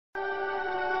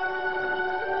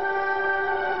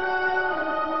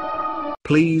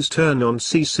Please turn on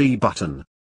CC button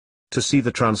to see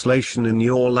the translation in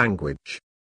your language.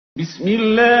 بسم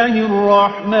الله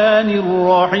الرحمن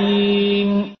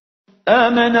الرحيم.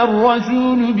 آمن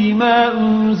الرسول بما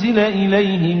أنزل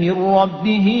إليه من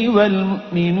ربه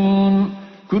والمؤمنون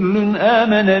كل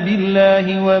آمن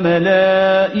بالله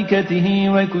وملائكته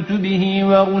وكتبه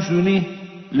ورسله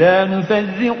لا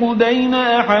نفرق بين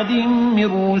أحد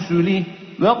من رسله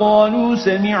وقالوا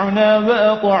سمعنا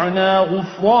وأطعنا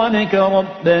غفرانك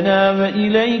ربنا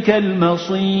وإليك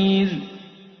المصير.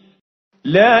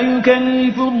 لا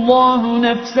يكلف الله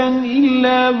نفسا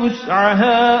إلا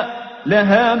وسعها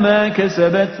لها ما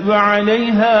كسبت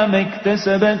وعليها ما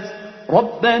اكتسبت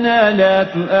ربنا لا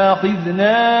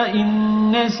تؤاخذنا إن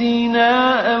نسينا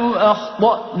أو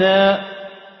أخطأنا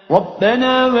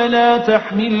ربنا ولا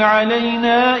تحمل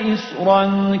علينا إصرا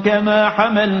كما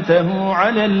حملته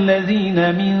على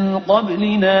الذين من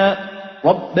قبلنا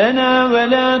ربنا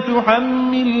ولا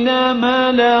تحملنا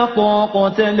ما لا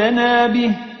طاقة لنا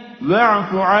به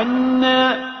واعف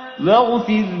عنا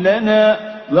واغفر لنا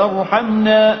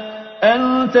وارحمنا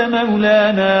أنت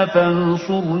مولانا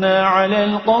فانصرنا على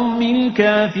القوم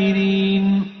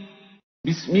الكافرين.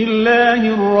 بسم الله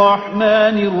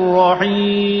الرحمن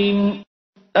الرحيم.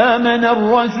 آمن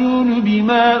الرسول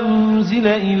بما أنزل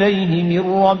إليه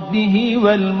من ربه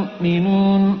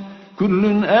والمؤمنون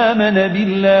كل آمن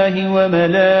بالله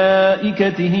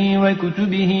وملائكته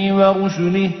وكتبه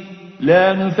ورسله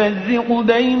لا نفرق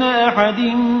بين أحد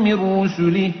من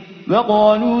رسله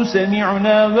وقالوا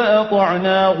سمعنا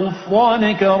وأطعنا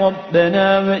غفرانك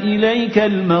ربنا وإليك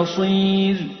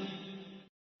المصير.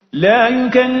 لا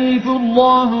يكلف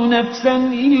الله نفسا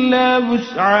إلا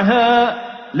وسعها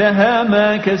لها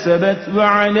ما كسبت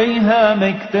وعليها ما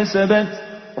اكتسبت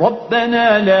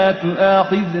ربنا لا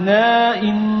تؤاخذنا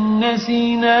إن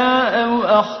نسينا أو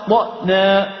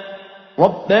أخطأنا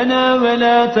ربنا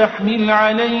ولا تحمل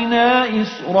علينا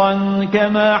إصرا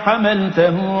كما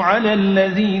حملته على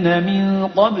الذين من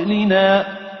قبلنا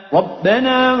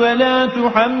ربنا ولا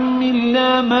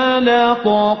تحملنا ما لا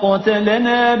طاقة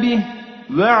لنا به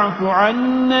واعف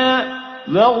عنا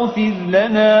واغفر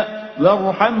لنا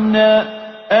وارحمنا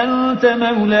أنت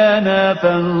مولانا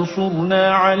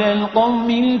فانصرنا على القوم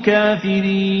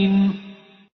الكافرين.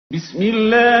 بسم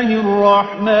الله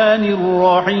الرحمن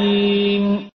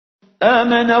الرحيم.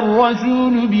 آمن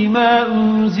الرسول بما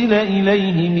أنزل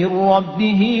إليه من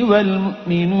ربه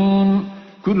والمؤمنون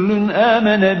كل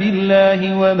آمن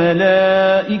بالله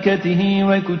وملائكته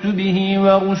وكتبه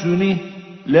ورسله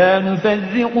لا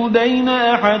نفرق بين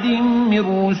أحد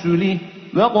من رسله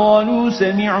وقالوا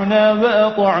سمعنا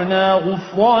وأطعنا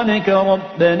غفرانك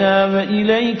ربنا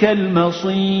وإليك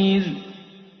المصير.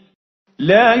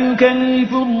 لا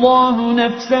يكلف الله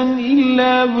نفسا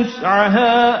إلا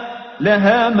وسعها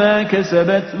لها ما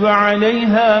كسبت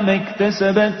وعليها ما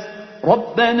اكتسبت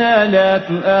ربنا لا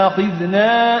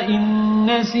تؤاخذنا إن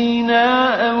نسينا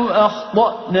أو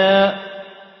أخطأنا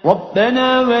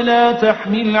ربنا ولا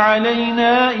تحمل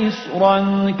علينا إصرا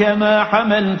كما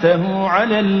حملته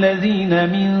على الذين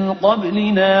من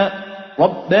قبلنا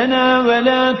ربنا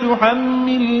ولا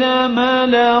تحملنا ما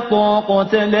لا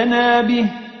طاقة لنا به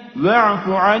واعف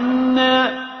عنا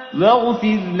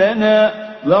واغفر لنا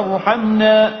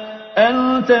وارحمنا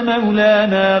أنت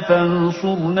مولانا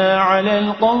فانصرنا على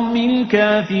القوم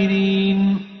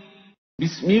الكافرين.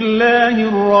 بسم الله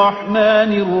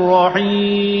الرحمن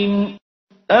الرحيم.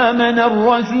 آمن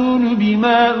الرسول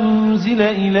بما أنزل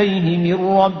إليه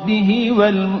من ربه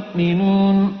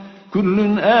والمؤمنون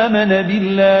كل آمن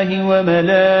بالله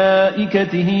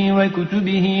وملائكته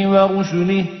وكتبه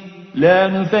ورسله لا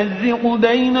نفرق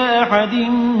بين أحد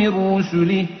من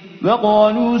رسله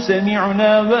وقالوا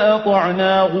سمعنا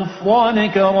وأطعنا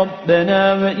غفرانك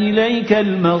ربنا وإليك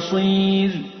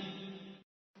المصير.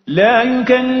 لا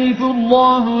يكلف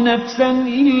الله نفسا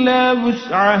إلا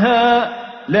وسعها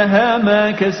لها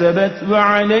ما كسبت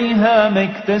وعليها ما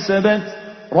اكتسبت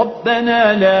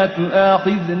ربنا لا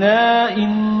تؤاخذنا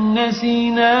إن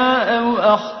نسينا أو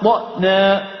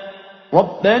أخطأنا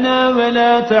ربنا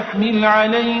ولا تحمل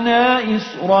علينا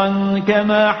إصرا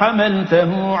كما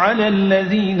حملته على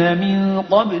الذين من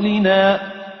قبلنا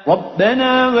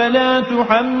ربنا ولا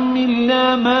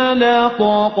تحملنا ما لا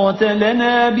طاقة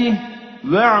لنا به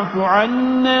واعف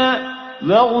عنا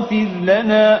واغفر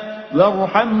لنا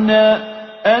وارحمنا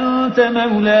أنت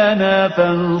مولانا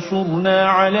فانصرنا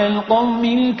على القوم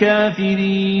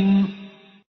الكافرين.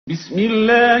 بسم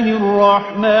الله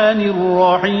الرحمن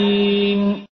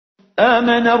الرحيم.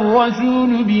 آمن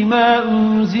الرسول بما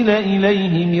أنزل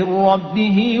إليه من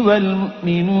ربه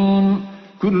والمؤمنون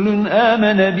كل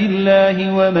آمن بالله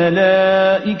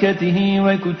وملائكته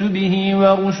وكتبه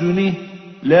ورسله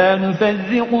لا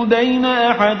نفرق بين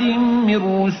أحد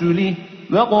من رسله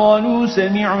وقالوا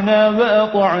سمعنا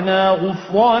وأطعنا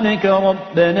غفرانك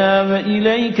ربنا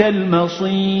وإليك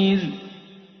المصير.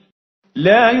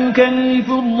 لا يكلف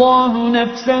الله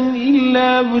نفسا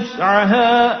إلا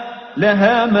وسعها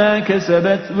لها ما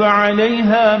كسبت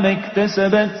وعليها ما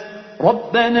اكتسبت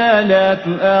ربنا لا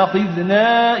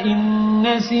تؤاخذنا إن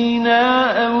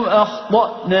نسينا أو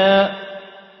أخطأنا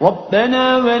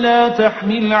ربنا ولا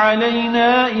تحمل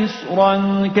علينا إصرا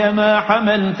كما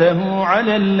حملته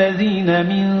على الذين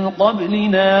من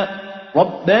قبلنا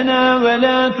ربنا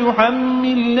ولا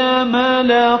تحملنا ما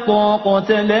لا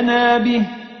طاقة لنا به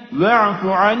واعف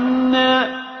عنا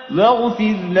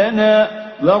واغفر لنا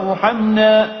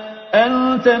وارحمنا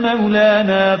أنت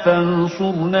مولانا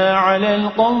فانصرنا على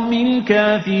القوم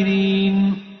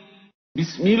الكافرين.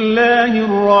 بسم الله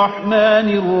الرحمن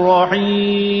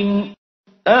الرحيم.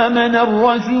 آمن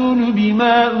الرسول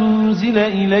بما أنزل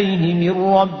إليه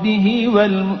من ربه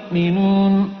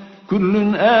والمؤمنون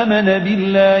كل آمن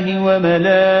بالله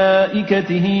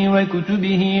وملائكته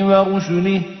وكتبه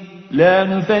ورسله لا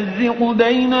نفرق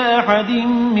بين أحد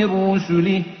من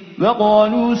رسله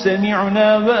وقالوا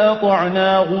سمعنا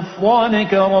وأطعنا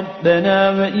غفرانك ربنا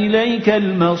وإليك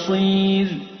المصير.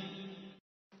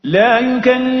 لا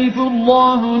يكلف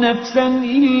الله نفسا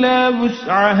إلا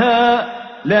وسعها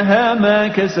لها ما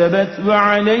كسبت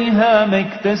وعليها ما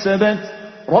اكتسبت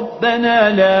ربنا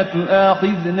لا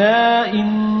تؤاخذنا إن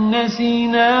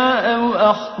نسينا أو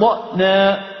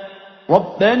أخطأنا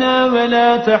ربنا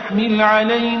ولا تحمل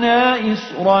علينا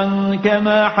إصرا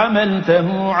كما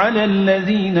حملته على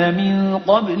الذين من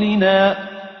قبلنا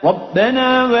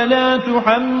ربنا ولا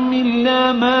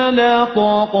تحملنا ما لا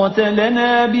طاقة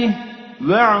لنا به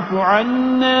واعف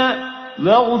عنا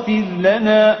واغفر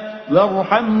لنا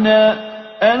وارحمنا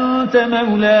أنت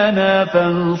مولانا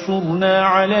فانصرنا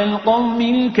على القوم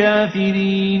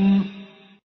الكافرين.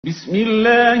 بسم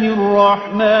الله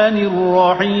الرحمن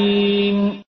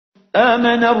الرحيم.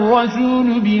 آمن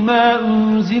الرسول بما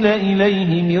أنزل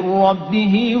إليه من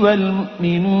ربه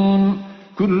والمؤمنون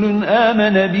كل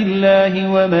آمن بالله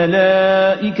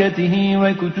وملائكته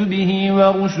وكتبه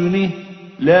ورسله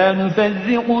لا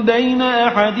نفرق بين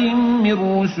أحد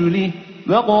من رسله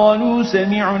وقالوا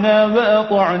سمعنا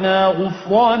وأطعنا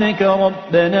غفرانك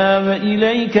ربنا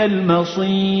وإليك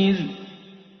المصير.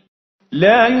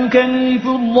 لا يكلف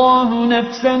الله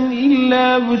نفسا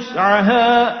إلا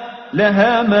وسعها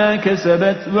لها ما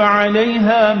كسبت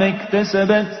وعليها ما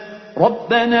اكتسبت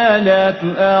ربنا لا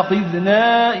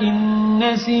تؤاخذنا إن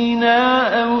نسينا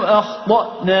أو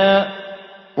أخطأنا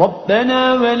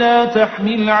ربنا ولا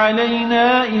تحمل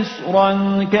علينا إصرا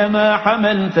كما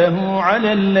حملته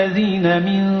على الذين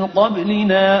من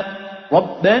قبلنا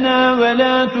ربنا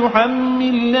ولا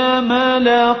تحملنا ما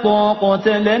لا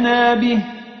طاقة لنا به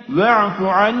واعف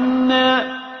عنا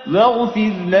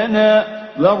واغفر لنا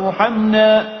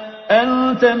وارحمنا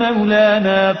أنت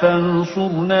مولانا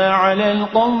فانصرنا على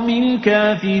القوم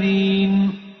الكافرين.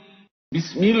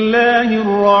 بسم الله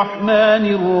الرحمن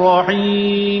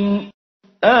الرحيم.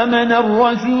 آمن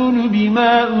الرسول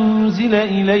بما أنزل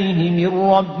إليه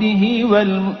من ربه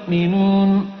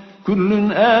والمؤمنون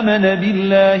كل آمن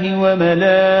بالله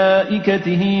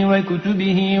وملائكته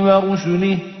وكتبه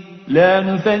ورسله لا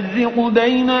نفرق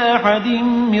بين أحد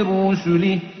من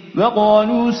رسله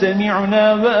وقالوا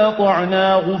سمعنا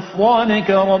وأطعنا غفرانك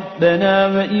ربنا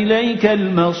وإليك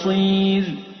المصير.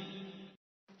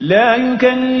 لا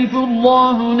يكلف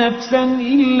الله نفسا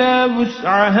إلا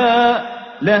وسعها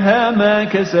لها ما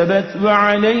كسبت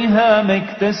وعليها ما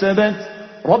اكتسبت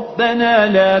ربنا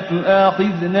لا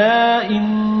تؤاخذنا إن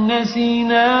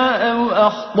نسينا أو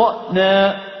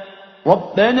أخطأنا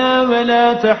ربنا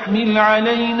ولا تحمل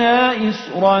علينا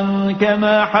إصرا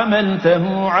كما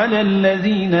حملته على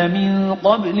الذين من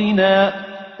قبلنا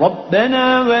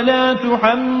ربنا ولا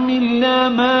تحملنا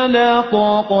ما لا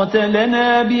طاقة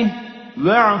لنا به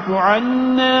واعف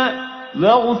عنا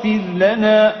واغفر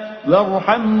لنا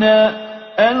وارحمنا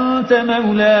أنت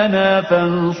مولانا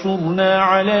فانصرنا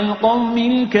على القوم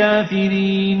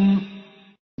الكافرين.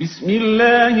 بسم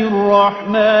الله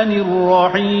الرحمن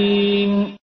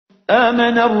الرحيم.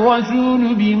 آمن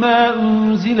الرسول بما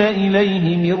أنزل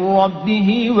إليه من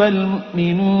ربه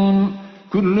والمؤمنون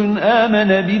كل آمن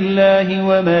بالله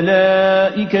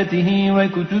وملائكته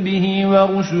وكتبه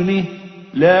ورسله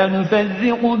لا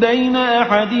نفرق بين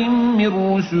أحد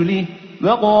من رسله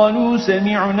وقالوا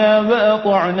سمعنا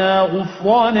وأطعنا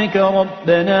غفرانك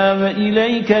ربنا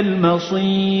وإليك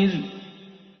المصير.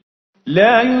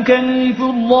 لا يكلف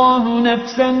الله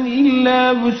نفسا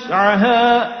إلا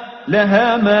وسعها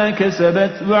لها ما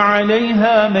كسبت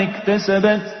وعليها ما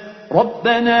اكتسبت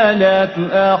ربنا لا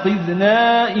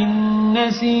تؤاخذنا إن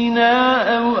نسينا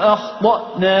أو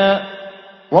أخطأنا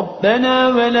ربنا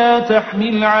ولا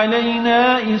تحمل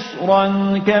علينا إصرا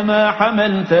كما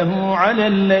حملته على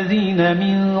الذين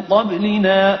من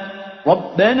قبلنا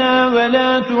ربنا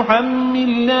ولا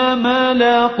تحملنا ما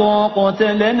لا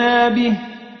طاقة لنا به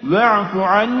واعف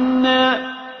عنا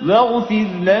واغفر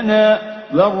لنا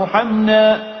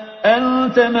وارحمنا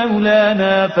أنت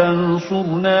مولانا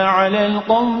فانصرنا على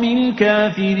القوم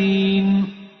الكافرين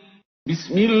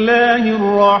بسم الله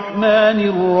الرحمن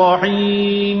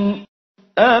الرحيم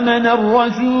آمن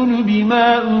الرسول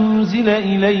بما أنزل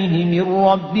إليه من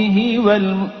ربه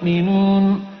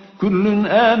والمؤمنون كل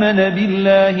آمن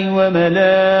بالله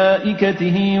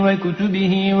وملائكته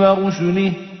وكتبه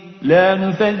ورسله لا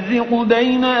نفرق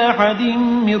بين أحد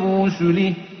من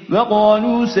رسله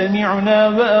وقالوا سمعنا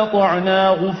وأطعنا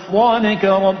غفرانك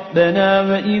ربنا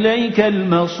وإليك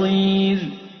المصير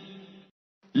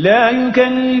لا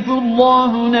يكلف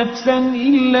الله نفسا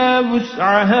إلا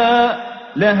وسعها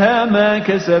لها ما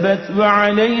كسبت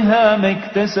وعليها ما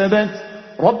اكتسبت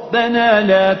ربنا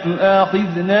لا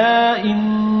تؤاخذنا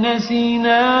إن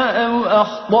نسينا أو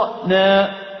أخطأنا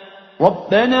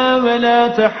ربنا ولا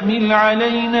تحمل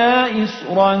علينا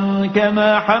إصرا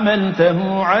كما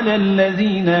حملته على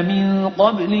الذين من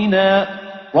قبلنا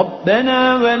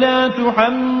ربنا ولا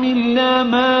تحملنا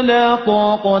ما لا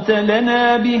طاقة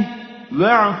لنا به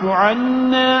واعف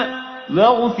عنا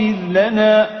واغفر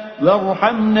لنا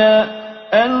وارحمنا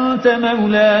أنت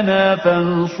مولانا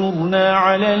فانصرنا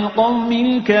على القوم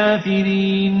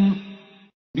الكافرين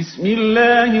بسم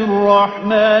الله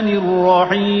الرحمن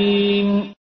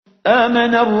الرحيم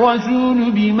آمن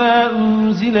الرسول بما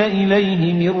أنزل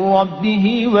إليه من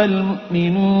ربه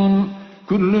والمؤمنون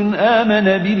كل آمن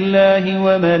بالله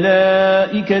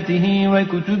وملائكته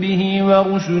وكتبه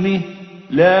ورسله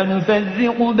لا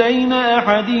نفرق بين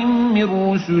أحد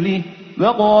من رسله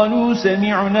وقالوا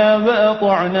سمعنا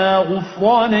وأطعنا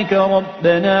غفرانك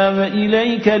ربنا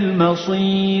وإليك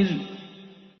المصير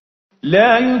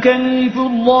لا يكلف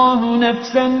الله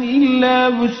نفسا إلا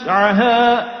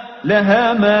وسعها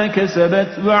لها ما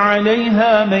كسبت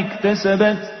وعليها ما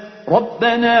اكتسبت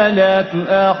ربنا لا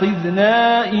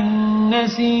تؤاخذنا إن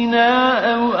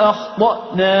نسينا أو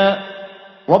أخطأنا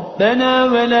ربنا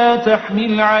ولا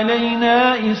تحمل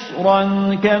علينا إصرا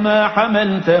كما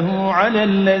حملته على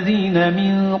الذين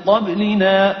من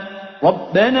قبلنا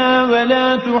ربنا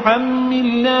ولا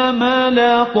تحملنا ما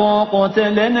لا طاقة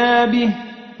لنا به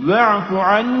واعف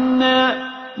عنا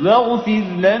واغفر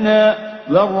لنا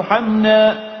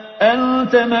وارحمنا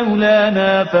أنت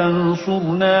مولانا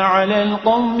فانصرنا على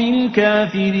القوم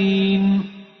الكافرين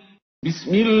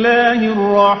بسم الله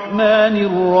الرحمن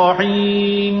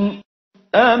الرحيم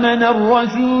آمن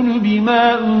الرسول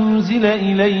بما أنزل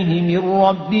إليه من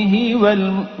ربه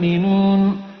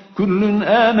والمؤمنون كل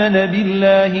آمن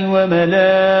بالله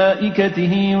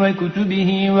وملائكته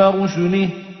وكتبه ورسله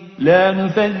لا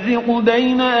نفرق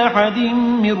بين أحد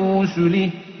من رسله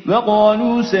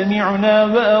وقالوا سمعنا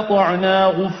وأطعنا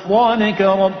غفرانك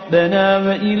ربنا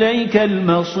وإليك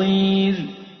المصير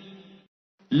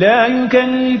لا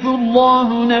يكلف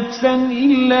الله نفسا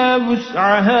إلا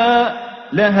وسعها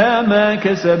لها ما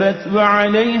كسبت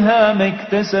وعليها ما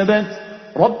اكتسبت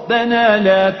ربنا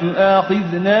لا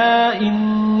تؤاخذنا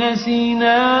إن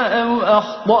نسينا أو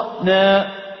أخطأنا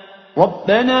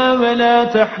ربنا ولا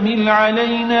تحمل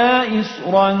علينا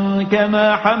إصرا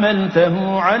كما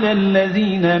حملته على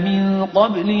الذين من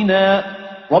قبلنا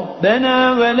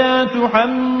ربنا ولا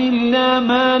تحملنا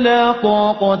ما لا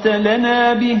طاقة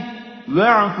لنا به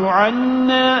واعف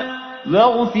عنا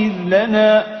واغفر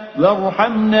لنا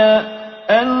وارحمنا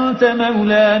أنت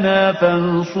مولانا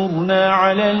فانصرنا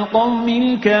على القوم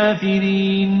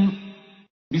الكافرين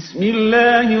بسم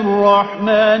الله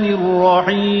الرحمن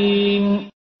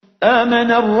الرحيم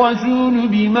آمن الرسول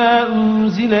بما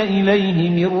أنزل إليه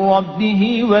من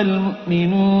ربه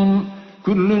والمؤمنون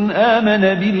كل آمن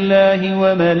بالله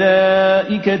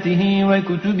وملائكته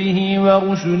وكتبه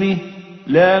ورسله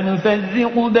لا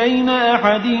نفرق بين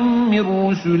أحد من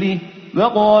رسله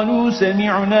وقالوا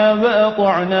سمعنا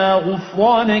وأطعنا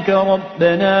غفرانك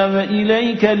ربنا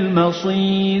وإليك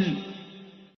المصير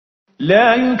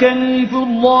لا يكلف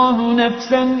الله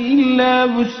نفسا إلا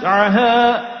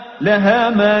وسعها لها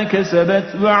ما كسبت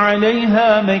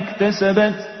وعليها ما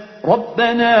اكتسبت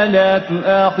ربنا لا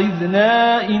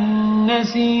تؤاخذنا إن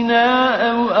نسينا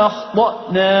أو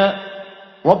أخطأنا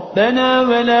ربنا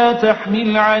ولا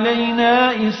تحمل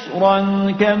علينا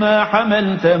إصرا كما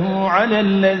حملته على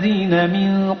الذين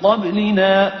من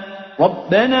قبلنا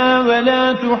ربنا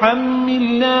ولا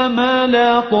تحملنا ما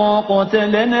لا طاقة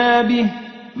لنا به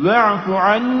واعف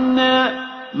عنا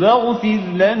واغفر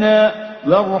لنا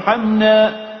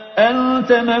وارحمنا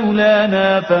أنت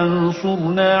مولانا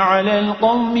فانصرنا على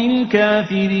القوم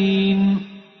الكافرين.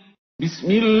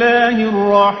 بسم الله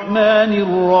الرحمن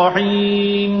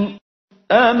الرحيم.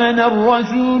 آمن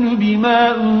الرسول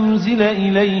بما أنزل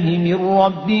إليه من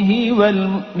ربه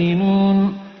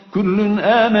والمؤمنون كل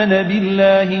آمن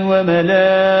بالله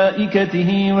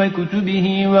وملائكته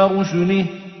وكتبه ورسله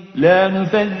لا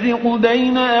نفرق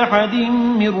بين أحد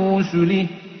من رسله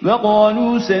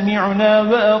وقالوا سمعنا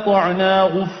وأطعنا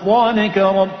غفرانك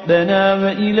ربنا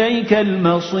وإليك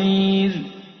المصير.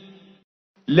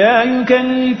 لا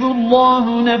يكلف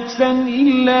الله نفسا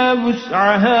إلا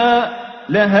وسعها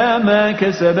لها ما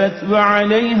كسبت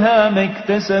وعليها ما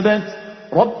اكتسبت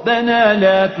ربنا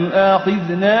لا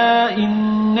تؤاخذنا إن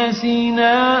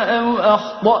نسينا أو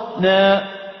أخطأنا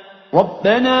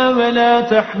ربنا ولا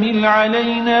تحمل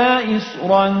علينا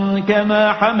إصرا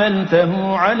كما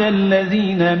حملته على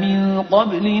الذين من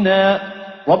قبلنا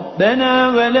ربنا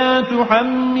ولا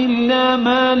تحملنا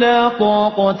ما لا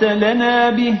طاقة لنا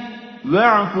به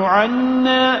واعف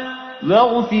عنا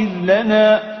واغفر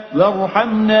لنا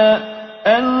وارحمنا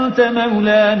أنت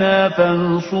مولانا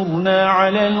فانصرنا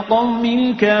على القوم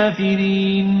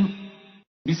الكافرين.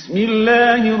 بسم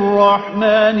الله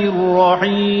الرحمن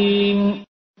الرحيم.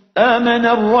 آمن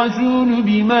الرسول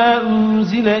بما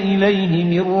أنزل إليه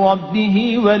من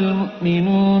ربه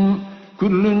والمؤمنون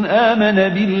كل آمن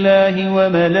بالله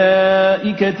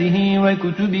وملائكته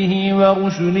وكتبه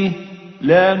ورسله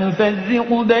لا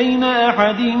نفرق بين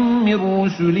أحد من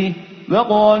رسله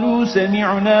وقالوا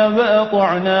سمعنا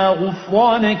وأطعنا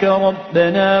غفرانك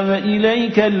ربنا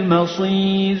وإليك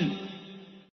المصير.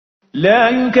 لا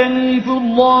يكلف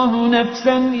الله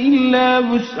نفسا إلا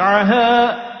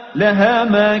وسعها لها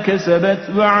ما كسبت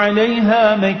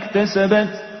وعليها ما اكتسبت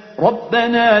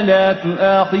ربنا لا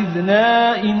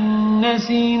تؤاخذنا إن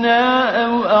نسينا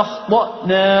أو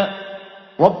أخطأنا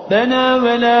ربنا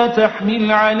ولا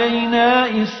تحمل علينا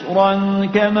إصرا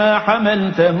كما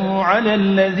حملته على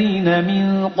الذين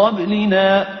من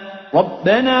قبلنا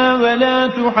ربنا ولا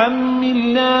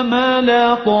تحملنا ما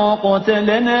لا طاقة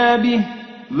لنا به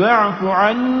واعف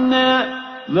عنا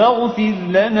واغفر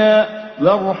لنا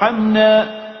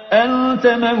وارحمنا أنت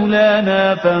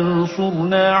مولانا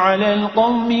فانصرنا على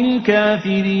القوم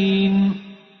الكافرين.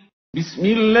 بسم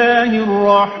الله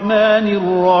الرحمن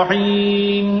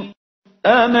الرحيم.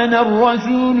 آمن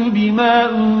الرسول بما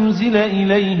أنزل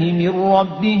إليه من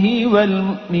ربه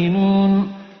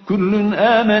والمؤمنون كل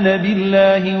آمن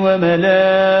بالله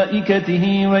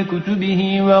وملائكته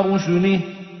وكتبه ورسله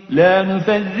لا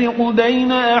نفرق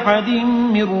بين أحد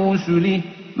من رسله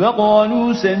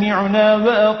وقالوا سمعنا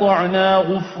وأطعنا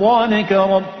غفرانك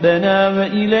ربنا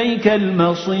وإليك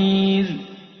المصير.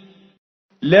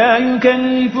 لا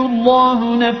يكلف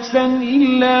الله نفسا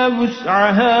إلا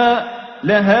وسعها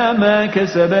لها ما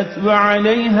كسبت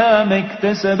وعليها ما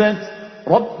اكتسبت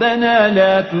ربنا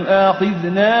لا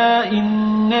تؤاخذنا إن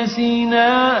نسينا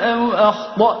أو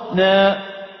أخطأنا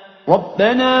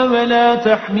ربنا ولا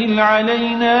تحمل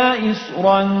علينا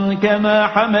إصرا كما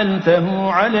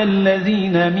حملته على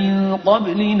الذين من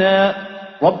قبلنا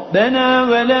ربنا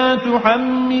ولا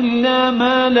تحملنا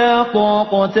ما لا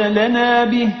طاقة لنا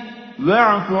به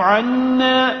واعف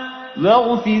عنا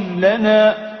واغفر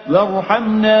لنا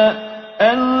وارحمنا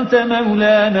أنت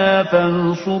مولانا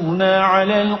فانصرنا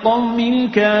على القوم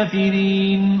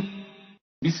الكافرين.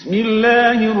 بسم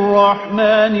الله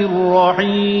الرحمن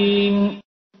الرحيم.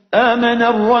 آمن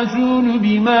الرسول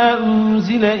بما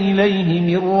أنزل إليه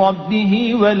من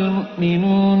ربه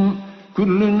والمؤمنون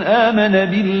كل آمن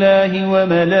بالله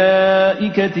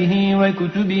وملائكته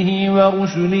وكتبه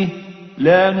ورسله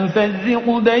لا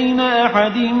نفرق بين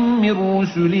أحد من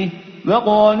رسله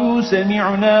وقالوا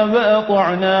سمعنا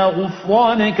وأطعنا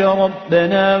غفرانك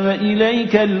ربنا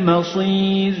وإليك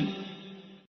المصير.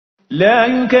 لا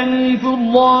يكلف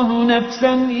الله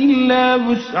نفسا إلا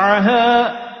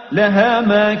وسعها لها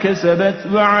ما كسبت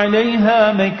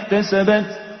وعليها ما اكتسبت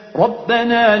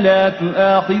ربنا لا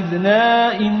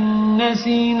تؤاخذنا إن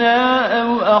نسينا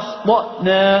أو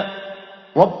أخطأنا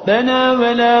ربنا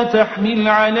ولا تحمل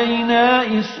علينا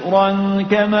إصرا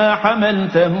كما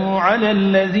حملته على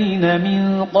الذين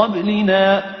من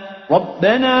قبلنا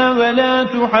ربنا ولا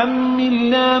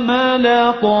تحملنا ما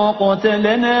لا طاقة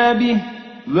لنا به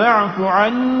واعف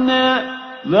عنا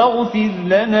واغفر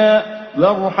لنا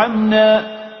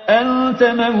وارحمنا أنت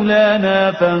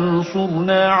مولانا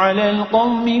فانصرنا على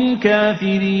القوم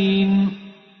الكافرين.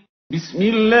 بسم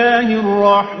الله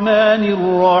الرحمن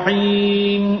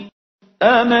الرحيم.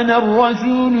 آمن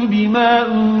الرسول بما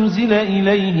أنزل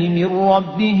إليه من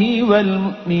ربه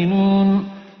والمؤمنون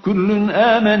كل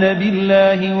آمن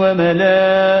بالله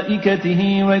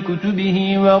وملائكته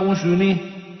وكتبه ورسله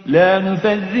لا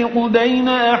نفرق بين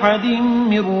أحد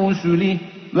من رسله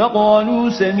وقالوا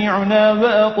سمعنا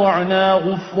وأطعنا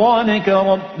غفرانك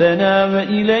ربنا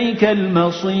وإليك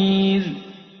المصير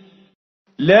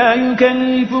لا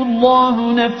يكلف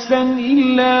الله نفسا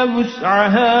إلا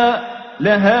وسعها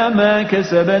لها ما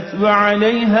كسبت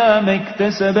وعليها ما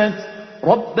اكتسبت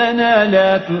ربنا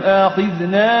لا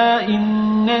تؤاخذنا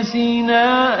إن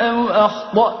نسينا أو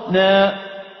أخطأنا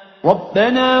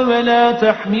ربنا ولا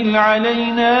تحمل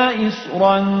علينا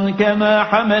إصرا كما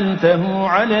حملته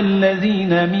على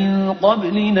الذين من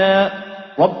قبلنا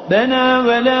ربنا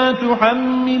ولا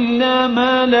تحملنا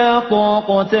ما لا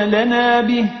طاقة لنا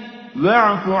به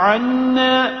واعف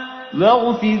عنا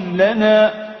واغفر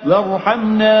لنا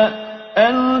وارحمنا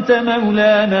أنت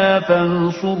مولانا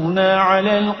فانصرنا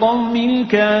على القوم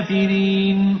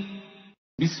الكافرين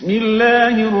بسم الله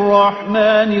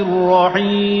الرحمن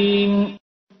الرحيم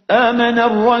آمن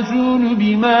الرسول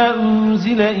بما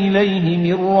أنزل إليه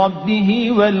من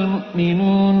ربه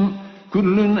والمؤمنون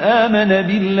كل آمن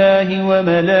بالله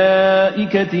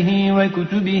وملائكته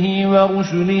وكتبه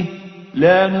ورسله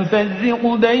لا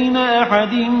نفرق بين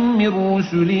أحد من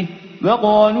رسله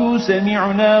وقالوا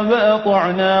سمعنا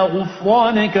وأطعنا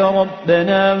غفرانك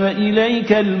ربنا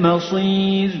وإليك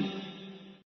المصير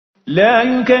لا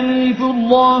يكلف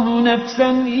الله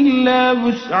نفسا إلا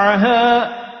وسعها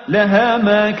لها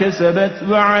ما كسبت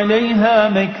وعليها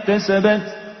ما اكتسبت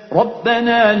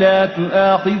ربنا لا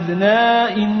تؤاخذنا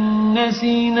إن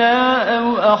نسينا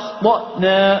أو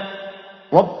أخطأنا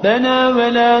ربنا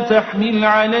ولا تحمل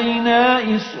علينا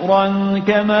إصرا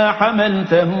كما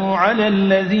حملته على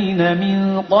الذين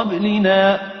من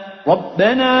قبلنا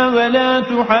ربنا ولا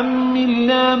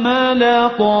تحملنا ما لا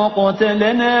طاقة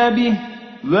لنا به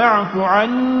واعف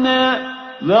عنا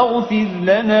واغفر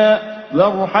لنا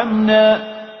وارحمنا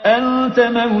أنت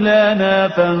مولانا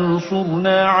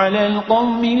فانصرنا على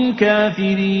القوم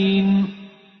الكافرين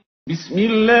بسم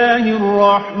الله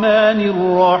الرحمن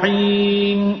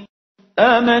الرحيم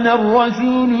آمن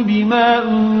الرسول بما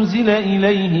أنزل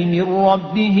إليه من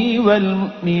ربه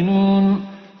والمؤمنون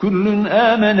كل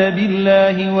آمن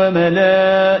بالله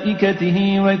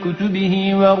وملائكته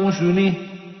وكتبه ورسله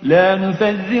لا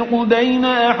نفرق بين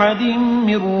أحد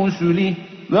من رسله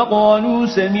وقالوا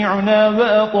سمعنا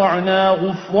وأطعنا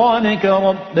غفرانك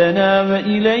ربنا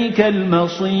وإليك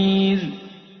المصير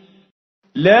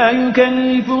لا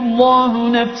يكلف الله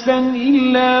نفسا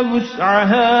إلا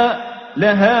وسعها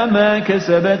لها ما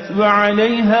كسبت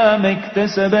وعليها ما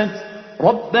اكتسبت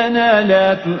ربنا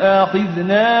لا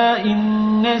تؤاخذنا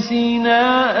إن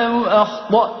نسينا أو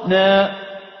أخطأنا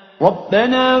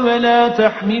ربنا ولا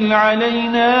تحمل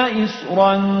علينا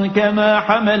إصرا كما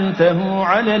حملته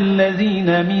على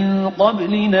الذين من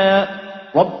قبلنا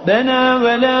ربنا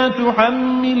ولا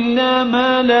تحملنا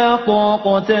ما لا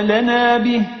طاقة لنا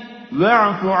به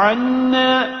واعف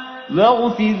عنا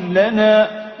واغفر لنا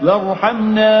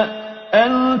وارحمنا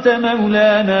أنت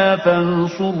مولانا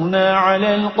فانصرنا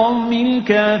على القوم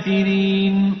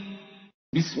الكافرين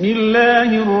بسم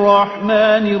الله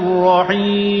الرحمن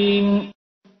الرحيم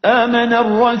آمن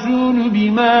الرسول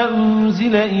بما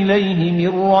أنزل إليه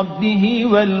من ربه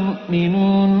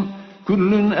والمؤمنون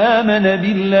كل آمن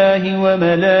بالله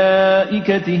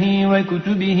وملائكته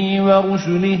وكتبه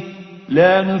ورسله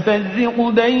لا نفرق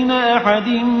بين أحد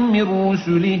من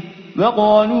رسله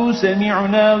وقالوا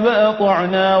سمعنا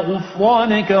وأطعنا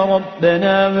غفرانك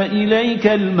ربنا وإليك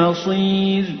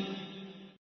المصير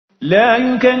لا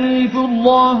يكلف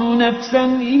الله نفسا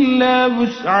إلا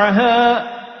وسعها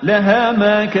لها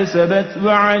ما كسبت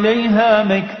وعليها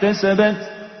ما اكتسبت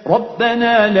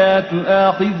ربنا لا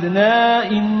تؤاخذنا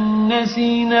إن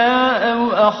نسينا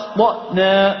أو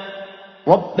أخطأنا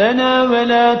ربنا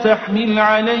ولا تحمل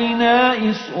علينا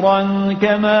إصرا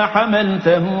كما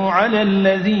حملته على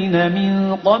الذين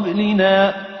من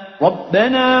قبلنا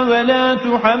ربنا ولا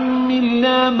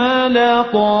تحملنا ما لا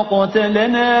طاقة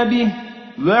لنا به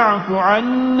واعف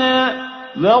عنا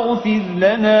واغفر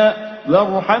لنا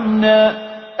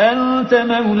وارحمنا أنت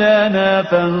مولانا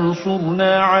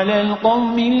فانصرنا على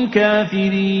القوم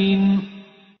الكافرين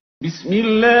بسم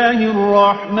الله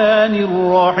الرحمن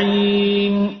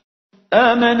الرحيم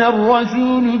آمن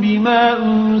الرسول بما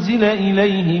أنزل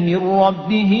إليه من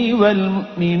ربه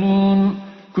والمؤمنون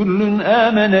كل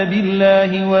آمن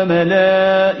بالله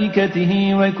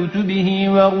وملائكته وكتبه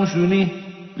ورسله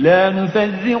لا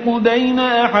نفرق بين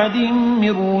أحد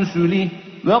من رسله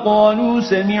وقالوا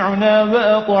سمعنا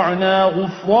وأطعنا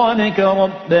غفرانك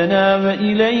ربنا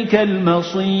وإليك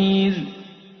المصير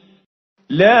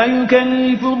لا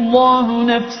يكلف الله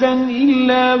نفسا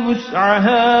إلا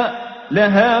وسعها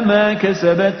لها ما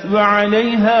كسبت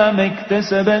وعليها ما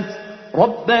اكتسبت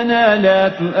ربنا لا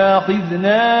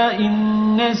تؤاخذنا إن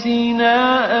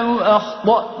نسينا أو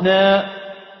أخطأنا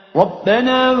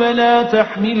ربنا ولا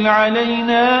تحمل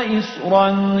علينا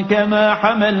إصرا كما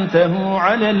حملته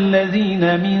على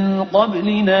الذين من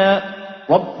قبلنا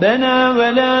ربنا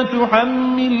ولا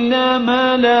تحملنا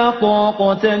ما لا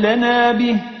طاقة لنا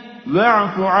به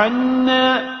واعف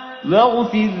عنا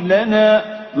واغفر لنا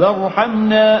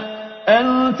وارحمنا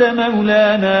أنت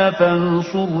مولانا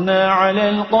فانصرنا على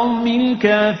القوم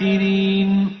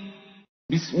الكافرين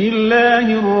بسم الله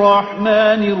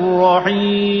الرحمن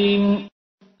الرحيم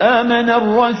آمن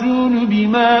الرسول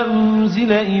بما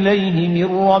أنزل إليه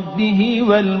من ربه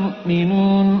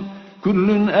والمؤمنون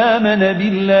كل آمن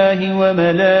بالله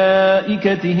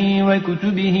وملائكته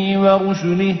وكتبه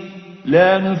ورسله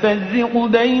لا نفرق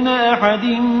بين أحد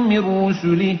من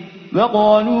رسله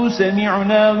وقالوا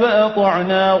سمعنا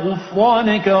وأطعنا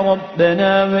غفرانك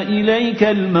ربنا وإليك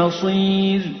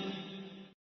المصير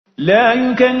لا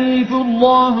يكلف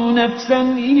الله نفسا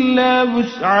إلا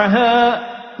وسعها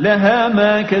لها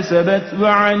ما كسبت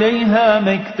وعليها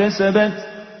ما اكتسبت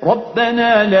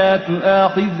ربنا لا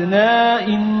تؤاخذنا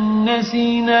إن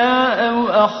نسينا أو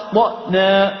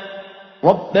أخطأنا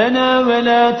ربنا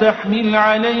ولا تحمل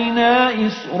علينا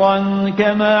إصرا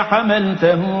كما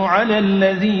حملته على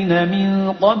الذين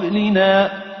من قبلنا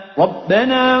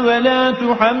ربنا ولا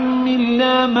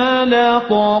تحملنا ما لا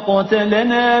طاقة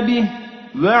لنا به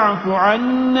واعف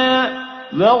عنا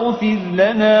واغفر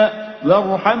لنا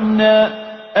وارحمنا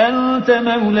أنت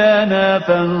مولانا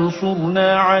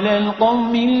فانصرنا على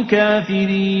القوم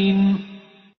الكافرين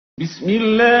بسم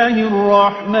الله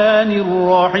الرحمن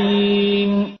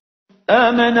الرحيم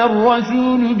آمن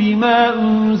الرسول بما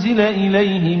أنزل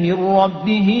إليه من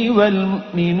ربه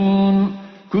والمؤمنون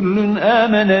كل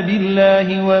آمن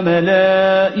بالله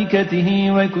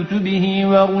وملائكته وكتبه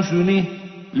ورسله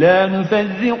لا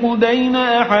نفرق بين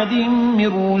أحد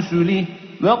من رسله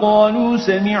وقالوا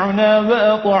سمعنا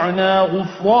وأطعنا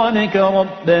غفرانك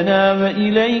ربنا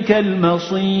وإليك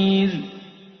المصير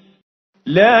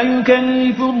لا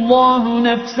يكلف الله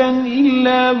نفسا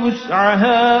إلا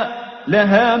وسعها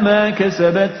لها ما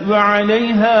كسبت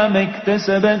وعليها ما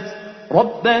اكتسبت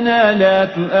ربنا لا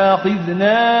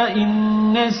تؤاخذنا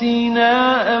إن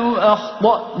نسينا أو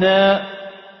أخطأنا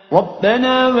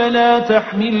ربنا ولا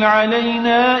تحمل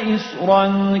علينا إصرا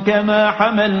كما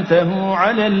حملته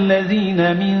على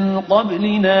الذين من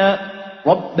قبلنا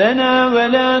ربنا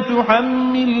ولا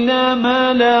تحملنا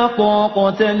ما لا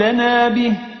طاقة لنا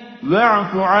به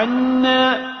واعف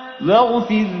عنا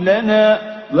واغفر لنا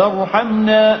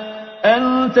وارحمنا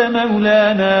أنت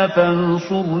مولانا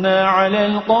فانصرنا على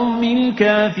القوم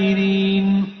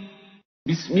الكافرين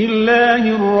بسم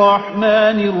الله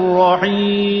الرحمن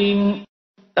الرحيم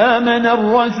آمن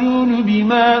الرسول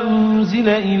بما أنزل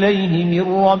إليه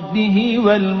من ربه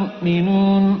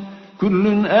والمؤمنون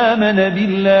كل آمن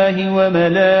بالله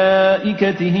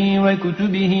وملائكته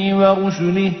وكتبه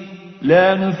ورسله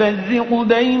لا نفرق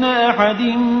بين أحد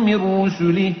من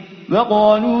رسله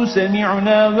وقالوا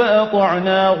سمعنا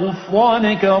وأطعنا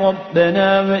غفرانك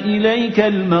ربنا وإليك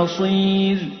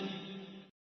المصير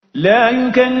لا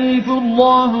يكلف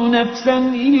الله نفسا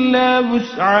إلا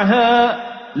وسعها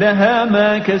لها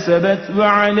ما كسبت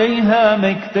وعليها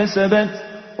ما اكتسبت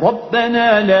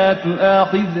ربنا لا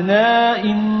تؤاخذنا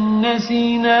إن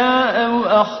نسينا أو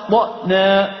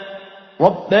أخطأنا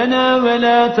ربنا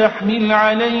ولا تحمل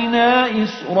علينا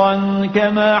إصرا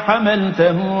كما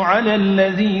حملته على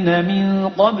الذين من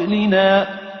قبلنا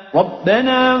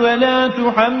ربنا ولا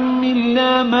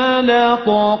تحملنا ما لا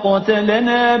طاقة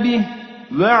لنا به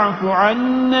واعف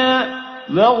عنا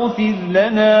واغفر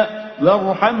لنا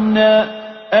وارحمنا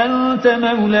أنت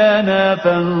مولانا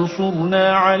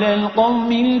فانصرنا على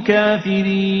القوم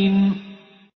الكافرين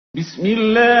بسم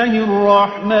الله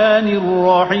الرحمن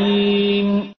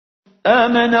الرحيم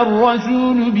آمن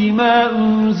الرسول بما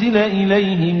أنزل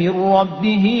إليه من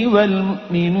ربه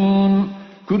والمؤمنون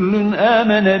كل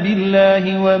آمن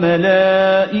بالله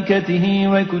وملائكته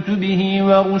وكتبه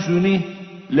ورسله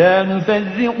لا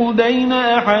نفرق بين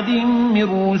أحد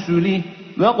من رسله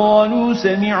وقالوا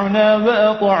سمعنا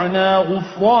وأطعنا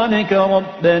غفرانك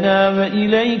ربنا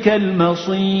وإليك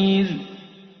المصير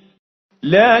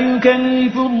لا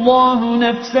يكلف الله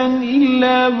نفسا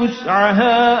إلا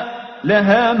وسعها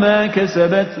لها ما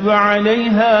كسبت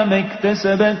وعليها ما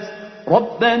اكتسبت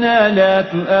ربنا لا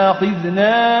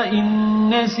تؤاخذنا إن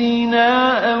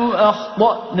نسينا أو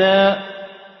أخطأنا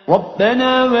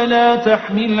ربنا ولا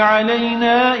تحمل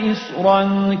علينا إصرا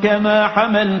كما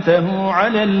حملته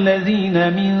على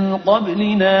الذين من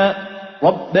قبلنا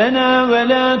ربنا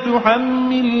ولا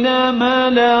تحملنا ما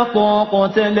لا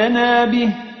طاقة لنا به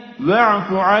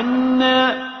واعف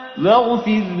عنا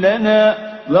واغفر لنا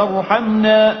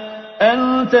وارحمنا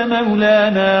أنت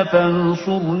مولانا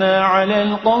فانصرنا على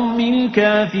القوم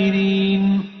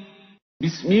الكافرين.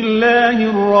 بسم الله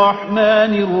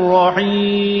الرحمن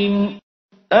الرحيم.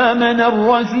 آمن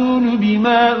الرسول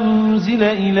بما أنزل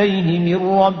إليه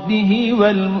من ربه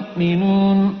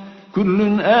والمؤمنون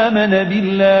كل آمن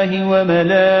بالله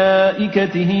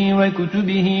وملائكته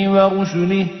وكتبه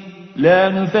ورسله لا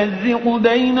نفرق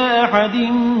بين أحد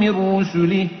من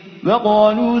رسله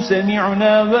وقالوا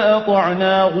سمعنا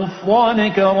وأطعنا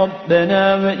غفرانك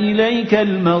ربنا وإليك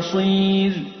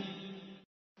المصير.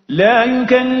 لا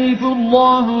يكلف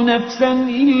الله نفسا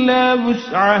إلا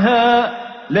وسعها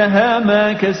لها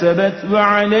ما كسبت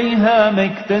وعليها ما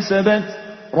اكتسبت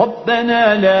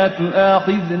ربنا لا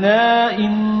تؤاخذنا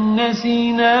إن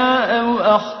نسينا أو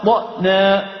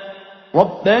أخطأنا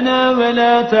ربنا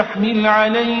ولا تحمل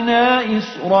علينا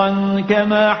إصرا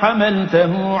كما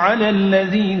حملته على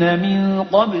الذين من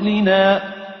قبلنا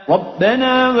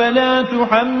ربنا ولا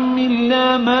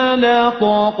تحملنا ما لا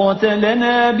طاقة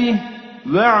لنا به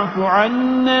واعف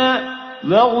عنا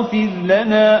واغفر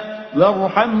لنا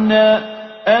وارحمنا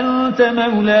أنت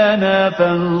مولانا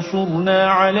فانصرنا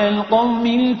على القوم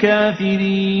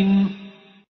الكافرين.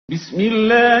 بسم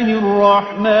الله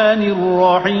الرحمن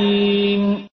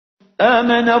الرحيم.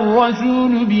 آمن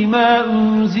الرسول بما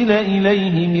أنزل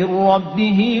إليه من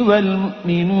ربه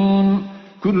والمؤمنون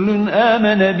كل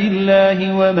آمن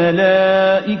بالله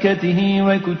وملائكته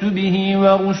وكتبه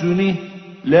ورسله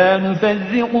لا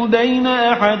نفرق بين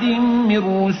أحد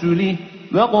من رسله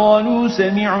وقالوا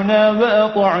سمعنا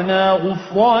وأطعنا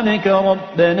غفرانك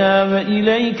ربنا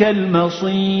وإليك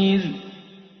المصير.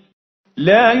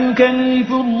 لا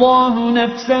يكلف الله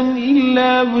نفسا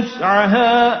إلا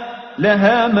وسعها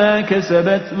لها ما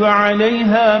كسبت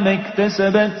وعليها ما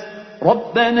اكتسبت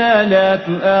ربنا لا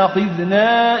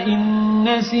تؤاخذنا إن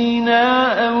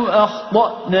نسينا أو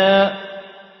أخطأنا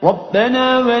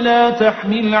ربنا ولا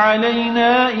تحمل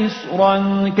علينا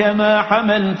إصرا كما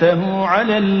حملته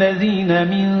على الذين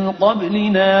من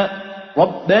قبلنا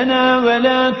ربنا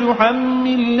ولا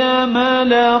تحملنا ما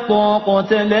لا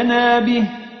طاقة لنا به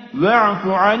واعف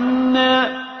عنا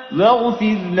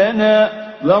واغفر لنا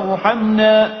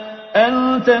وارحمنا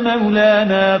أنت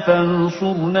مولانا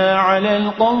فانصرنا على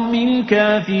القوم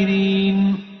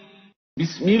الكافرين.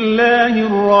 بسم الله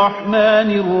الرحمن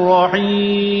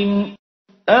الرحيم.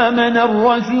 آمن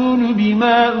الرسول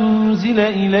بما أنزل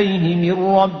إليه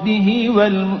من ربه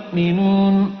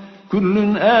والمؤمنون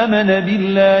كل آمن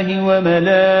بالله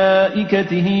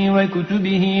وملائكته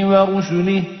وكتبه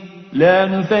ورسله لا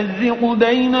نفرق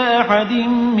بين أحد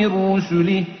من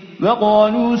رسله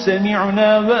وقالوا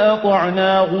سمعنا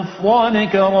وأطعنا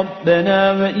غفرانك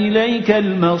ربنا وإليك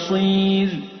المصير.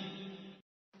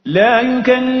 لا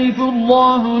يكلف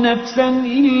الله نفسا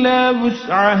إلا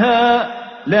وسعها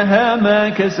لها ما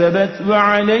كسبت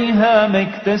وعليها ما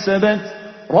اكتسبت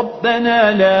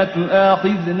ربنا لا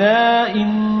تؤاخذنا إن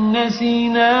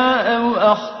نسينا أو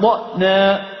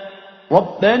أخطأنا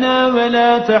ربنا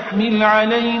ولا تحمل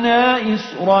علينا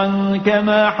إصرا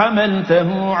كما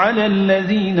حملته على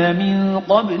الذين من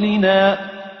قبلنا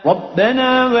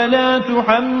ربنا ولا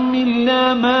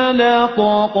تحملنا ما لا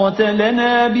طاقة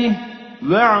لنا به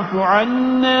واعف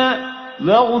عنا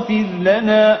واغفر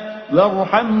لنا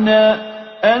وارحمنا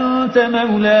أنت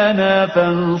مولانا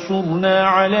فانصرنا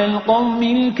على القوم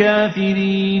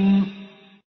الكافرين.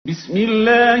 بسم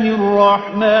الله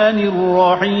الرحمن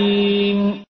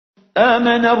الرحيم.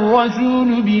 آمن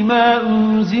الرسول بما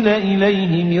أنزل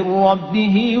إليه من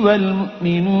ربه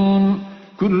والمؤمنون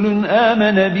كل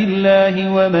آمن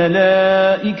بالله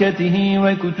وملائكته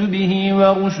وكتبه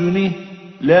ورسله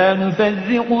لا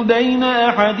نفرق بين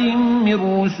أحد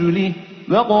من رسله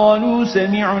وقالوا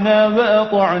سمعنا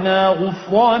وأطعنا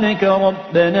غفرانك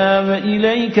ربنا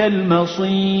وإليك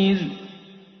المصير.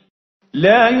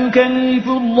 لا يكلف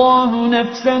الله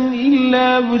نفسا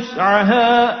إلا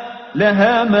وسعها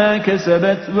لها ما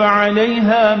كسبت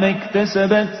وعليها ما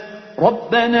اكتسبت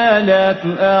ربنا لا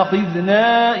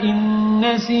تؤاخذنا إن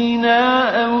نسينا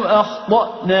أو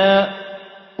أخطأنا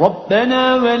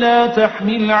ربنا ولا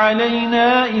تحمل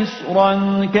علينا إصرا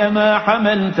كما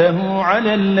حملته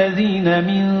على الذين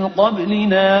من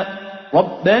قبلنا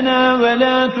ربنا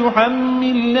ولا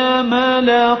تحملنا ما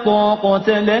لا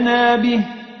طاقة لنا به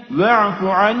واعف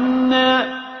عنا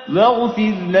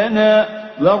واغفر لنا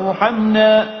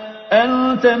وارحمنا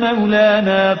أنت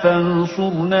مولانا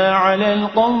فانصرنا على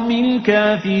القوم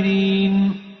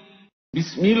الكافرين.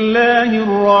 بسم الله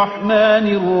الرحمن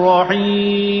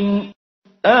الرحيم.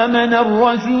 آمن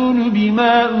الرسول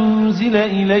بما أنزل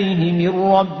إليه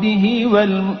من ربه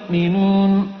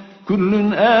والمؤمنون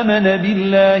كل آمن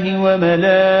بالله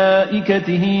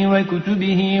وملائكته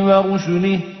وكتبه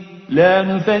ورسله لا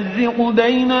نفرق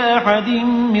بين أحد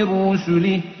من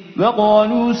رسله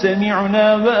وقالوا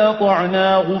سمعنا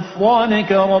وأطعنا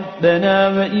غفرانك ربنا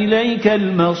وإليك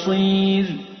المصير.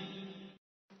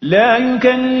 لا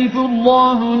يكلف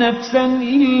الله نفسا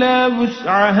إلا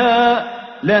وسعها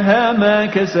لها ما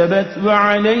كسبت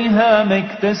وعليها ما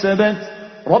اكتسبت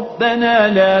ربنا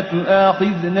لا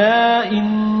تؤاخذنا إن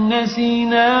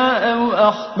نسينا أو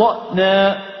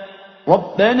أخطأنا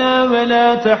ربنا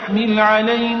ولا تحمل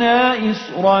علينا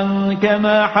إصرا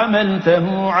كما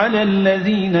حملته على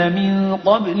الذين من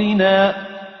قبلنا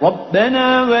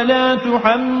ربنا ولا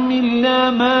تحملنا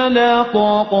ما لا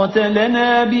طاقة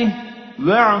لنا به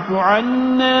واعف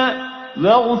عنا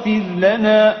واغفر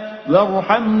لنا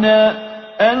وارحمنا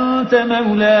أنت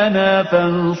مولانا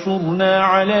فانصرنا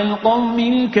على القوم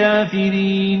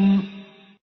الكافرين.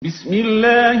 بسم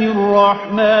الله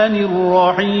الرحمن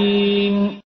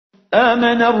الرحيم.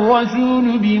 آمن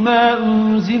الرسول بما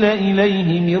أنزل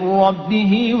إليه من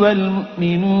ربه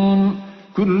والمؤمنون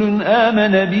كل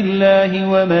آمن بالله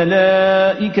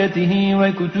وملائكته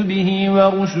وكتبه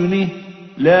ورسله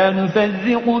لا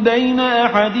نفرق بين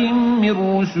أحد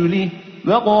من رسله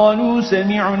وقالوا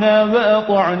سمعنا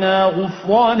وأطعنا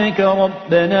غفرانك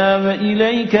ربنا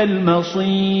وإليك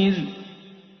المصير.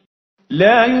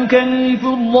 لا يكلف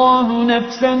الله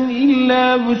نفسا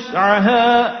إلا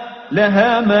وسعها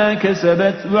لها ما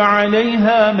كسبت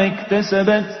وعليها ما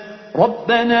اكتسبت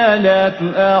ربنا لا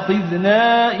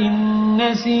تؤاخذنا إن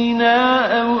نسينا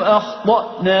أو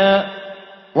أخطأنا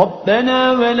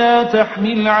ربنا ولا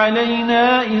تحمل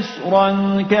علينا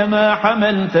إصرا كما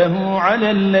حملته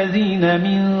على الذين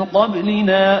من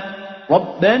قبلنا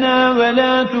ربنا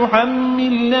ولا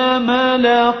تحملنا ما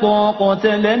لا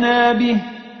طاقة لنا به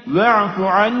واعف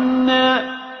عنا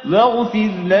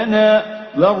واغفر لنا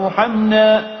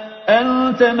وارحمنا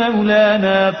أنت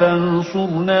مولانا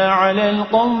فانصرنا على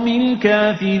القوم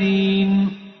الكافرين.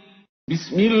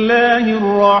 بسم الله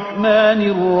الرحمن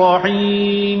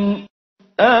الرحيم.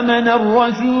 آمن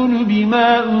الرسول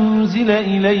بما أنزل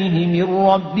إليه من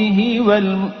ربه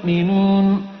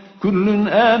والمؤمنون كل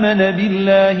آمن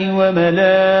بالله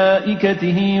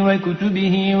وملائكته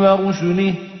وكتبه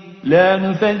ورسله لا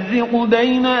نفرق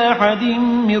بين أحد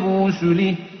من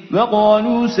رسله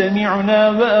وقالوا سمعنا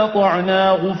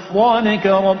وأطعنا غفرانك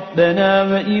ربنا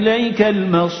وإليك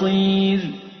المصير.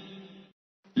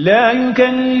 لا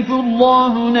يكلف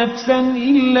الله نفسا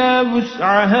إلا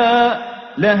وسعها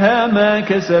لها ما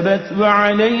كسبت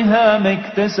وعليها ما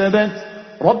اكتسبت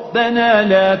ربنا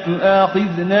لا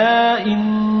تؤاخذنا إن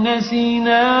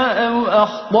نسينا أو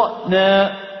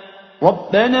أخطأنا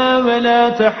ربنا ولا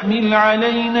تحمل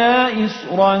علينا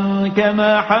إصرا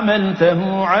كما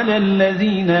حملته على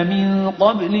الذين من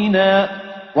قبلنا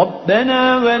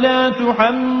ربنا ولا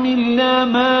تحملنا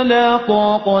ما لا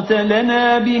طاقة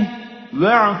لنا به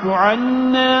واعف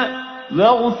عنا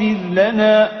واغفر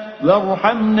لنا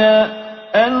وارحمنا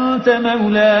أنت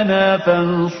مولانا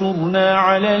فانصرنا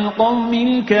على القوم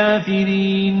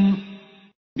الكافرين.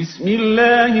 بسم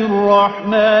الله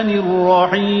الرحمن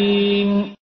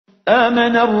الرحيم.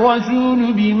 آمن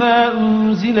الرسول بما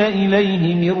أنزل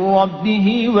إليه من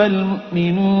ربه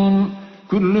والمؤمنون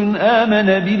كل آمن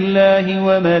بالله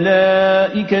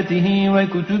وملائكته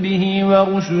وكتبه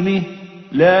ورسله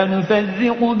لا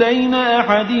نفرق بين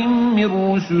أحد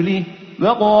من رسله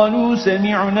وقالوا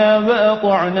سمعنا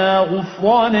وأطعنا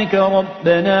غفرانك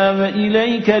ربنا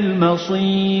وإليك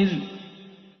المصير.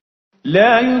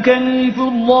 لا يكلف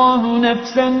الله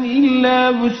نفسا إلا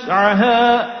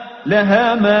وسعها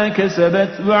لها ما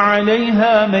كسبت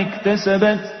وعليها ما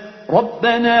اكتسبت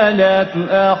ربنا لا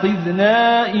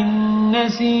تؤاخذنا إن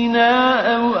نسينا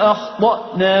أو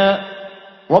أخطأنا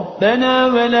ربنا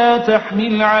ولا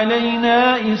تحمل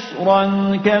علينا إصرا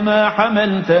كما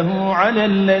حملته على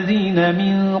الذين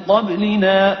من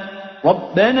قبلنا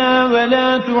ربنا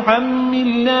ولا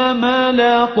تحملنا ما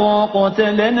لا طاقة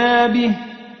لنا به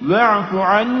واعف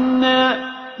عنا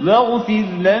واغفر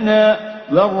لنا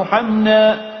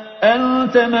وارحمنا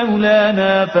أنت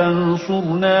مولانا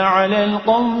فانصرنا على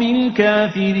القوم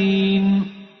الكافرين.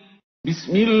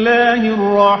 بسم الله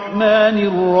الرحمن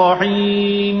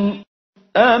الرحيم.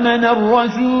 آمن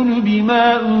الرسول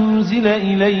بما أنزل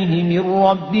إليه من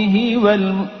ربه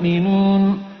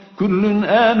والمؤمنون كل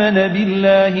آمن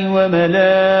بالله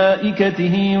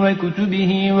وملائكته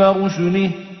وكتبه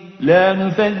ورسله لا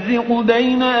نفرق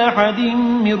بين أحد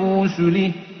من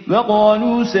رسله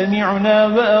وقالوا سمعنا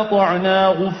وأطعنا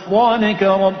غفرانك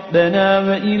ربنا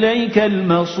وإليك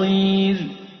المصير.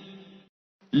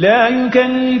 لا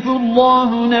يكلف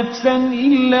الله نفسا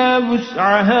إلا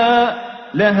وسعها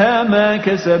لها ما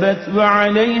كسبت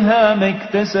وعليها ما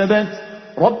اكتسبت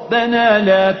ربنا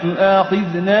لا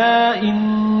تؤاخذنا إن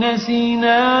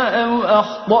نسينا أو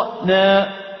أخطأنا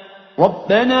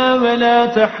ربنا ولا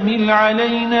تحمل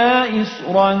علينا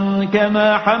إصرا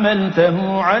كما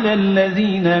حملته على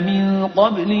الذين من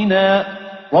قبلنا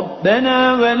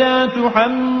ربنا ولا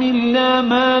تحملنا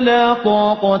ما لا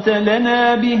طاقة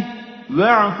لنا به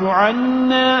واعف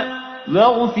عنا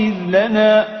واغفر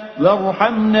لنا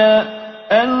وارحمنا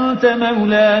أنت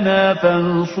مولانا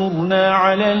فانصرنا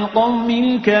على القوم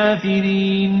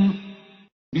الكافرين.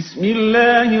 بسم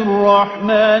الله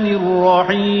الرحمن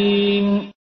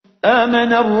الرحيم.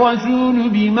 آمن الرسول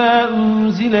بما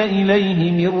أنزل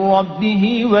إليه من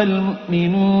ربه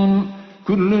والمؤمنون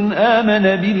كل آمن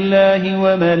بالله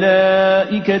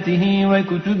وملائكته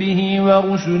وكتبه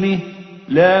ورسله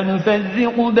لا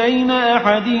نفرق بين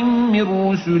أحد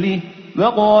من رسله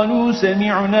وقالوا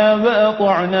سمعنا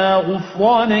وأطعنا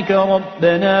غفرانك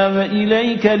ربنا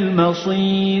وإليك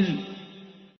المصير.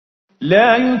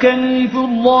 لا يكلف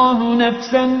الله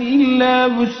نفسا إلا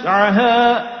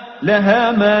وسعها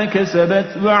لها ما كسبت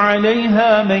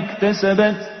وعليها ما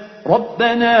اكتسبت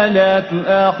ربنا لا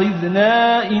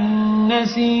تؤاخذنا إن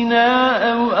نسينا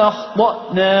أو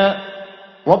أخطأنا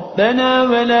ربنا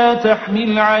ولا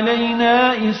تحمل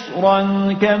علينا إصرا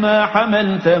كما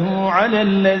حملته على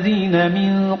الذين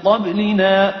من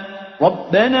قبلنا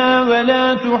ربنا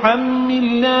ولا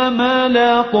تحملنا ما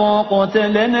لا طاقة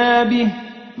لنا به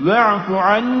واعف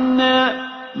عنا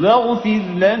واغفر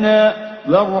لنا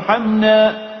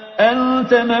وارحمنا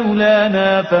أنت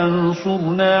مولانا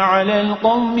فانصرنا على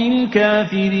القوم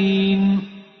الكافرين.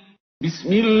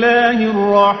 بسم الله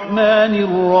الرحمن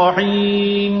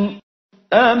الرحيم.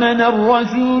 آمن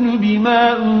الرسول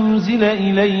بما أنزل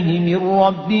إليه من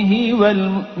ربه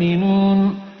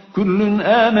والمؤمنون كل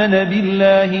آمن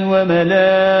بالله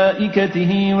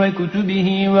وملائكته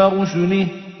وكتبه ورسله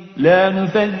لا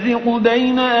نفرق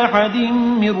بين أحد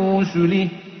من رسله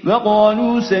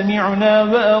وقالوا سمعنا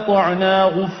وأطعنا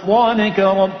غفرانك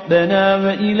ربنا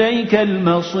وإليك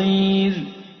المصير.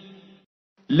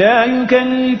 لا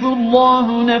يكلف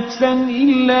الله نفسا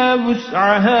إلا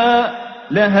وسعها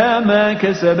لها ما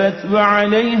كسبت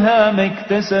وعليها ما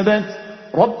اكتسبت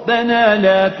ربنا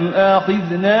لا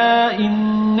تؤاخذنا إن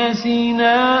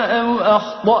نسينا أو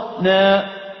أخطأنا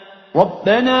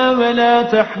ربنا ولا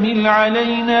تحمل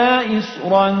علينا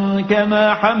إصرا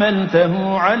كما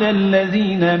حملته على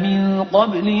الذين من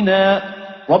قبلنا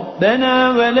ربنا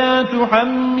ولا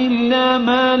تحملنا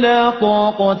ما لا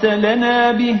طاقة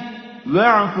لنا به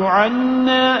واعف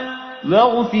عنا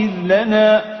واغفر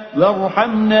لنا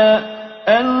وارحمنا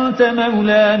أنت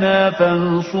مولانا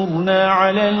فانصرنا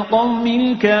على القوم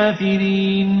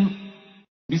الكافرين.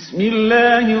 بسم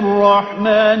الله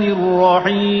الرحمن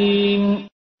الرحيم.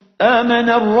 آمن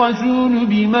الرسول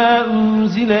بما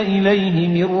أنزل إليه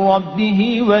من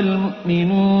ربه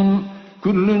والمؤمنون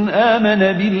كل آمن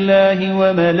بالله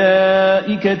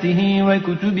وملائكته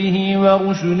وكتبه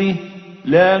ورسله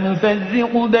لا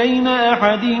نفرق بين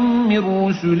أحد من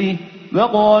رسله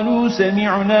وقالوا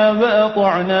سمعنا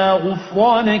وأطعنا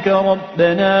غفرانك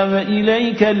ربنا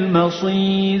وإليك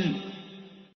المصير.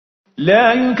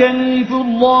 لا يكلف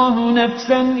الله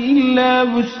نفسا إلا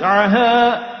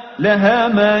وسعها لها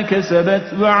ما كسبت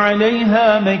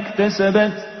وعليها ما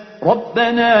اكتسبت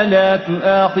ربنا لا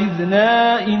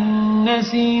تؤاخذنا إن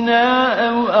نسينا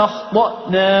أو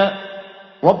أخطأنا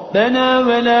ربنا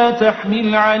ولا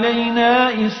تحمل علينا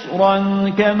إصرا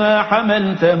كما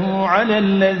حملته على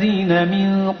الذين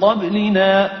من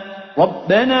قبلنا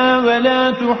ربنا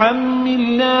ولا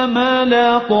تحملنا ما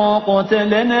لا طاقة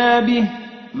لنا به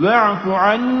واعف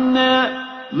عنا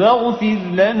واغفر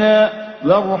لنا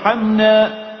وارحمنا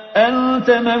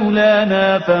أنت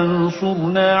مولانا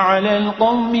فانصرنا على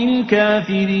القوم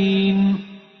الكافرين.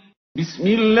 بسم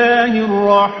الله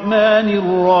الرحمن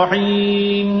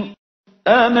الرحيم.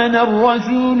 آمن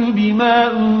الرسول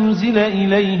بما أنزل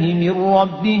إليه من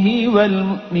ربه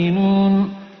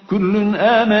والمؤمنون كل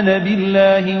آمن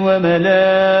بالله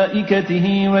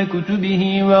وملائكته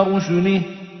وكتبه ورسله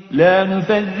لا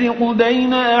نفرق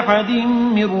بين أحد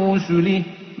من رسله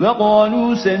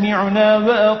وقالوا سمعنا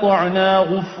وأطعنا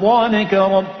غفرانك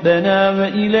ربنا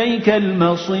وإليك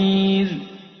المصير.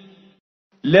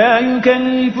 لا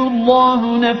يكلف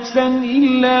الله نفسا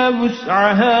إلا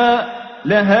وسعها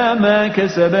لها ما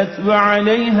كسبت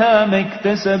وعليها ما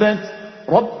اكتسبت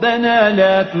ربنا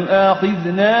لا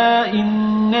تؤاخذنا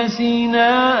إن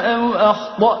نسينا أو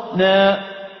أخطأنا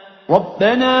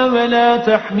ربنا ولا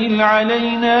تحمل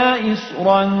علينا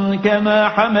إصرا كما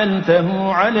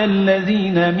حملته على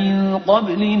الذين من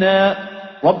قبلنا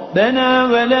ربنا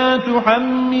ولا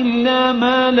تحملنا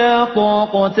ما لا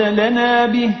طاقة لنا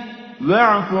به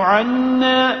واعف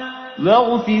عنا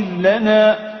واغفر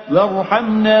لنا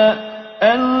وارحمنا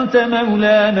أنت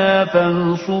مولانا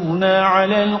فانصرنا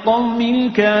على القوم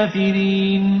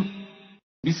الكافرين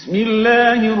بسم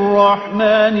الله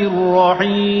الرحمن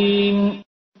الرحيم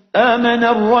آمن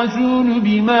الرسول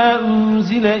بما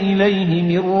أنزل إليه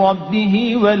من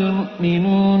ربه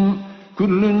والمؤمنون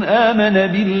كل آمن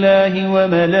بالله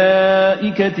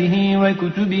وملائكته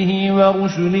وكتبه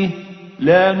ورسله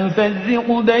لا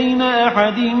نفرق بين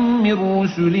أحد من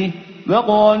رسله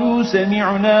وقالوا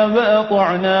سمعنا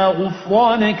وأطعنا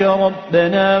غفرانك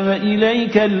ربنا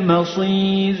وإليك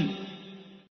المصير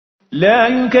لا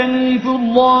يكلف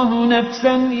الله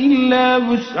نفسا إلا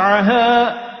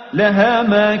وسعها لها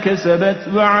ما كسبت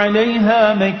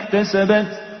وعليها ما اكتسبت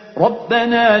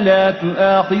ربنا لا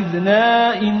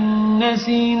تؤاخذنا إن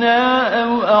نسينا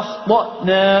أو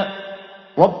أخطأنا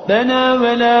ربنا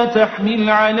ولا تحمل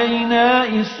علينا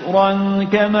إصرا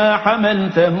كما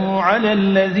حملته على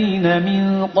الذين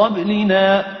من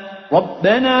قبلنا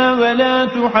ربنا ولا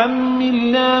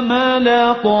تحملنا ما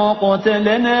لا طاقة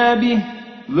لنا به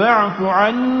واعف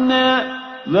عنا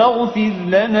واغفر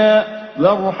لنا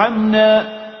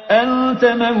وارحمنا أنت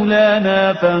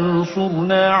مولانا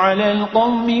فانصرنا على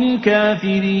القوم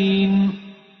الكافرين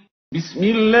بسم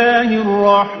الله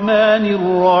الرحمن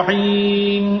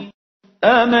الرحيم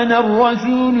آمن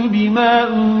الرسول بما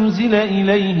أنزل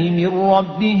إليه من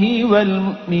ربه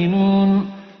والمؤمنون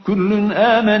كل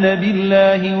آمن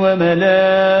بالله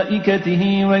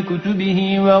وملائكته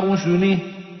وكتبه ورسله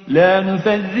لا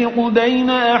نفرق بين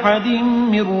أحد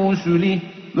من رسله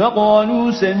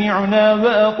وقالوا سمعنا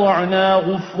وأطعنا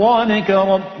غفرانك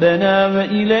ربنا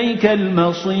وإليك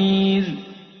المصير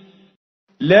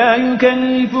لا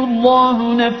يكلف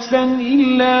الله نفسا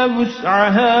إلا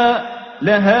وسعها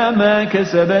لها ما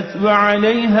كسبت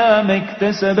وعليها ما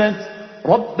اكتسبت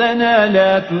ربنا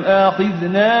لا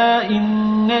تؤاخذنا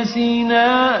إن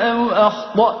نسينا أو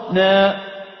أخطأنا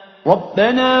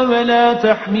ربنا ولا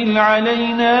تحمل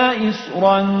علينا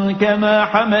إصرا كما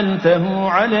حملته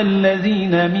على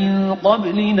الذين من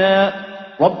قبلنا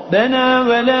ربنا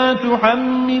ولا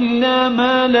تحملنا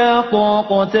ما لا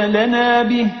طاقة لنا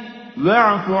به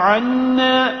واعف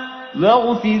عنا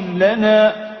واغفر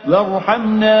لنا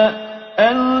وارحمنا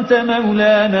أنت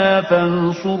مولانا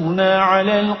فانصرنا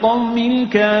على القوم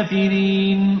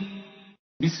الكافرين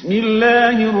بسم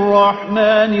الله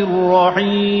الرحمن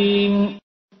الرحيم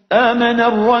آمن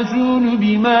الرسول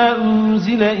بما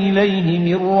أنزل إليه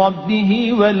من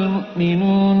ربه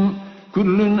والمؤمنون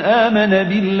كل آمن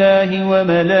بالله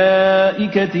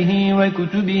وملائكته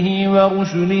وكتبه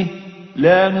ورسله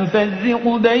لا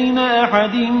نفرق بين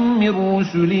أحد من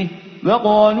رسله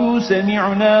وقالوا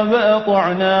سمعنا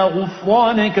وأطعنا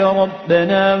غفرانك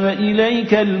ربنا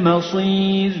وإليك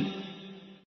المصير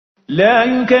لا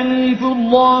يكلف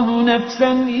الله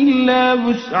نفسا إلا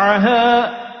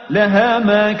وسعها لها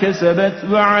ما كسبت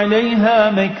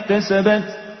وعليها ما اكتسبت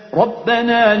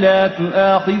ربنا لا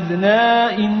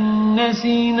تؤاخذنا إن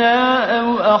نسينا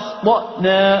أو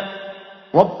أخطأنا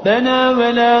ربنا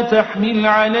ولا تحمل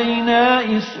علينا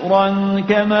إصرا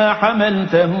كما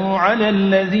حملته على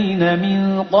الذين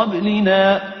من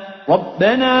قبلنا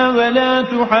ربنا ولا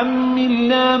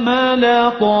تحملنا ما لا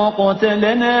طاقة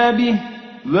لنا به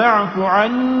واعف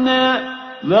عنا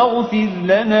واغفر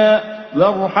لنا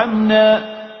وارحمنا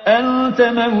أنت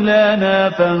مولانا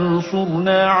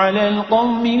فانصرنا على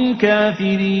القوم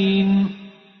الكافرين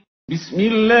بسم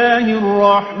الله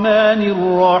الرحمن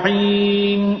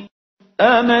الرحيم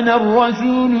آمن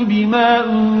الرسول بما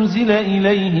أنزل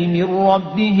إليه من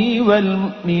ربه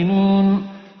والمؤمنون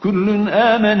كل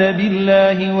آمن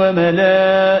بالله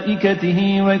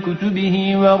وملائكته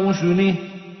وكتبه ورسله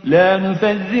لا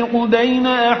نفرق بين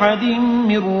أحد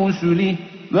من رسله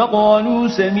وقالوا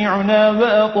سمعنا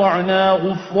وأطعنا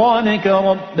غفرانك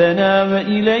ربنا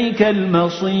وإليك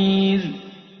المصير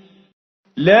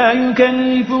لا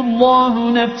يكلف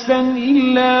الله نفسا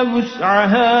إلا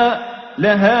وسعها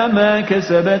لها ما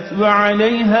كسبت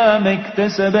وعليها ما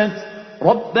اكتسبت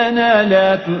ربنا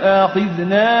لا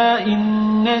تؤاخذنا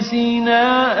إن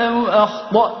نسينا أو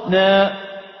أخطأنا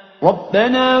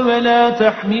ربنا ولا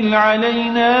تحمل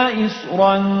علينا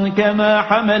إصرا كما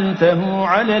حملته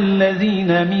على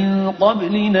الذين من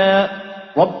قبلنا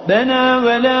ربنا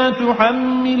ولا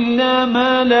تحملنا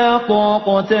ما لا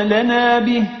طاقة لنا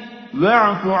به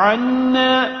واعف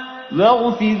عنا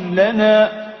واغفر لنا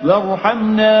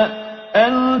وارحمنا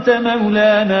أنت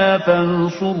مولانا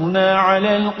فانصرنا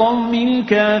على القوم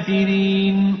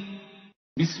الكافرين.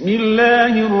 بسم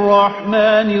الله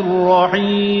الرحمن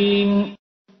الرحيم.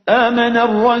 آمن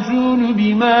الرسول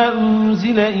بما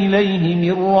أنزل إليه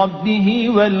من ربه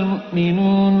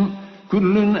والمؤمنون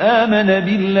كل آمن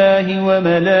بالله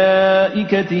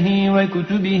وملائكته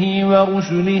وكتبه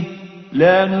ورسله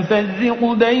لا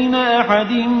نفرق بين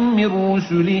أحد من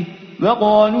رسله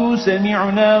وقالوا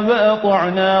سمعنا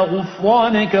وأطعنا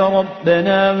غفرانك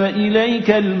ربنا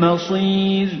وإليك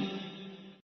المصير.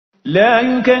 لا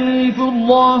يكلف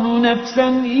الله نفسا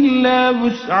إلا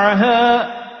وسعها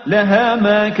لها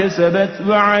ما كسبت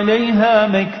وعليها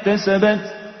ما اكتسبت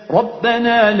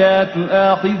ربنا لا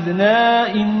تؤاخذنا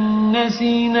إن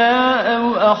نسينا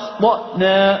أو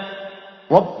أخطأنا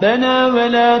ربنا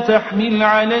ولا تحمل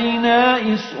علينا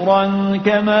إصرا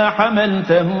كما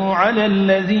حملته على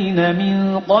الذين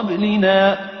من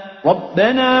قبلنا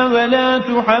ربنا ولا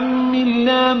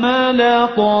تحملنا ما لا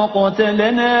طاقة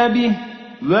لنا به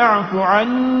واعف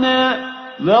عنا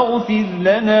واغفر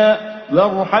لنا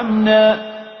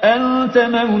وارحمنا أنت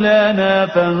مولانا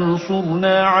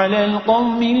فانصرنا على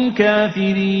القوم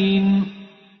الكافرين.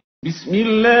 بسم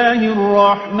الله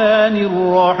الرحمن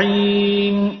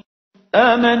الرحيم.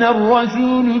 آمن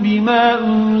الرسول بما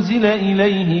أنزل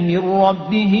إليه من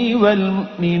ربه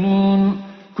والمؤمنون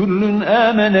كل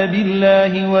آمن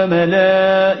بالله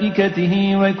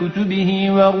وملائكته وكتبه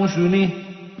ورسله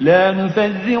لا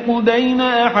نفرق بين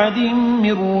أحد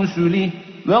من رسله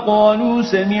وقالوا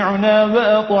سمعنا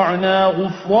وأطعنا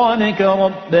غفرانك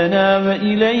ربنا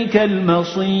وإليك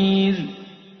المصير.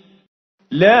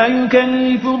 لا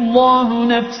يكلف الله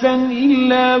نفسا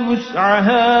إلا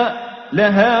وسعها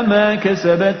لها ما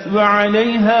كسبت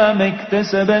وعليها ما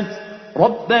اكتسبت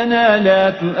ربنا لا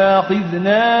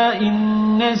تؤاخذنا إن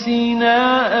نسينا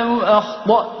أو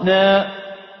أخطأنا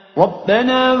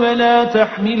ربنا ولا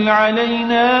تحمل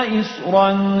علينا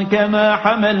إصرا كما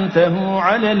حملته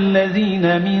على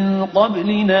الذين من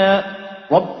قبلنا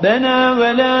ربنا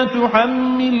ولا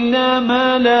تحملنا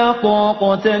ما لا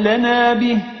طاقة لنا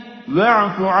به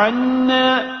واعف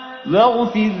عنا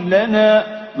واغفر لنا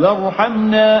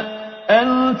وارحمنا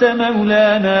أنت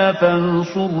مولانا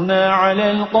فانصرنا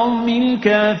على القوم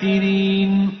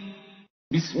الكافرين.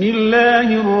 بسم الله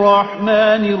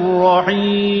الرحمن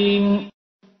الرحيم.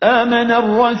 آمن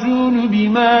الرسول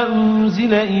بما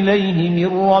أنزل إليه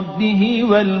من ربه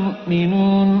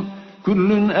والمؤمنون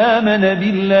كل آمن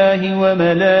بالله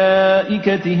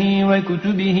وملائكته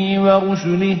وكتبه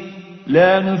ورسله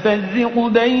لا نفرق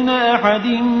بين أحد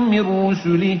من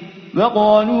رسله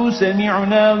وقالوا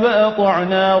سمعنا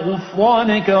وأطعنا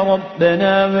غفرانك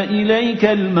ربنا وإليك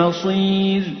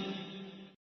المصير.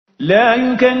 لا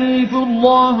يكلف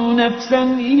الله نفسا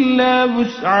إلا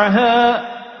وسعها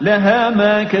لها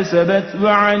ما كسبت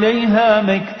وعليها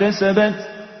ما اكتسبت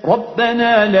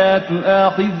ربنا لا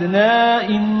تؤاخذنا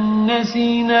إن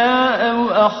نسينا أو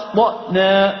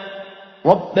أخطأنا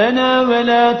ربنا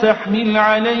ولا تحمل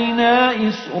علينا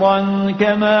إصرا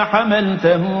كما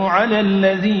حملته على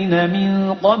الذين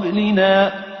من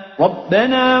قبلنا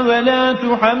ربنا ولا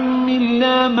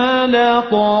تحملنا ما لا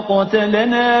طاقة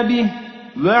لنا به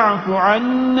واعف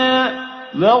عنا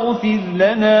واغفر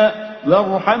لنا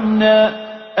وارحمنا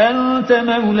أنت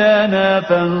مولانا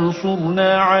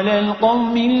فانصرنا على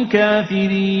القوم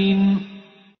الكافرين.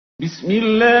 بسم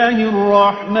الله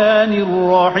الرحمن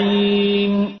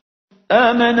الرحيم.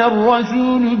 آمن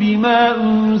الرسول بما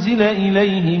أنزل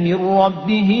إليه من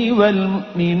ربه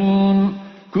والمؤمنون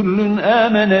كل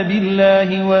آمن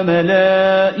بالله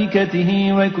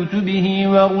وملائكته وكتبه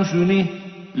ورسله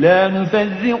لا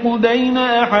نفرق بين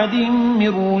أحد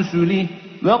من رسله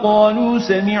وقالوا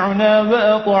سمعنا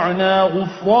وأطعنا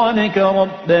غفرانك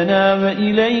ربنا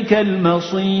وإليك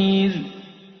المصير.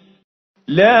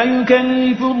 لا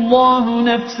يكلف الله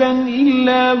نفسا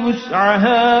إلا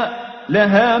وسعها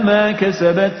لها ما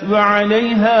كسبت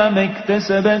وعليها ما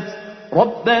اكتسبت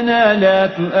ربنا لا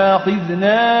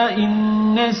تؤاخذنا إن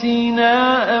نسينا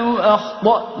أو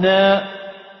أخطأنا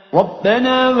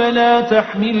ربنا ولا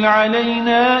تحمل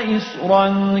علينا إصرا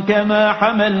كما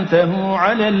حملته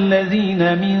على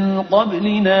الذين من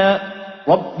قبلنا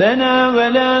ربنا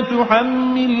ولا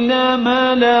تحملنا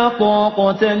ما لا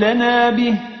طاقة لنا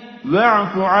به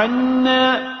واعف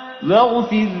عنا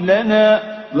واغفر لنا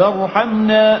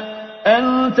وارحمنا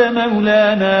أنت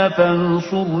مولانا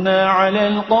فانصرنا على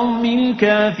القوم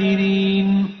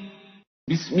الكافرين.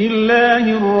 بسم الله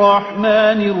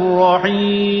الرحمن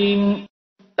الرحيم.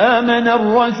 آمن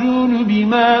الرسول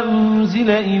بما أنزل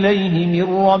إليه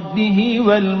من ربه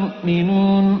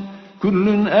والمؤمنون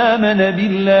كل آمن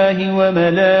بالله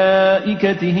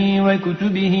وملائكته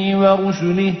وكتبه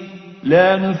ورسله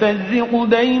لا نفرق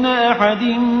بين أحد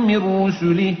من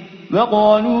رسله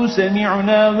وقالوا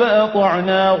سمعنا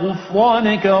وأطعنا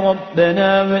غفرانك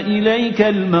ربنا وإليك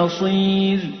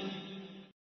المصير.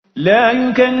 لا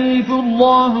يكلف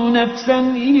الله نفسا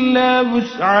إلا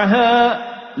وسعها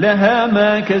لها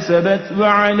ما كسبت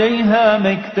وعليها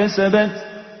ما اكتسبت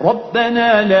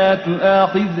ربنا لا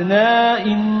تؤاخذنا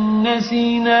إن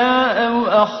نسينا أو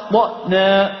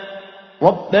أخطأنا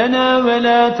ربنا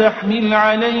ولا تحمل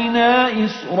علينا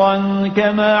إصرا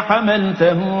كما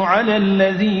حملته على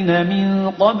الذين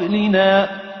من قبلنا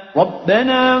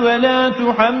ربنا ولا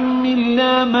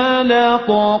تحملنا ما لا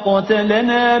طاقة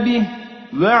لنا به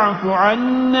واعف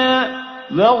عنا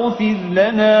واغفر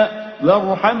لنا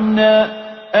وارحمنا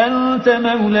أنت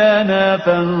مولانا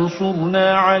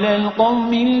فانصرنا على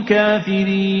القوم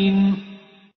الكافرين.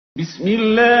 بسم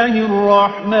الله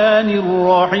الرحمن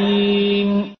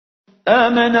الرحيم.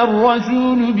 آمن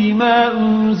الرسول بما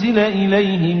أنزل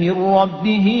إليه من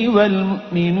ربه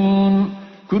والمؤمنون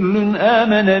كل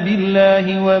آمن بالله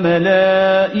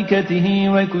وملائكته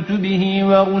وكتبه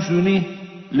ورسله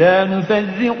لا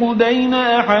نفرق بين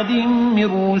أحد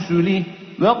من رسله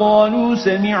وقالوا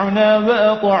سمعنا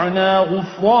وأطعنا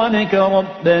غفرانك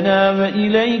ربنا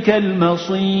وإليك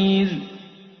المصير.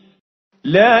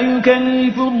 لا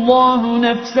يكلف الله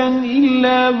نفسا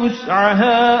إلا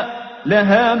وسعها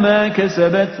لها ما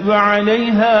كسبت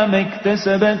وعليها ما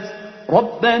اكتسبت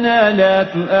ربنا لا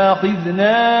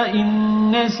تؤاخذنا إن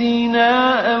نسينا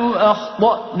أو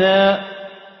أخطأنا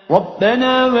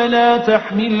ربنا ولا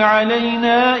تحمل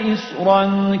علينا إصرا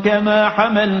كما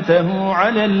حملته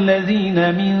على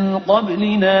الذين من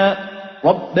قبلنا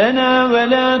ربنا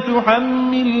ولا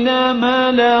تحملنا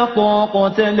ما لا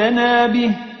طاقة لنا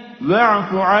به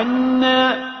واعف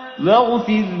عنا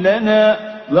واغفر لنا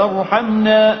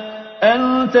وارحمنا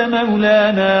أنت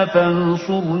مولانا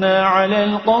فانصرنا على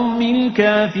القوم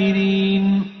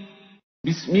الكافرين.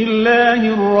 بسم الله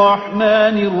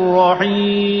الرحمن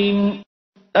الرحيم.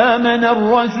 آمن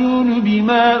الرسول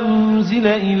بما أنزل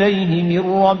إليه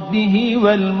من ربه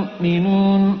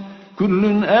والمؤمنون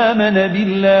كل آمن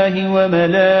بالله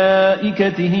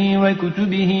وملائكته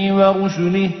وكتبه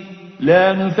ورسله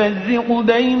لا نفرق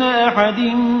بين أحد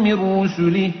من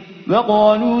رسله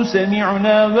وقالوا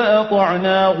سمعنا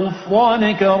وأطعنا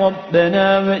غفرانك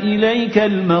ربنا وإليك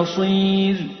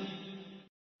المصير.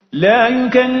 لا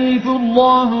يكلف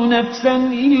الله نفسا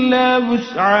إلا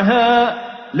وسعها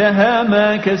لها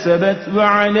ما كسبت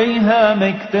وعليها ما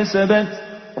اكتسبت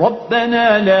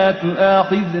ربنا لا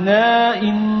تؤاخذنا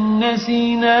إن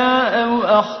نسينا أو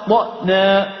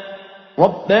أخطأنا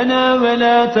ربنا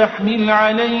ولا تحمل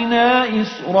علينا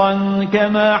إصرا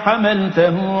كما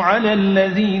حملته على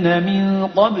الذين من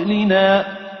قبلنا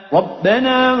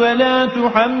ربنا ولا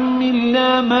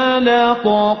تحملنا ما لا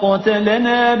طاقة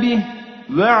لنا به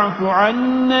واعف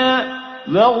عنا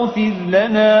واغفر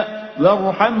لنا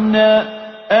وارحمنا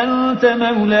أنت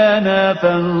مولانا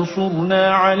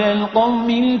فانصرنا على القوم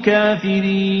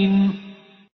الكافرين.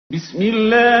 بسم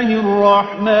الله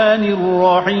الرحمن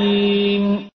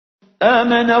الرحيم.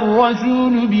 آمن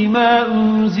الرسول بما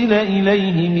أنزل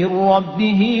إليه من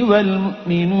ربه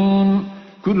والمؤمنون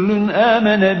كل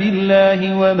آمن بالله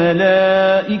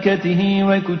وملائكته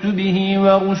وكتبه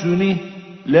ورسله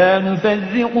لا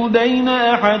نفرق بين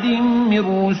أحد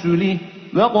من رسله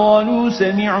وقالوا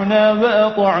سمعنا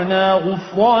وأطعنا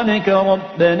غفرانك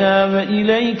ربنا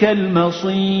وإليك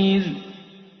المصير.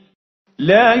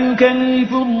 لا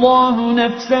يكلف الله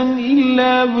نفسا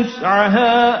إلا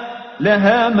وسعها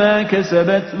لها ما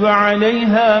كسبت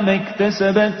وعليها ما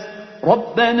اكتسبت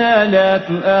ربنا لا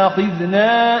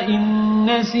تؤاخذنا إن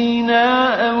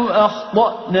نسينا أو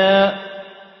أخطأنا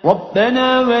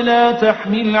ربنا ولا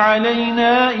تحمل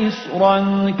علينا إصرا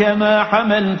كما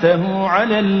حملته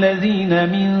على الذين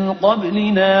من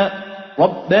قبلنا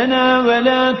ربنا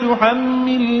ولا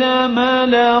تحملنا ما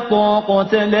لا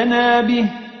طاقة لنا به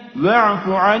واعف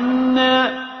عنا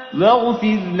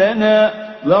واغفر لنا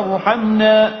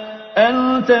وارحمنا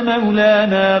أنت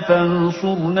مولانا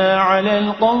فانصرنا على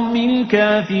القوم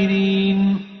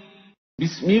الكافرين.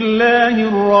 بسم الله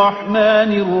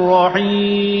الرحمن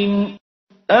الرحيم.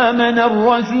 آمن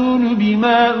الرسول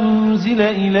بما أنزل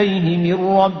إليه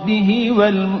من ربه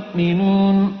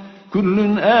والمؤمنون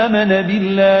كل آمن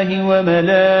بالله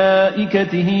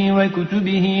وملائكته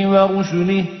وكتبه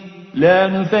ورسله لا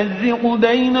نفرق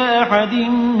بين أحد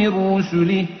من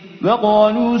رسله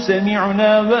وقالوا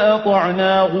سمعنا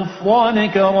وأطعنا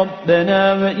غفرانك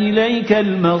ربنا وإليك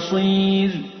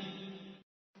المصير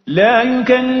لا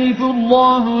يكلف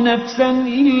الله نفسا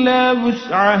إلا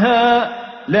وسعها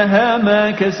لها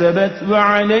ما كسبت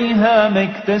وعليها ما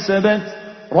اكتسبت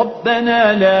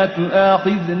ربنا لا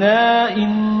تؤاخذنا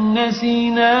إن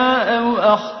نسينا أو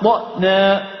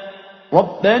أخطأنا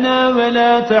ربنا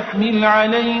ولا تحمل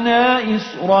علينا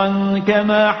إصرا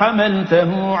كما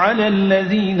حملته على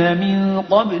الذين من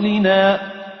قبلنا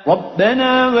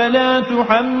ربنا ولا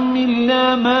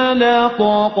تحملنا ما لا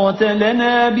طاقة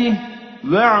لنا به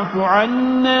واعف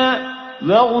عنا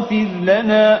واغفر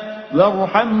لنا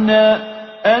وارحمنا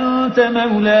أنت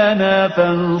مولانا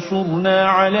فانصرنا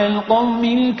على القوم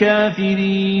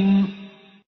الكافرين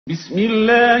بسم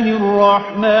الله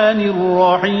الرحمن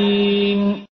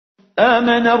الرحيم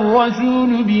آمن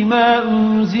الرسول بما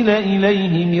أنزل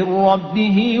إليه من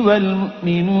ربه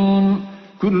والمؤمنون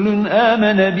كل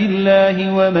آمن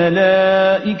بالله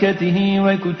وملائكته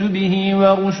وكتبه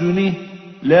ورسله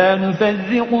لا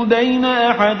نفرق بين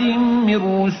أحد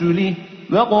من رسله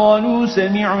وقالوا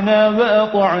سمعنا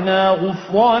وأطعنا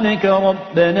غفرانك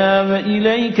ربنا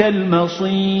وإليك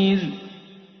المصير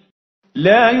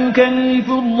لا يكلف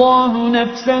الله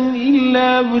نفسا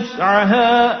إلا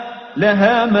وسعها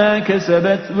لها ما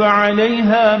كسبت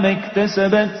وعليها ما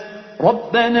اكتسبت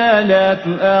ربنا لا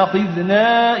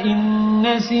تؤاخذنا إن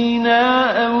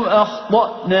نسينا أو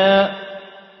أخطأنا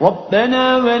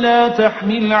ربنا ولا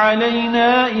تحمل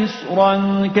علينا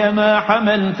إصرا كما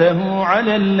حملته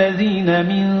على الذين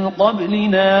من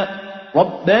قبلنا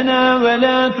ربنا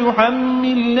ولا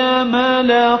تحملنا ما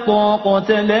لا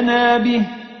طاقة لنا به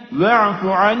واعف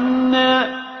عنا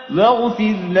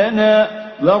واغفر لنا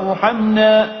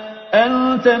وارحمنا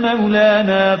أنت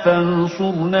مولانا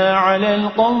فانصرنا على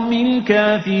القوم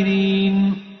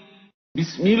الكافرين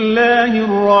بسم الله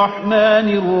الرحمن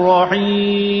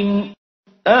الرحيم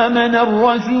آمن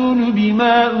الرسول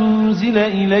بما أنزل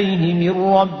إليه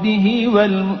من ربه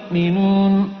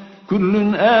والمؤمنون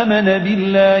كل آمن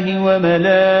بالله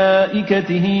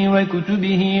وملائكته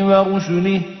وكتبه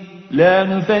ورسله لا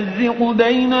نفرق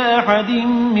بين أحد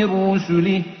من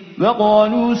رسله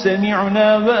وقالوا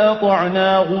سمعنا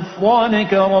وأطعنا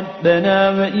غفرانك ربنا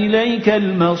وإليك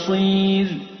المصير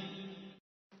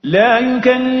لا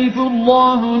يكلف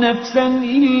الله نفسا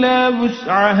إلا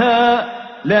وسعها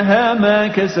لها ما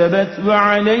كسبت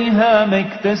وعليها ما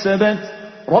اكتسبت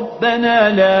ربنا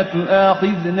لا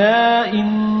تؤاخذنا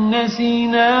إن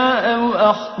نسينا أو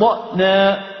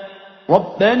أخطأنا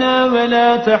ربنا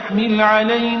ولا تحمل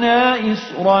علينا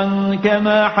إصرا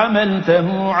كما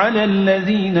حملته على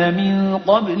الذين من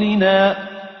قبلنا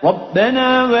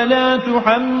ربنا ولا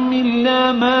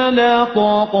تحملنا ما لا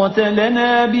طاقة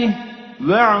لنا به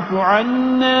واعف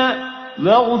عنا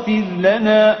واغفر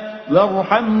لنا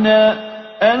وارحمنا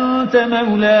أنت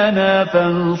مولانا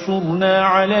فانصرنا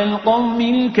على القوم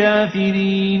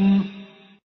الكافرين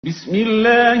بسم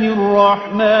الله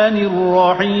الرحمن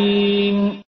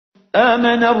الرحيم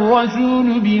آمن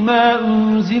الرسول بما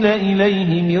أنزل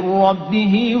إليه من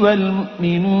ربه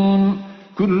والمؤمنون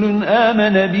كل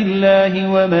آمن بالله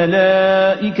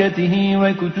وملائكته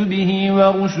وكتبه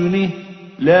ورسله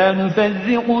لا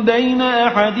نفرق بين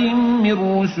أحد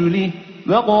من رسله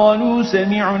وقالوا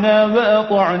سمعنا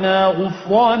وأطعنا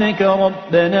غفرانك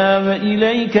ربنا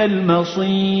وإليك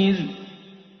المصير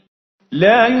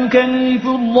لا يكلف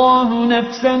الله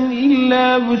نفسا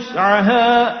إلا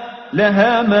وسعها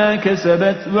لها ما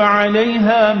كسبت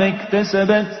وعليها ما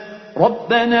اكتسبت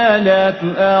ربنا لا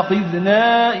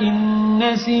تؤاخذنا إن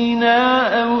نسينا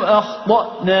أو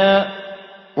أخطأنا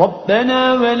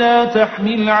ربنا ولا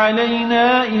تحمل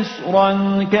علينا إصرا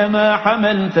كما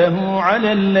حملته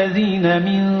على الذين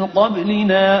من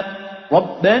قبلنا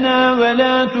ربنا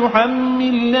ولا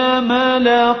تحملنا ما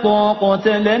لا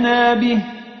طاقة لنا به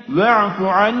واعف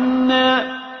عنا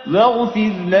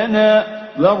واغفر لنا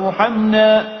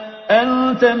وارحمنا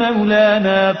أنت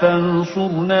مولانا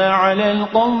فانصرنا على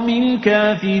القوم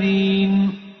الكافرين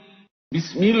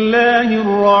بسم الله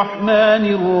الرحمن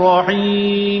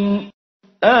الرحيم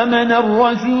آمن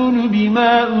الرسول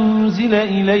بما أنزل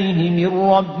إليه من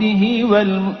ربه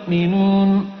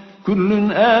والمؤمنون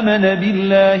كل آمن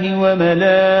بالله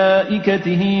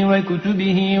وملائكته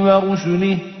وكتبه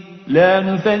ورسله لا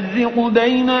نفرق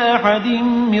بين أحد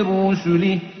من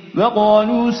رسله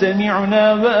وقالوا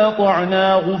سمعنا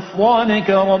وأطعنا غفرانك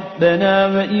ربنا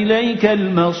وإليك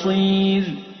المصير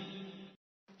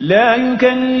لا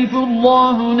يكلف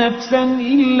الله نفسا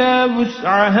إلا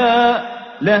وسعها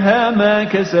لها ما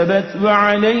كسبت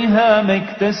وعليها ما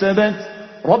اكتسبت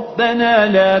ربنا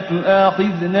لا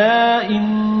تؤاخذنا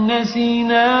إن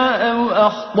نسينا أو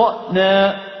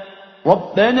أخطأنا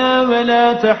ربنا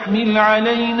ولا تحمل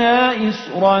علينا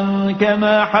إصرا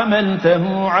كما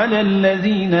حملته على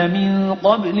الذين من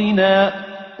قبلنا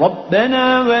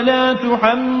ربنا ولا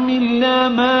تحملنا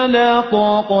ما لا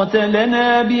طاقة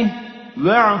لنا به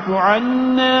واعف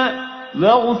عنا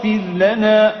واغفر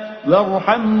لنا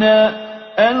وارحمنا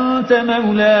أنت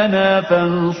مولانا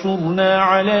فانصرنا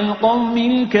على القوم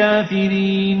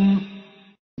الكافرين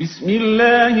بسم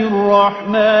الله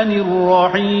الرحمن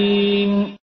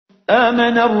الرحيم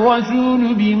آمن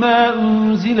الرسول بما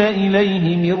أنزل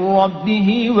إليه من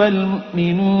ربه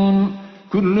والمؤمنون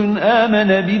كل آمن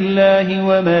بالله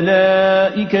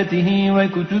وملائكته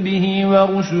وكتبه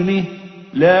ورسله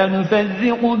لا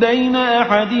نفرق بين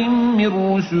أحد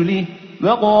من رسله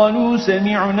وقالوا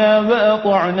سمعنا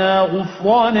وأطعنا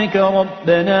غفرانك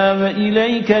ربنا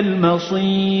وإليك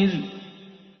المصير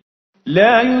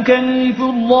لا يكلف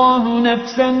الله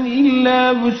نفسا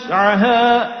إلا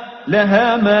وسعها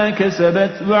لها ما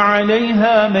كسبت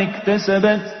وعليها ما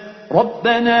اكتسبت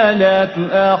ربنا لا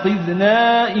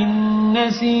تؤاخذنا إن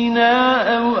نسينا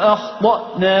أو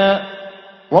أخطأنا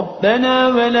ربنا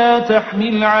ولا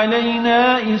تحمل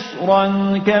علينا إصرا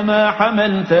كما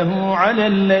حملته على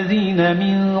الذين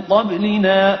من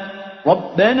قبلنا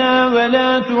ربنا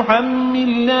ولا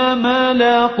تحملنا ما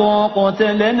لا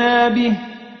طاقة لنا به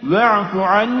واعف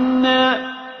عنا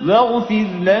واغفر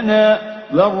لنا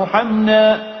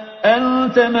وارحمنا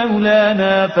أنت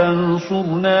مولانا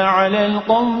فانصرنا على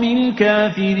القوم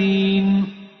الكافرين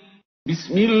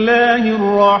بسم الله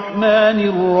الرحمن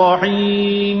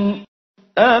الرحيم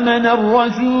آمن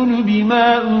الرسول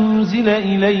بما أنزل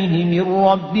إليه من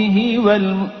ربه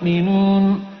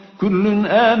والمؤمنون كل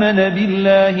آمن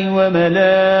بالله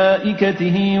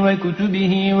وملائكته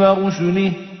وكتبه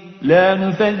ورسله لا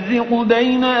نفرق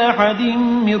بين أحد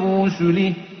من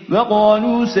رسله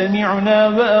وقالوا سمعنا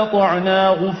وأطعنا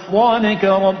غفرانك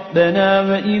ربنا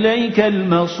وإليك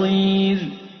المصير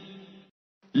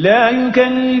لا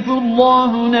يكلف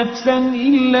الله نفسا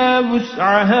إلا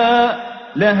وسعها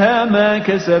لها ما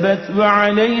كسبت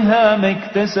وعليها ما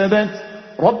اكتسبت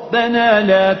ربنا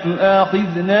لا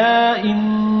تؤاخذنا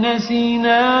إن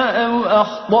نسينا أو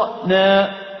أخطأنا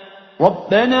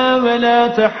ربنا ولا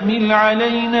تحمل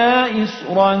علينا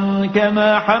إصرا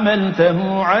كما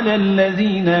حملته على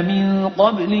الذين من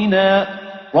قبلنا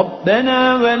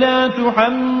ربنا ولا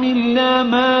تحملنا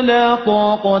ما لا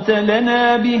طاقة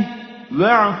لنا به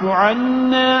واعف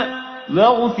عنا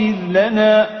واغفر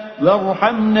لنا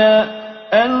وارحمنا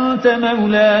أنت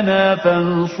مولانا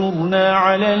فانصرنا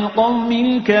على القوم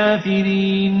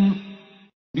الكافرين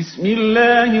بسم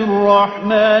الله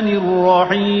الرحمن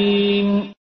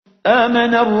الرحيم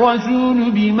آمن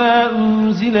الرسول بما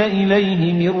أنزل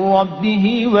إليه من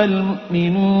ربه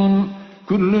والمؤمنون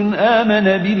كل آمن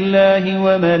بالله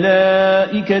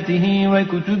وملائكته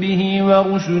وكتبه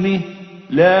ورسله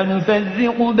لا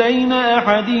نفرق بين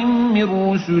أحد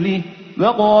من رسله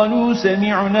وقالوا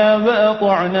سمعنا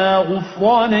وأطعنا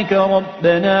غفرانك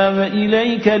ربنا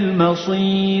وإليك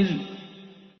المصير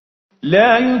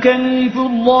لا يكلف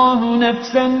الله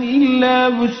نفسا إلا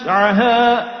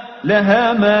وسعها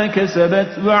لها ما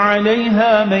كسبت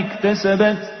وعليها ما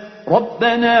اكتسبت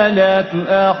ربنا لا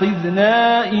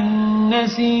تؤاخذنا إن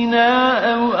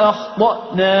نسينا أو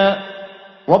أخطأنا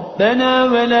ربنا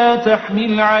ولا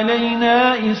تحمل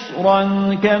علينا إصرا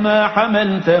كما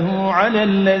حملته على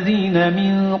الذين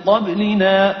من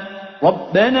قبلنا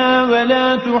ربنا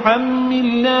ولا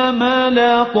تحملنا ما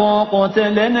لا طاقة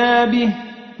لنا به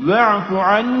واعف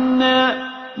عنا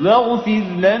واغفر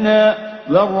لنا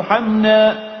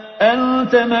وارحمنا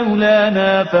أنت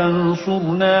مولانا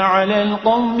فانصرنا على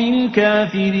القوم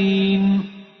الكافرين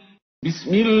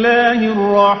بسم الله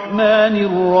الرحمن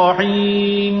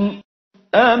الرحيم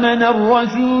آمن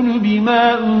الرسول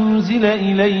بما أنزل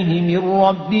إليه من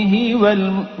ربه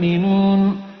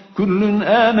والمؤمنون كل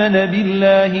آمن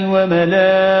بالله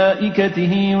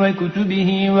وملائكته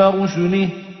وكتبه ورسله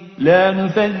لا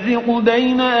نفرق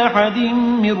بين أحد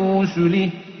من رسله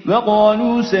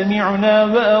وقالوا سمعنا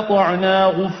وأطعنا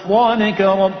غفرانك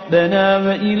ربنا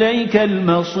وإليك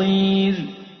المصير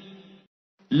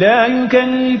لا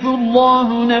يكلف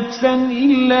الله نفسا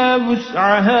إلا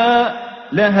وسعها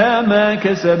لها ما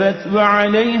كسبت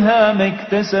وعليها ما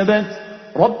اكتسبت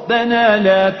ربنا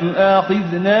لا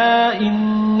تؤاخذنا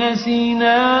إن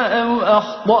نسينا أو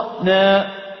أخطأنا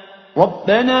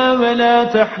ربنا ولا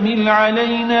تحمل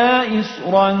علينا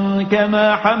إصرا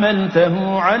كما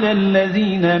حملته على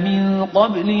الذين من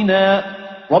قبلنا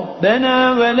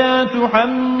ربنا ولا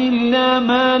تحملنا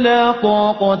ما لا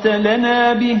طاقة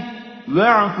لنا به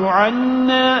واعف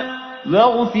عنا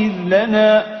واغفر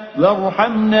لنا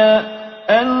وارحمنا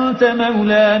أنت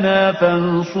مولانا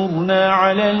فانصرنا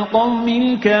على القوم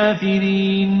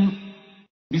الكافرين.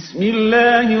 بسم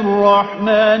الله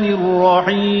الرحمن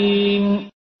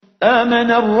الرحيم.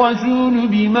 آمن الرسول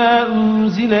بما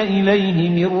أنزل إليه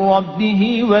من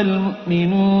ربه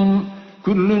والمؤمنون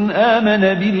كل آمن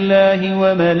بالله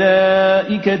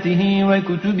وملائكته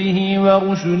وكتبه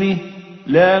ورسله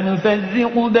لا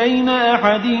نفرق بين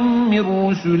أحد من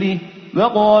رسله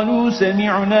وقالوا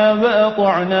سمعنا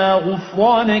وأطعنا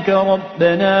غفرانك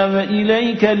ربنا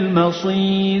وإليك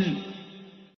المصير.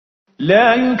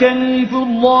 لا يكلف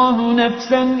الله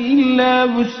نفسا إلا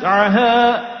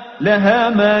وسعها لها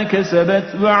ما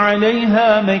كسبت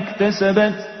وعليها ما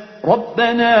اكتسبت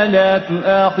ربنا لا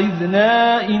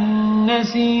تؤاخذنا إن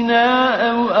نسينا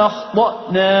أو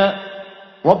أخطأنا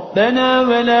ربنا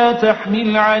ولا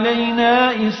تحمل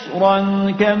علينا إصرا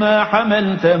كما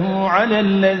حملته على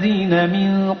الذين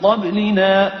من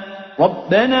قبلنا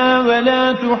ربنا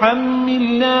ولا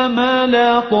تحملنا ما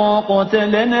لا طاقة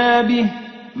لنا به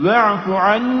واعف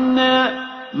عنا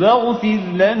واغفر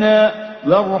لنا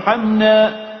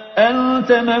وارحمنا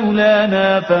أنت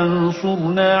مولانا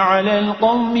فانصرنا على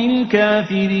القوم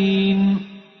الكافرين.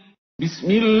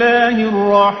 بسم الله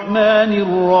الرحمن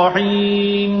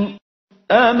الرحيم.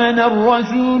 آمن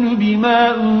الرسول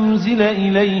بما أنزل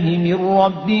إليه من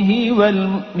ربه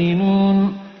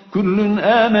والمؤمنون كل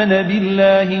آمن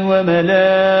بالله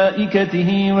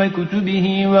وملائكته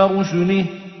وكتبه ورسله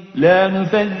لا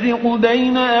نفرق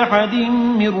بين أحد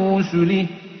من رسله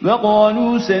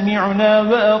وقالوا سمعنا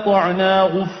وأطعنا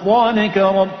غفرانك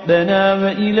ربنا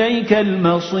وإليك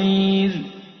المصير.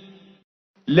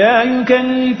 لا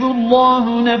يكلف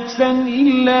الله نفسا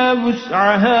إلا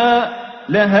وسعها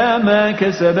لها ما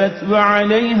كسبت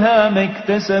وعليها ما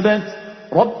اكتسبت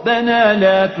ربنا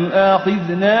لا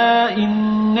تؤاخذنا إن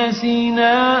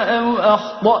نسينا أو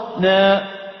أخطأنا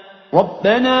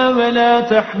ربنا ولا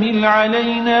تحمل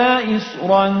علينا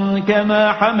إصرا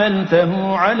كما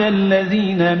حملته على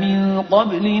الذين من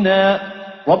قبلنا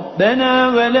ربنا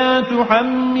ولا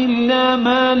تحملنا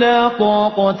ما لا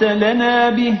طاقة لنا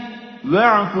به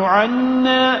واعف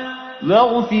عنا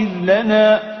واغفر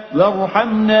لنا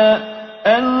وارحمنا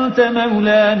أنت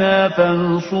مولانا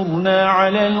فانصرنا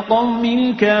على القوم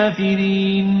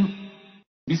الكافرين.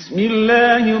 بسم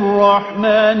الله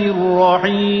الرحمن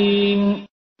الرحيم.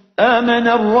 آمن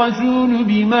الرسول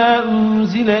بما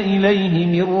أنزل إليه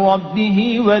من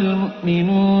ربه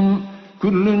والمؤمنون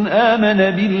كل آمن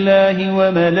بالله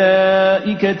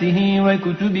وملائكته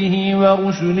وكتبه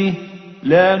ورسله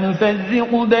لا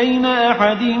نفرق بين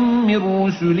أحد من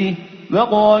رسله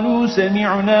وقالوا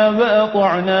سمعنا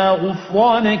وأطعنا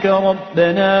غفرانك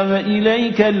ربنا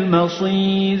وإليك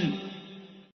المصير.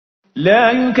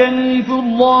 لا يكلف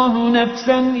الله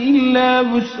نفسا إلا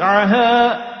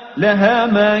وسعها لها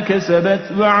ما كسبت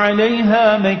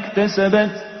وعليها ما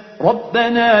اكتسبت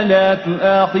ربنا لا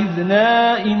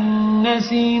تؤاخذنا إن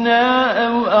نسينا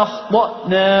أو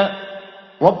أخطأنا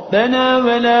ربنا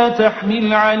ولا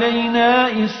تحمل علينا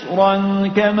إصرا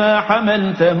كما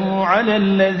حملته على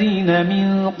الذين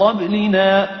من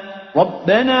قبلنا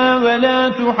ربنا ولا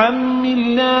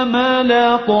تحملنا ما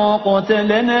لا طاقة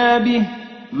لنا به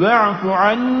واعف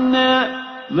عنا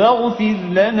واغفر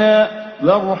لنا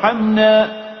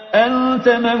وارحمنا أنت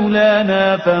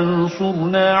مولانا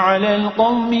فانصرنا على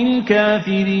القوم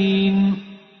الكافرين.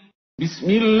 بسم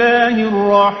الله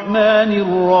الرحمن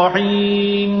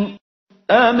الرحيم.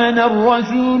 آمن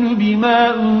الرسول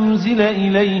بما أنزل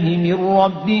إليه من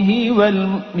ربه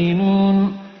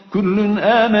والمؤمنون كل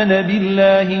آمن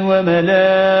بالله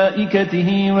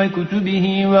وملائكته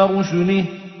وكتبه ورسله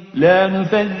لا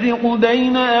نفرق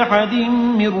بين أحد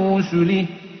من رسله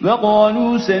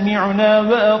وقالوا سمعنا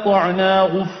وأطعنا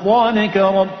غفرانك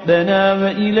ربنا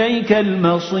وإليك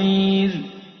المصير.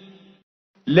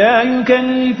 لا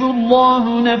يكلف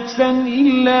الله نفسا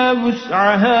إلا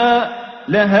وسعها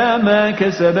لها ما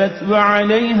كسبت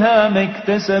وعليها ما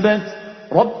اكتسبت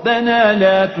ربنا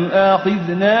لا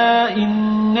تؤاخذنا إن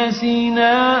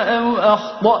نسينا أو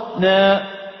أخطأنا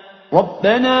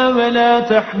ربنا ولا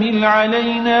تحمل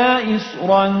علينا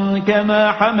إصرا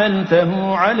كما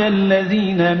حملته على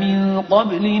الذين من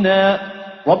قبلنا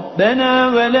ربنا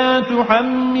ولا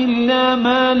تحملنا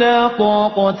ما لا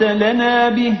طاقة لنا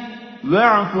به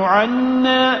واعف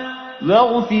عنا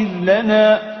واغفر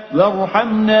لنا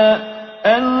وارحمنا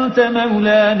أنت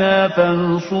مولانا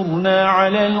فانصرنا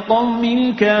على القوم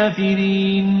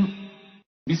الكافرين.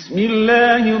 بسم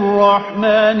الله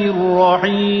الرحمن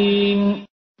الرحيم.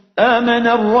 آمن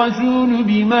الرسول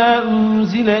بما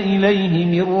أنزل إليه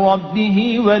من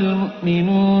ربه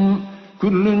والمؤمنون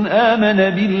كل آمن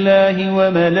بالله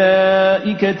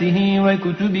وملائكته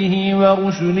وكتبه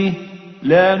ورسله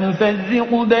لا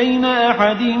نفرق بين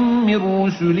أحد من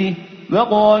رسله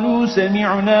وقالوا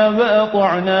سمعنا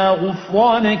وأطعنا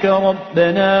غفرانك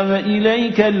ربنا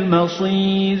وإليك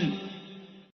المصير.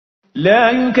 لا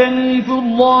يكلف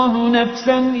الله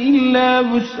نفسا إلا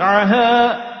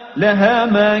وسعها لها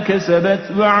ما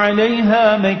كسبت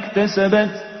وعليها ما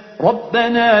اكتسبت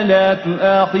ربنا لا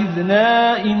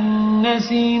تؤاخذنا إن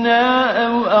نسينا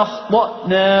أو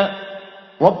أخطأنا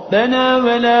ربنا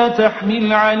ولا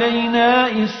تحمل علينا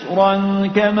إصرا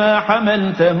كما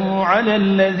حملته على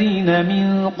الذين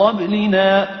من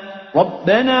قبلنا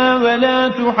ربنا ولا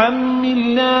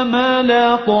تحملنا ما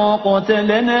لا طاقة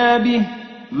لنا به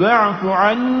واعف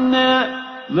عنا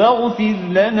واغفر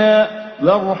لنا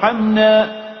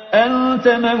وارحمنا أنت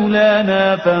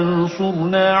مولانا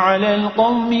فانصرنا على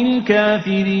القوم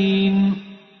الكافرين.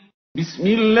 بسم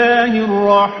الله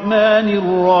الرحمن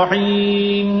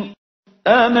الرحيم.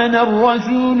 آمن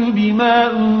الرسول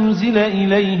بما أنزل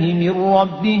إليه من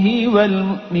ربه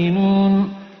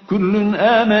والمؤمنون كل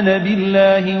آمن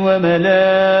بالله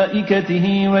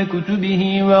وملائكته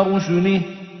وكتبه ورسله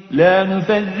لا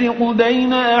نفرق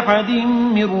بين أحد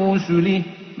من رسله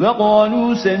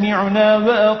وقالوا سمعنا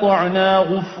وأطعنا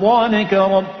غفرانك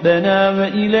ربنا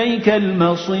وإليك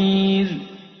المصير.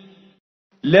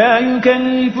 لا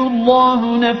يكلف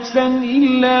الله نفسا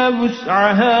إلا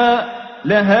وسعها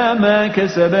لها ما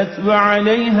كسبت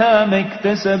وعليها ما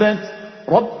اكتسبت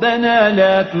ربنا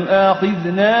لا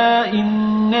تؤاخذنا إن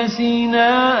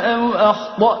نسينا أو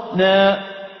أخطأنا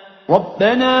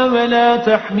ربنا ولا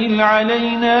تحمل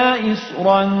علينا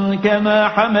إصرا كما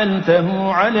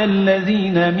حملته على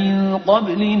الذين من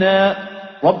قبلنا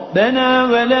ربنا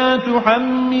ولا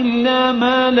تحملنا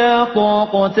ما لا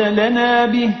طاقة لنا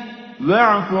به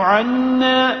واعف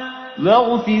عنا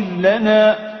واغفر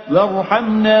لنا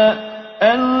وارحمنا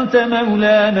أنت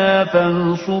مولانا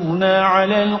فانصرنا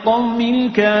على القوم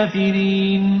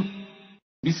الكافرين.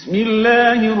 بسم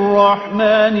الله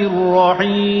الرحمن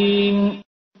الرحيم.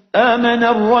 آمن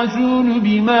الرسول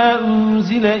بما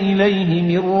أنزل إليه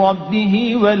من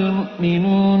ربه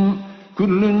والمؤمنون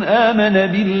كل آمن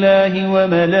بالله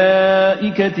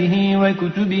وملائكته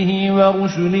وكتبه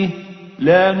ورسله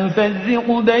لا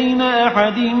نفرق بين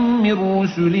أحد من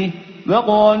رسله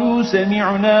وقالوا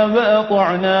سمعنا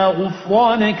وأطعنا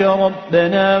غفرانك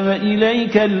ربنا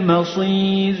وإليك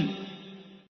المصير.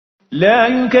 لا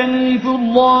يكلف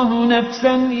الله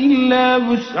نفسا إلا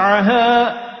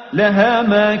وسعها لها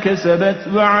ما كسبت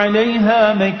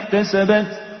وعليها ما اكتسبت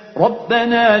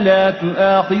ربنا لا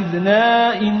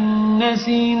تؤاخذنا إن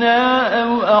نسينا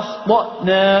أو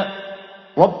أخطأنا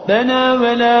ربنا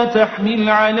ولا تحمل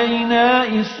علينا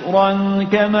إصرا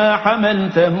كما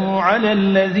حملته على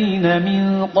الذين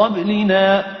من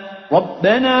قبلنا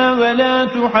ربنا ولا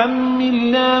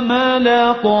تحملنا ما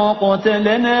لا طاقة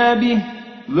لنا به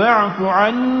واعف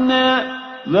عنا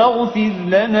واغفر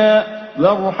لنا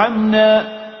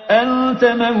وارحمنا أنت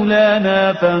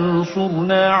مولانا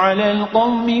فانصرنا على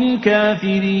القوم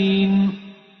الكافرين.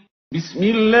 بسم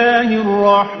الله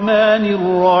الرحمن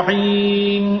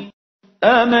الرحيم.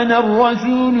 آمن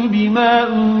الرسول بما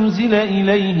أنزل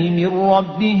إليه من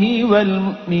ربه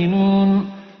والمؤمنون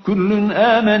كل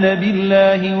آمن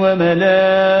بالله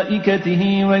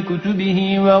وملائكته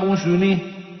وكتبه ورسله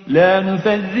لا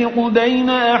نفرق بين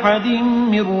أحد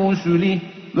من رسله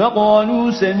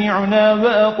وقالوا سمعنا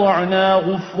وأطعنا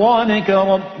غفرانك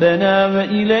ربنا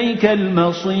وإليك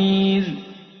المصير.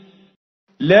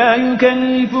 لا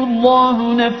يكلف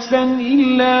الله نفسا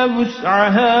إلا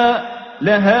وسعها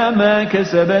لها ما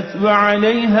كسبت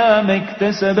وعليها ما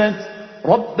اكتسبت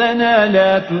ربنا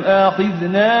لا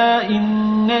تؤاخذنا إن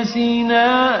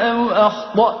نسينا أو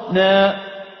أخطأنا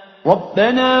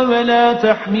ربنا ولا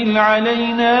تحمل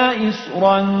علينا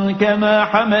إصرا كما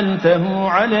حملته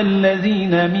على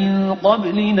الذين من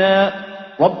قبلنا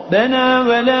ربنا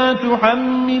ولا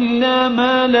تحملنا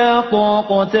ما لا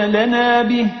طاقة لنا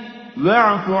به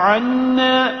واعف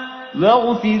عنا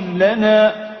واغفر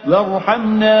لنا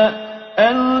وارحمنا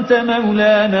أنت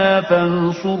مولانا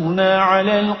فانصرنا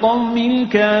على القوم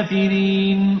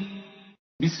الكافرين.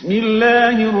 بسم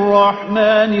الله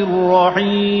الرحمن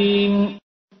الرحيم.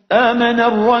 آمن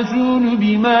الرسول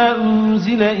بما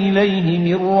أنزل إليه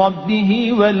من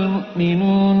ربه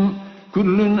والمؤمنون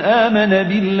كل آمن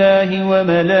بالله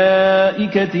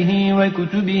وملائكته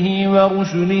وكتبه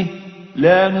ورسله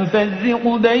لا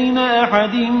نفرق بين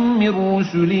أحد من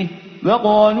رسله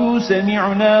وقالوا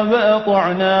سمعنا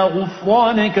وأطعنا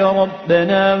غفرانك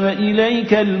ربنا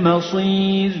وإليك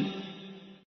المصير.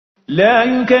 لا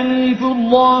يكلف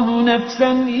الله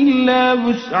نفسا إلا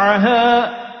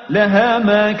وسعها لها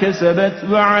ما كسبت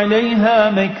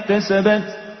وعليها ما اكتسبت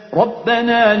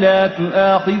ربنا لا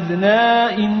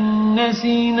تؤاخذنا إن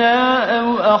نسينا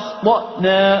أو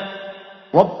أخطأنا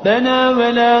ربنا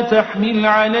ولا تحمل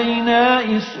علينا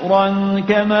إصرا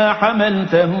كما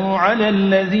حملته على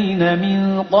الذين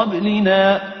من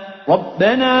قبلنا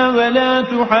ربنا ولا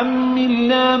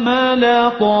تحملنا ما لا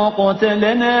طاقة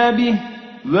لنا به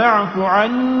واعف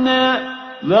عنا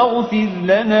واغفر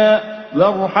لنا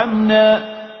وارحمنا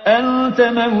أنت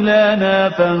مولانا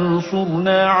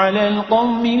فانصرنا على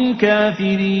القوم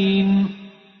الكافرين.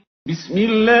 بسم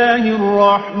الله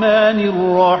الرحمن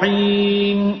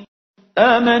الرحيم.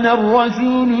 آمن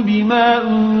الرسول بما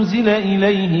أنزل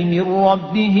إليه من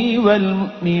ربه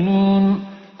والمؤمنون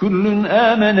كل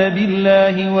آمن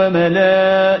بالله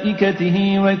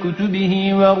وملائكته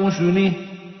وكتبه ورسله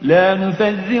لا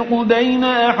نفرق بين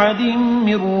أحد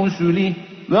من رسله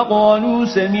وقالوا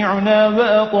سمعنا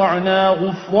وأطعنا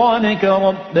غفرانك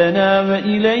ربنا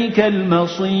وإليك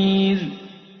المصير.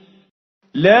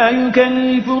 لا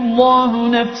يكلف الله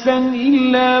نفسا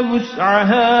إلا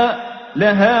وسعها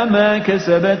لها ما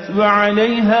كسبت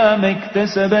وعليها ما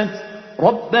اكتسبت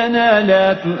ربنا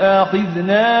لا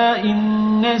تؤاخذنا إن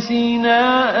نسينا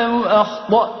أو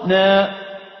أخطأنا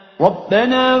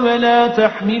ربنا ولا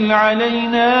تحمل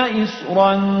علينا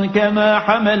إصرا كما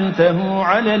حملته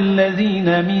على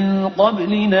الذين من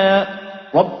قبلنا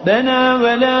ربنا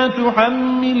ولا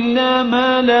تحملنا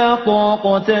ما لا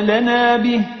طاقة لنا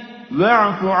به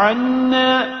واعف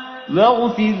عنا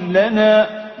واغفر لنا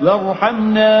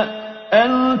وارحمنا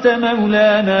أنت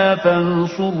مولانا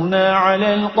فانصرنا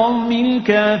على القوم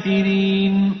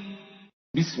الكافرين.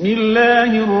 بسم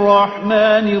الله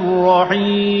الرحمن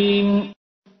الرحيم.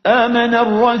 آمن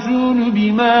الرسول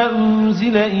بما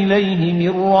أنزل إليه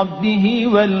من ربه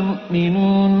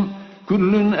والمؤمنون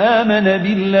كل آمن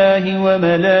بالله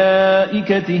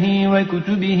وملائكته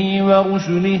وكتبه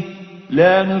ورسله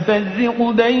لا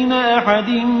نفرق بين أحد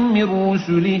من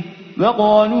رسله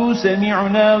وقالوا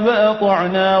سمعنا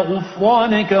وأطعنا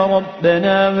غفرانك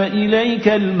ربنا وإليك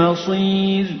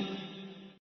المصير.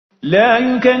 لا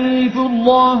يكلف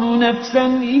الله نفسا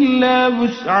إلا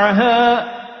وسعها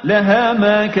لها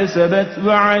ما كسبت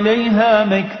وعليها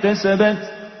ما اكتسبت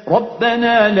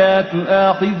ربنا لا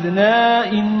تؤاخذنا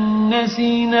إن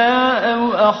نسينا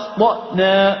أو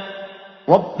أخطأنا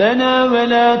ربنا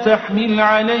ولا تحمل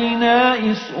علينا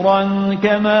إصرا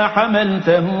كما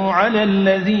حملته على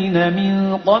الذين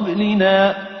من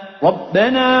قبلنا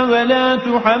ربنا ولا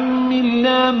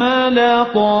تحملنا ما لا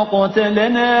طاقة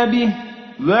لنا به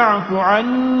واعف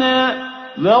عنا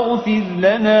واغفر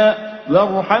لنا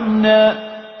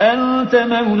وارحمنا أنت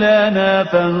مولانا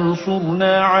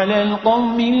فانصرنا على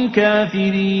القوم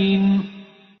الكافرين.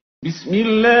 بسم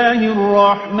الله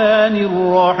الرحمن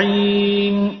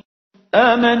الرحيم.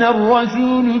 آمن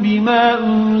الرسول بما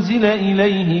أنزل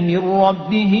إليه من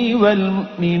ربه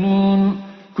والمؤمنون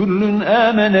كل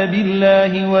آمن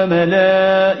بالله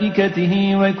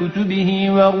وملائكته وكتبه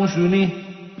ورسله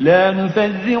لا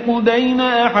نفرق بين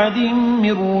أحد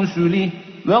من رسله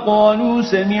وقالوا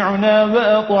سمعنا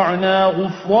وأطعنا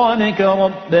غفرانك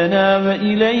ربنا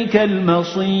وإليك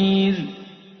المصير.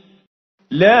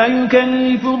 لا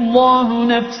يكلف الله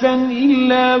نفسا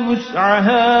إلا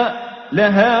وسعها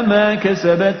لها ما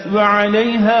كسبت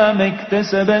وعليها ما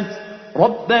اكتسبت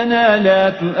ربنا لا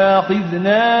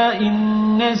تؤاخذنا إن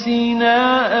نسينا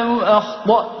أو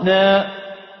أخطأنا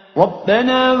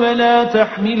ربنا ولا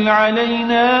تحمل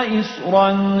علينا إصرا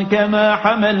كما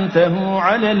حملته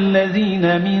على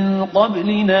الذين من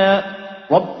قبلنا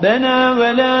ربنا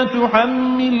ولا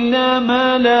تحملنا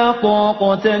ما لا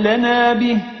طاقة لنا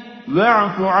به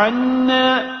واعف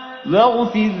عنا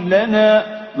واغفر لنا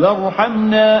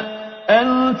وارحمنا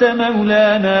أنت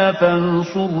مولانا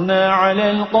فانصرنا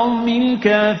على القوم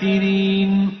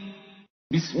الكافرين.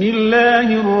 بسم الله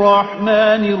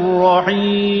الرحمن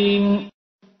الرحيم.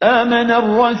 آمن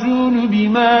الرسول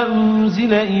بما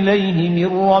أنزل إليه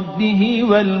من ربه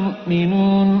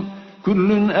والمؤمنون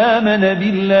كل آمن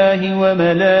بالله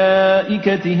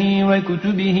وملائكته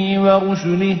وكتبه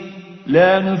ورسله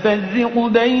لا نفرق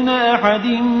بين أحد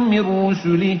من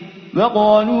رسله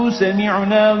وقالوا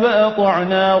سمعنا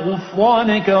وأطعنا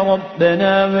غفرانك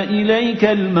ربنا وإليك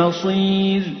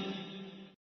المصير.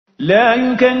 لا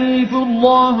يكلف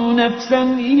الله نفسا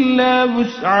إلا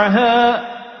وسعها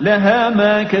لها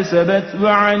ما كسبت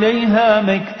وعليها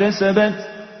ما اكتسبت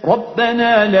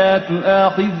ربنا لا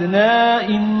تؤاخذنا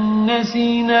إن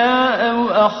نسينا أو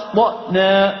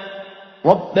أخطأنا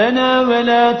ربنا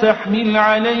ولا تحمل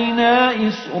علينا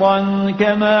إصرا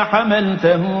كما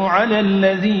حملته على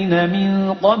الذين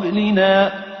من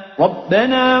قبلنا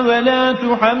ربنا ولا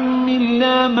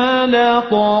تحملنا ما لا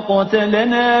طاقة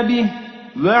لنا به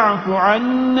واعف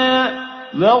عنا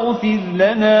واغفر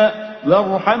لنا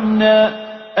وارحمنا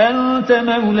أنت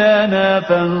مولانا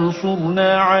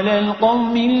فانصرنا على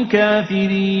القوم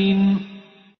الكافرين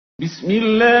بسم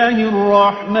الله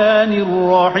الرحمن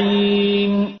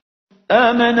الرحيم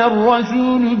آمن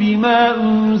الرسول بما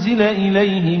أنزل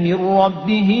إليه من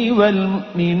ربه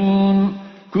والمؤمنون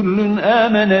كل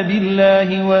آمن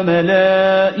بالله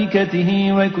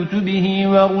وملائكته وكتبه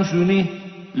ورسله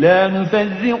لا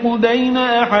نفرق بين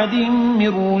أحد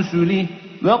من رسله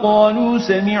وقالوا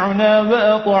سمعنا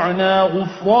وأطعنا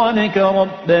غفرانك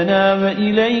ربنا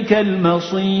وإليك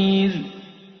المصير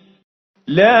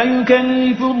لا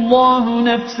يكلف الله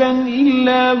نفسا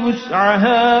إلا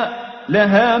وسعها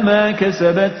لها ما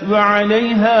كسبت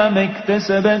وعليها ما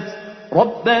اكتسبت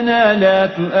ربنا لا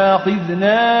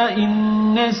تؤاخذنا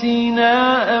إن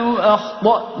نسينا أو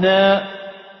أخطأنا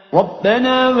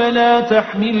ربنا ولا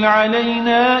تحمل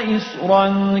علينا إصرا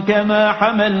كما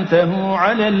حملته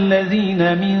على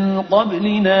الذين من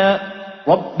قبلنا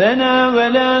ربنا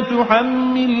ولا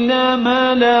تحملنا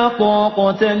ما لا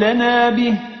طاقة لنا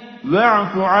به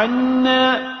واعف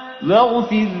عنا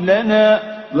واغفر لنا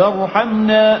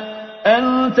وارحمنا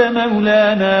أنت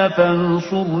مولانا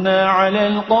فانصرنا على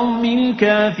القوم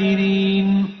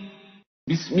الكافرين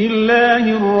بسم الله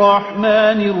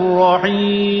الرحمن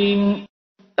الرحيم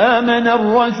آمن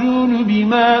الرسول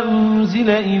بما أنزل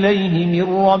إليه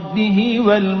من ربه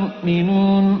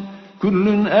والمؤمنون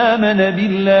كل آمن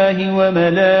بالله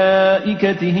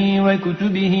وملائكته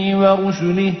وكتبه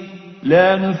ورسله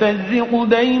لا نفرق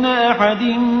بين أحد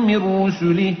من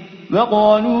رسله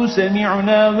وقالوا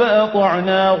سمعنا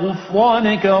وأطعنا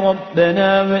غفرانك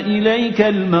ربنا وإليك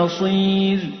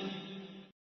المصير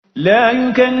لا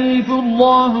يكلف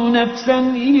الله نفسا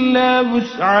إلا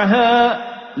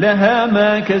وسعها لها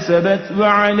ما كسبت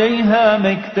وعليها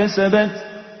ما اكتسبت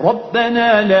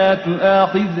ربنا لا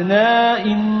تؤاخذنا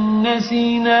إن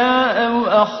نسينا أو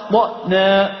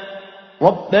أخطأنا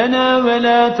ربنا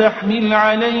ولا تحمل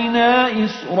علينا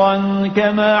إصرا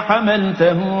كما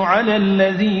حملته على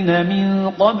الذين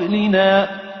من قبلنا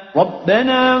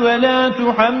ربنا ولا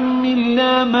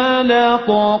تحملنا ما لا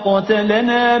طاقة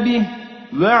لنا به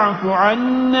واعف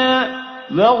عنا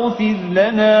واغفر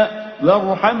لنا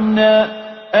وارحمنا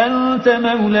أنت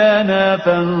مولانا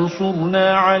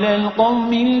فانصرنا على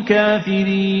القوم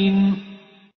الكافرين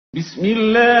بسم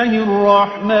الله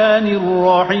الرحمن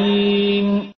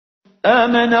الرحيم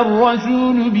آمن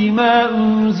الرسول بما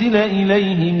أنزل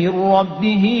إليه من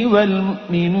ربه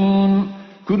والمؤمنون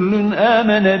كل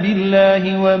آمن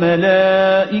بالله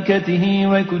وملائكته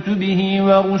وكتبه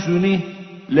ورسله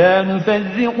لا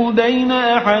نفرق بين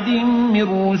أحد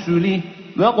من رسله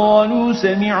وقالوا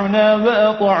سمعنا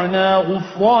وأطعنا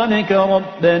غفرانك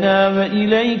ربنا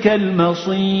وإليك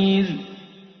المصير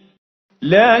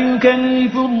لا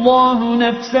يكلف الله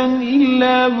نفسا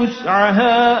إلا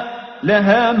وسعها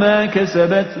لها ما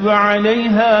كسبت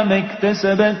وعليها ما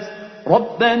اكتسبت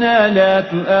ربنا لا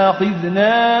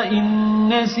تؤاخذنا إن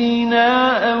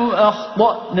نسينا أو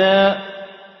أخطأنا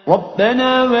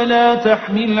ربنا ولا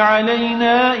تحمل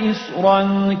علينا إصرا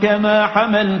كما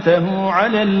حملته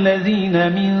على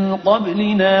الذين من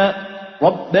قبلنا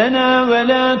ربنا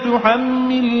ولا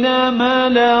تحملنا ما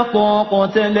لا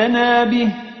طاقة لنا به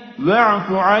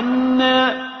واعف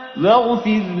عنا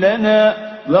واغفر لنا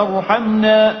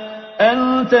وارحمنا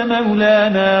أنت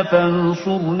مولانا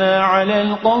فانصرنا على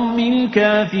القوم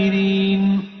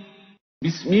الكافرين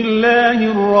بسم الله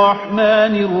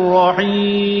الرحمن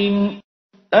الرحيم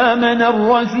آمن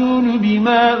الرسول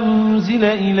بما أنزل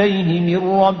إليه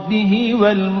من ربه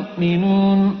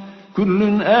والمؤمنون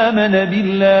كل آمن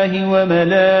بالله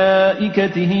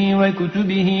وملائكته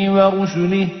وكتبه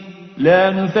ورسله لا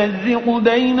نفرق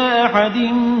بين أحد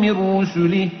من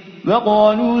رسله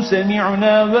وقالوا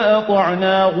سمعنا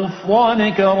وأطعنا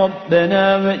غفرانك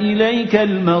ربنا وإليك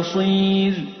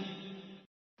المصير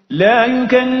لا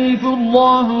يكلف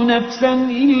الله نفسا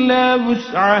إلا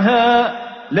وسعها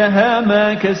لها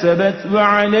ما كسبت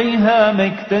وعليها ما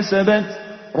اكتسبت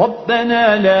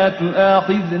ربنا لا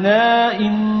تؤاخذنا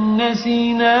إن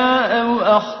نسينا أو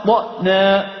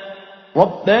أخطأنا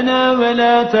ربنا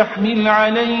ولا تحمل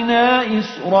علينا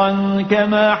إصرا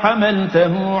كما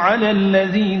حملته على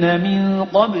الذين من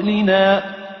قبلنا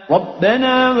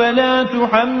ربنا ولا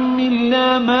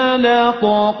تحملنا ما لا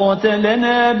طاقة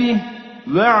لنا به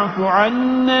واعف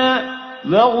عنا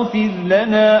واغفر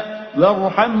لنا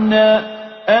وارحمنا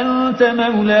أنت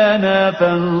مولانا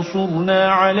فانصرنا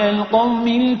على القوم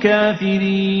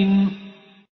الكافرين.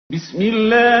 بسم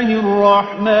الله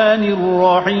الرحمن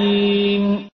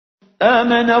الرحيم.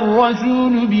 آمن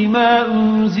الرسول بما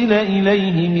أنزل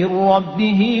إليه من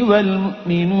ربه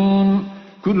والمؤمنون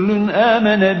كل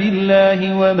آمن بالله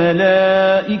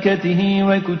وملائكته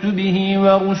وكتبه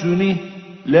ورسله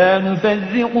لا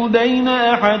نفرق بين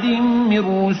أحد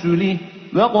من رسله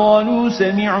وقالوا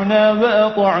سمعنا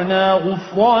وأطعنا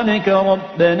غفرانك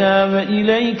ربنا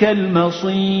وإليك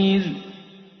المصير.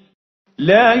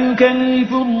 لا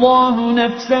يكلف الله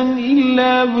نفسا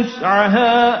إلا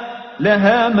وسعها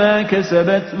لها ما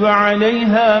كسبت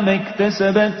وعليها ما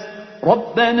اكتسبت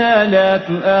ربنا لا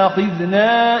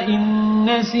تؤاخذنا إن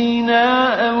نسينا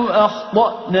أو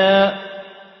أخطأنا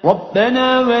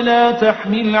ربنا ولا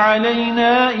تحمل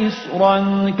علينا إصرا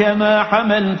كما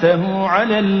حملته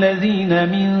على الذين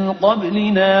من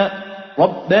قبلنا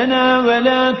ربنا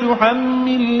ولا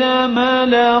تحملنا ما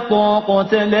لا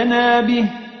طاقة لنا به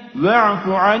واعف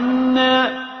عنا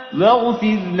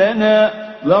واغفر لنا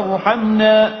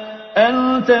وارحمنا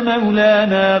أنت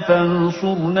مولانا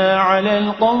فانصرنا على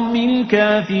القوم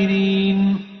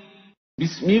الكافرين.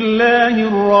 بسم الله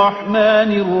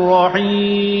الرحمن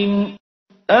الرحيم.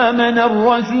 آمن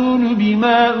الرسول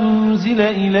بما أنزل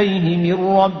إليه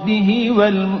من ربه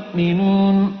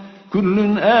والمؤمنون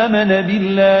كل آمن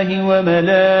بالله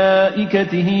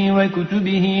وملائكته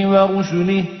وكتبه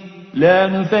ورسله لا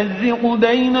نفرق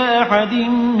بين أحد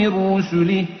من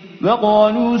رسله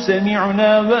وقالوا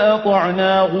سمعنا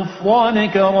وأطعنا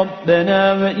غفرانك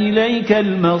ربنا وإليك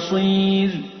المصير.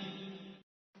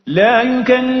 لا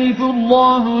يكلف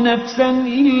الله نفسا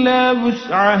إلا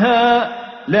وسعها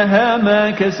لها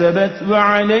ما كسبت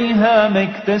وعليها ما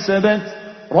اكتسبت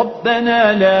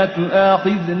ربنا لا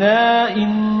تؤاخذنا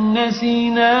إن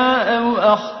نسينا أو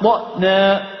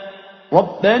أخطأنا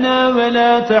ربنا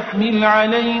ولا تحمل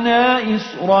علينا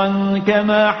إصرا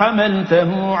كما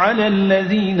حملته على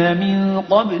الذين من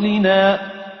قبلنا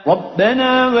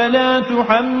ربنا ولا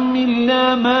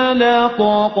تحملنا ما لا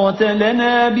طاقة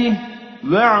لنا به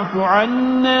واعف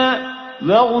عنا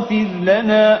واغفر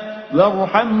لنا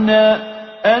وارحمنا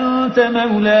أنت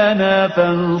مولانا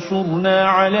فانصرنا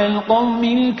على القوم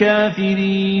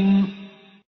الكافرين.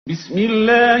 بسم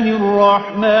الله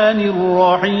الرحمن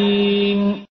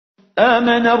الرحيم.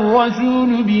 آمن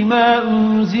الرسول بما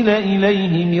أنزل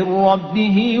إليه من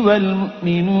ربه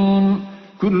والمؤمنون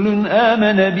كل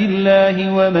آمن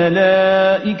بالله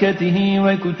وملائكته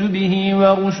وكتبه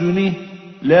ورسله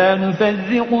لا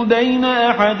نفرق بين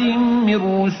أحد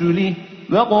من رسله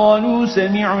وقالوا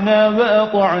سمعنا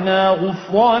وأطعنا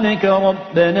غفرانك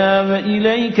ربنا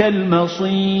وإليك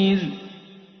المصير.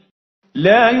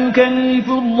 لا يكلف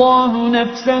الله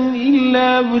نفسا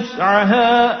إلا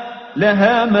وسعها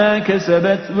لها ما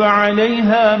كسبت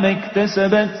وعليها ما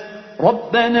اكتسبت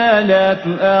ربنا لا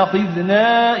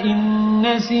تؤاخذنا إن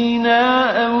نسينا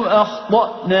أو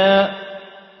أخطأنا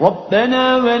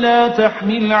ربنا ولا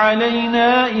تحمل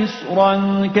علينا إصرا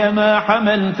كما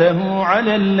حملته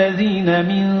على الذين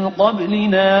من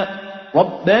قبلنا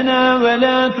ربنا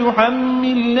ولا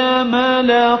تحملنا ما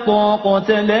لا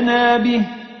طاقة لنا به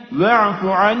واعف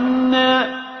عنا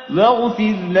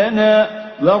واغفر لنا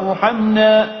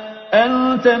وارحمنا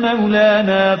أنت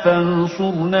مولانا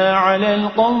فانصرنا على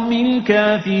القوم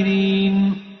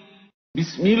الكافرين.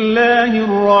 بسم الله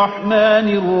الرحمن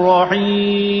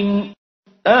الرحيم.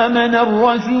 آمن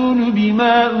الرسول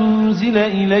بما أنزل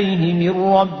إليه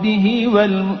من ربه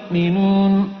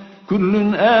والمؤمنون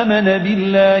كل آمن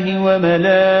بالله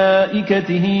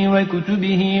وملائكته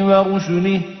وكتبه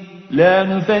ورسله لا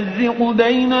نفرق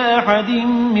بين أحد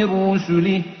من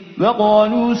رسله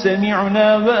وقالوا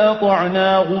سمعنا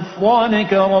وأطعنا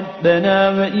غفرانك ربنا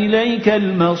وإليك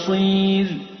المصير.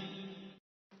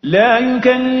 لا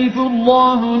يكلف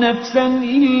الله نفسا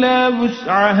إلا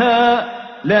وسعها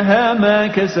لها ما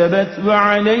كسبت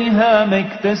وعليها ما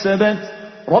اكتسبت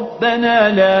ربنا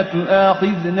لا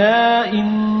تؤاخذنا إن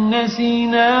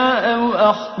نسينا أو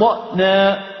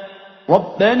أخطأنا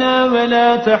ربنا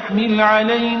ولا تحمل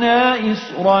علينا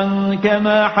إصرا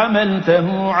كما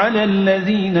حملته على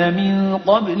الذين من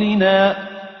قبلنا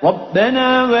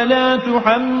ربنا ولا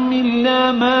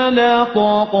تحملنا ما لا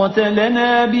طاقة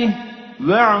لنا به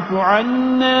واعف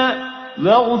عنا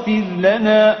واغفر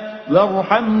لنا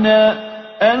وارحمنا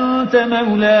أنت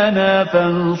مولانا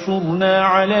فانصرنا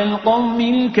على القوم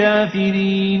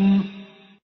الكافرين.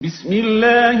 بسم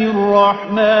الله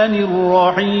الرحمن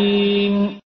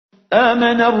الرحيم.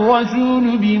 آمن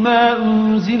الرسول بما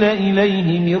أنزل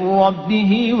إليه من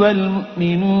ربه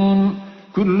والمؤمنون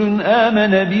كل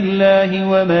آمن بالله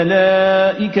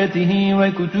وملائكته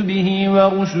وكتبه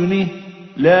ورسله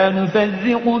لا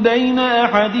نفرق بين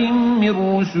أحد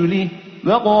من رسله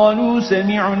وقالوا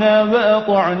سمعنا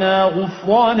وأطعنا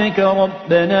غفرانك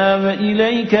ربنا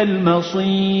وإليك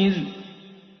المصير.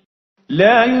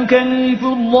 لا يكلف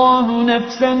الله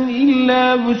نفسا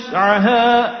إلا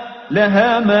وسعها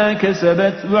لها ما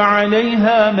كسبت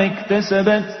وعليها ما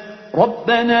اكتسبت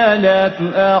ربنا لا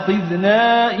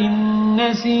تؤاخذنا إن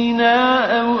نسينا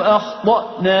أو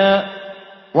أخطأنا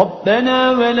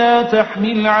ربنا ولا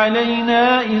تحمل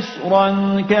علينا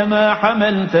إصرا كما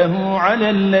حملته على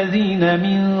الذين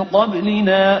من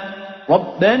قبلنا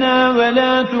ربنا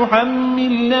ولا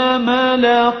تحملنا ما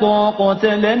لا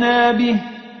طاقة لنا به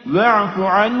واعف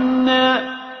عنا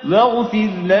واغفر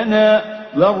لنا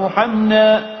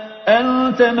وارحمنا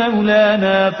أنت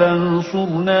مولانا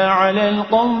فانصرنا على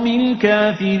القوم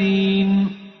الكافرين.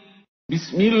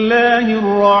 بسم الله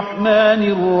الرحمن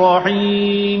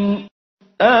الرحيم.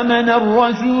 آمن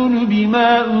الرسول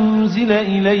بما أنزل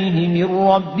إليه من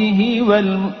ربه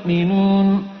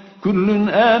والمؤمنون كل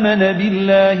آمن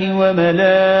بالله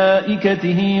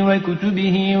وملائكته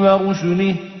وكتبه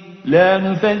ورسله لا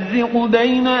نفرق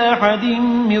بين أحد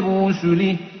من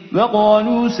رسله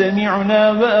وقالوا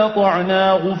سمعنا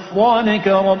وأطعنا غفرانك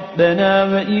ربنا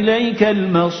وإليك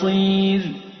المصير.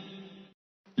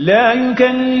 لا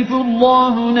يكلف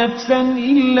الله نفسا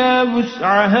إلا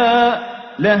وسعها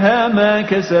لها ما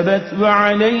كسبت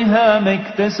وعليها ما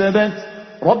اكتسبت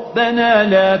ربنا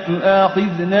لا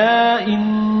تؤاخذنا إن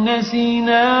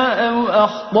نسينا أو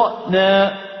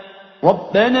أخطأنا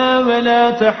ربنا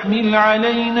ولا تحمل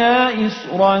علينا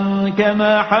إصرا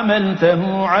كما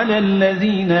حملته على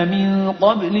الذين من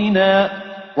قبلنا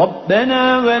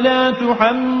ربنا ولا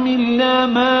تحملنا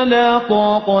ما لا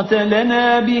طاقة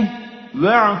لنا به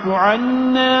واعف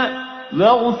عنا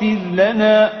واغفر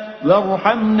لنا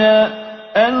وارحمنا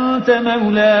أنت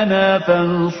مولانا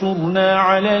فانصرنا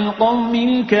على القوم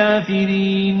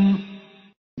الكافرين.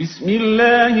 بسم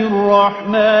الله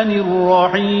الرحمن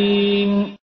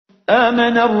الرحيم.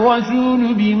 آمن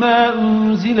الرسول بما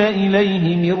أنزل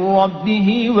إليه من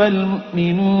ربه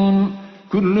والمؤمنون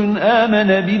كل آمن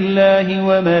بالله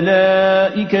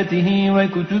وملائكته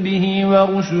وكتبه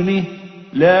ورسله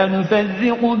لا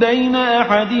نفرق بين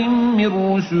أحد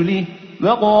من رسله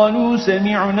وقالوا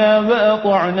سمعنا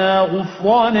وأطعنا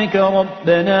غفرانك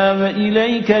ربنا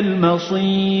وإليك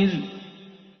المصير.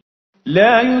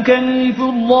 لا يكلف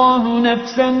الله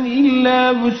نفسا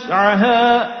إلا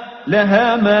وسعها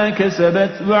لها ما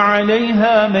كسبت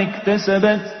وعليها ما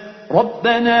اكتسبت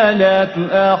ربنا لا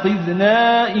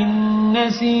تؤاخذنا إن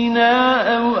نسينا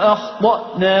أو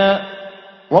أخطأنا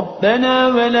ربنا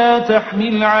ولا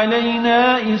تحمل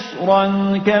علينا إصرا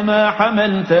كما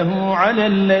حملته على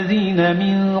الذين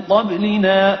من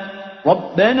قبلنا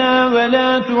ربنا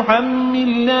ولا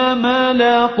تحملنا ما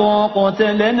لا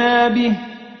طاقة لنا به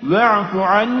واعف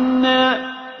عنا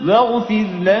واغفر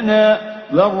لنا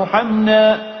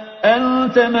وارحمنا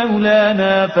أنت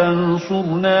مولانا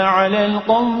فانصرنا على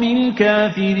القوم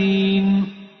الكافرين.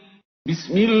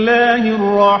 بسم الله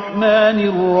الرحمن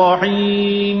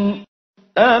الرحيم.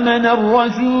 آمن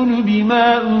الرسول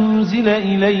بما أنزل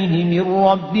إليه من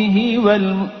ربه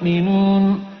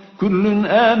والمؤمنون كل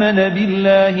آمن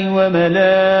بالله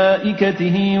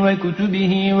وملائكته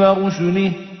وكتبه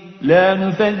ورسله لا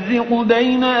نفرق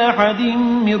بين أحد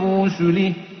من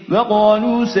رسله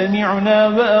وقالوا سمعنا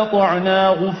وأطعنا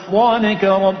غفرانك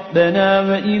ربنا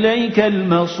وإليك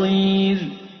المصير.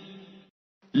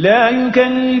 لا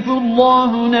يكلف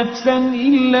الله نفسا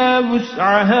إلا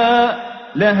وسعها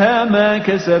لها ما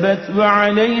كسبت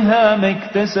وعليها ما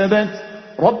اكتسبت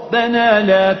ربنا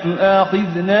لا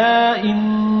تؤاخذنا إن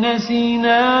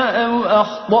نسينا أو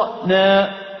أخطأنا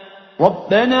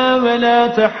ربنا ولا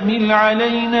تحمل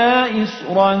علينا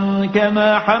إصرا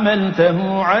كما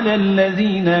حملته على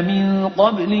الذين من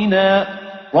قبلنا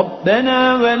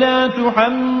ربنا ولا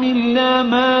تحملنا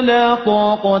ما لا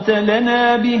طاقة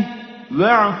لنا به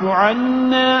واعف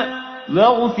عنا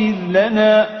واغفر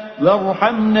لنا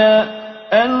وارحمنا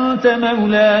أنت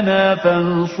مولانا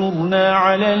فانصرنا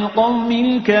على القوم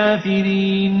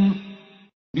الكافرين.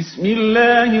 بسم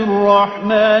الله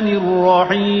الرحمن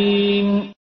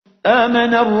الرحيم.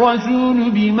 آمن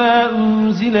الرسول بما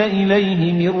أنزل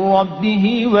إليه من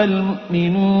ربه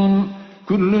والمؤمنون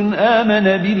كل آمن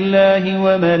بالله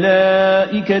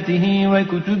وملائكته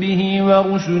وكتبه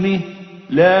ورسله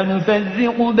لا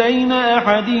نفرق بين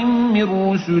أحد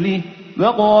من رسله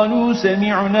وقالوا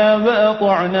سمعنا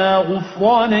وأطعنا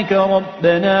غفرانك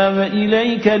ربنا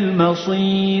وإليك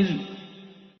المصير.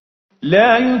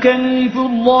 لا يكلف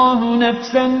الله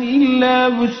نفسا إلا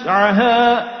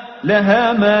وسعها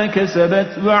لها ما كسبت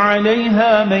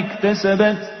وعليها ما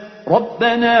اكتسبت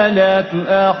ربنا لا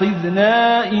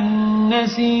تؤاخذنا إن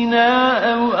نسينا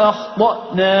أو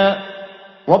أخطأنا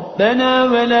ربنا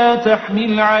ولا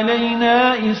تحمل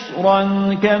علينا إصرا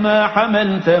كما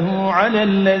حملته على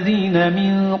الذين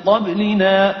من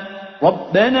قبلنا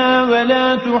ربنا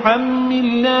ولا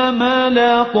تحملنا ما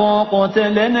لا طاقة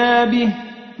لنا به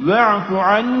واعف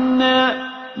عنا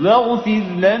واغفر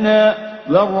لنا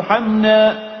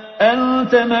وارحمنا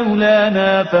أنت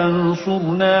مولانا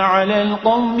فانصرنا على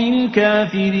القوم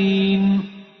الكافرين.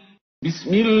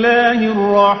 بسم الله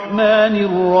الرحمن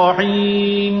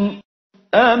الرحيم.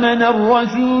 آمن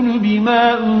الرسول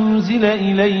بما أنزل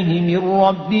إليه من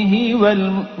ربه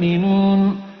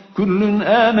والمؤمنون كل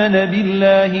آمن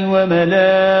بالله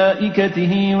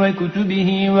وملائكته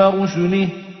وكتبه ورسله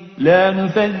لا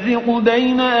نفرق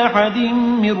بين أحد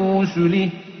من رسله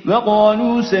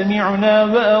وقالوا سمعنا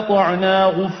وأطعنا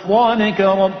غفرانك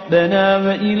ربنا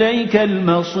وإليك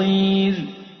المصير.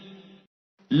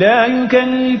 لا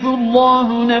يكلف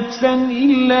الله نفسا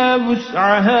إلا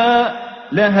وسعها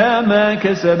لها ما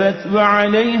كسبت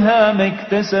وعليها ما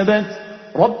اكتسبت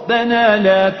ربنا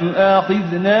لا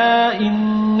تؤاخذنا إن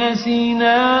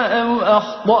نسينا أو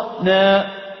أخطأنا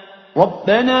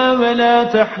ربنا ولا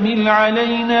تحمل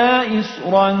علينا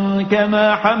إصرا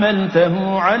كما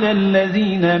حملته على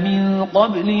الذين من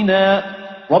قبلنا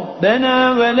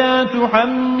ربنا ولا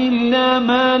تحملنا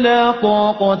ما لا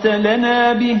طاقة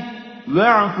لنا به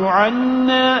واعف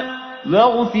عنا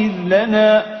واغفر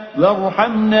لنا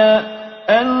وارحمنا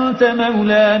أنت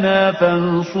مولانا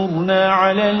فانصرنا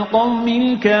على القوم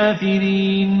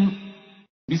الكافرين.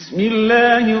 بسم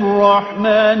الله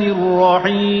الرحمن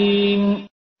الرحيم.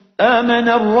 آمن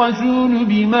الرسول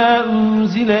بما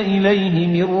أنزل إليه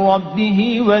من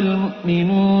ربه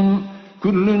والمؤمنون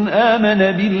كل آمن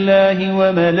بالله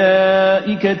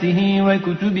وملائكته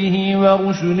وكتبه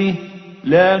ورسله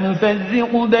لا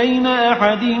نفرق بين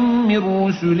أحد من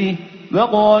رسله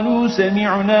وقالوا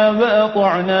سمعنا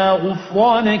وأطعنا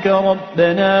غفرانك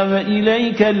ربنا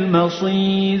وإليك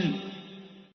المصير.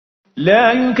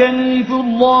 لا يكلف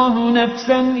الله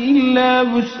نفسا إلا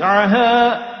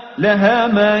وسعها لها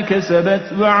ما كسبت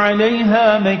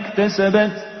وعليها ما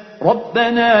اكتسبت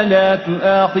ربنا لا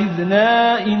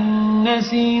تؤاخذنا إن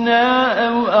نسينا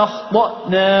أو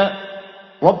أخطأنا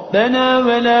ربنا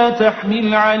ولا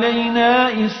تحمل علينا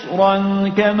إصرا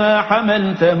كما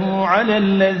حملته على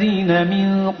الذين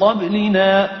من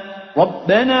قبلنا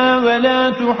ربنا ولا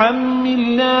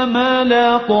تحملنا ما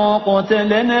لا طاقة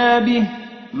لنا به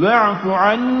واعف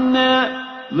عنا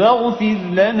واغفر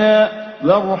لنا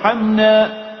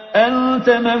وارحمنا أنت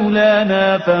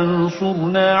مولانا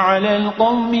فانصرنا على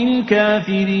القوم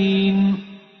الكافرين.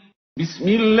 بسم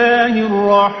الله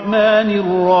الرحمن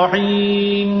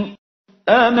الرحيم.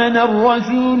 آمن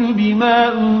الرسول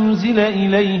بما أنزل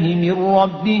إليه من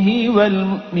ربه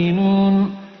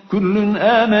والمؤمنون كل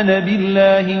آمن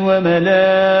بالله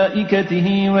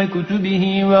وملائكته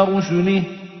وكتبه ورسله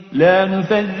لا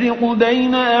نفرق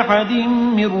بين أحد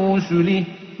من رسله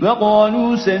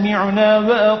وقالوا سمعنا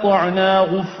وأطعنا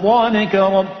غفرانك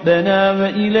ربنا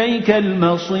وإليك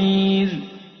المصير.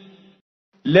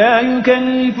 لا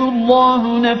يكلف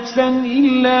الله نفسا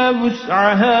إلا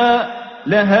وسعها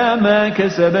لها ما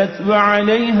كسبت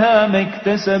وعليها ما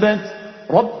اكتسبت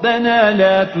ربنا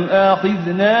لا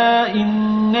تؤاخذنا إن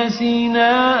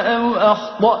نسينا أو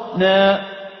أخطأنا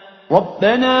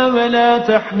ربنا ولا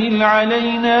تحمل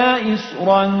علينا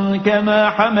إصرا كما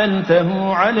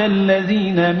حملته على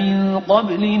الذين من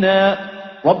قبلنا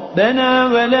ربنا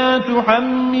ولا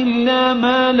تحملنا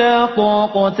ما لا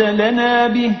طاقة لنا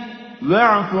به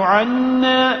واعف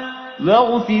عنا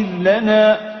واغفر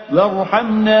لنا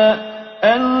وارحمنا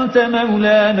أنت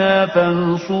مولانا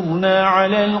فانصرنا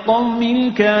على القوم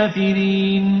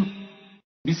الكافرين.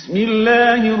 بسم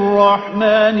الله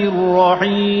الرحمن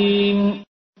الرحيم.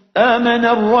 آمن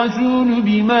الرسول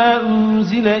بما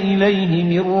أنزل إليه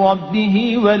من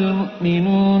ربه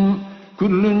والمؤمنون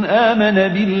كل آمن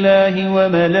بالله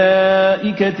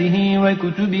وملائكته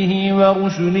وكتبه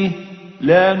ورسله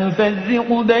لا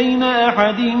نفرق بين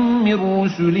أحد من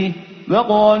رسله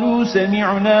وقالوا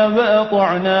سمعنا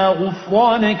وأطعنا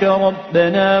غفرانك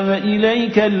ربنا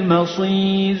وإليك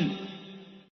المصير.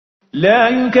 لا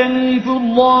يكلف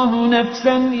الله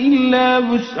نفسا إلا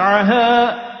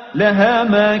وسعها لها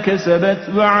ما كسبت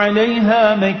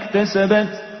وعليها ما اكتسبت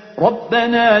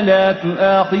ربنا لا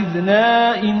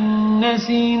تؤاخذنا إن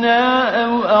نسينا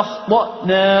أو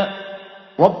أخطأنا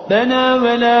ربنا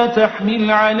ولا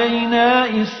تحمل علينا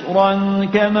إصرا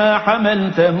كما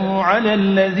حملته على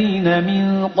الذين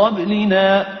من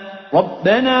قبلنا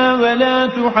ربنا ولا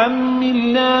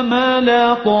تحملنا ما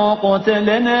لا طاقة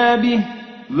لنا به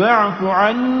واعف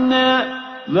عنا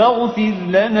واغفر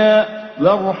لنا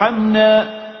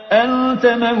وارحمنا أنت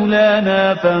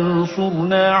مولانا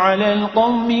فانصرنا على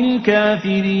القوم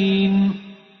الكافرين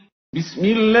بسم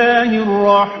الله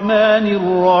الرحمن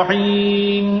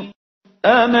الرحيم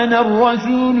آمن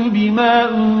الرسول بما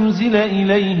أنزل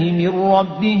إليه من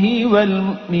ربه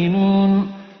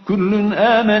والمؤمنون كل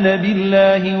آمن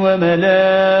بالله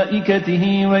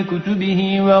وملائكته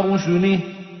وكتبه ورسله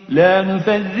لا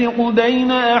نفرق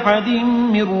بين أحد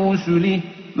من رسله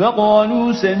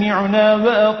وقالوا سمعنا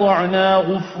وأطعنا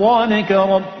غفرانك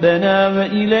ربنا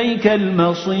وإليك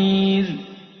المصير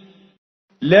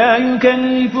لا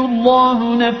يكلف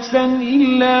الله نفسا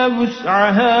إلا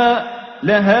وسعها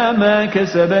لها ما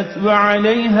كسبت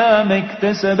وعليها ما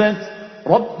اكتسبت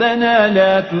ربنا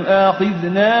لا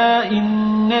تؤاخذنا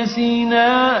إن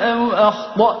نسينا أو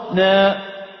أخطأنا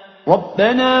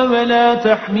ربنا ولا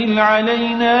تحمل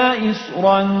علينا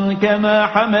إصرا كما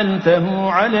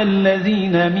حملته على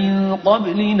الذين من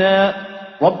قبلنا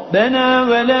ربنا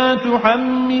ولا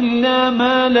تحملنا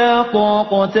ما لا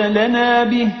طاقة لنا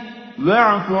به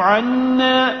واعف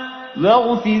عنا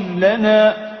واغفر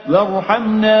لنا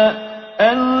وارحمنا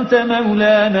أنت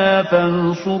مولانا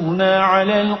فانصرنا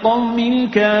على القوم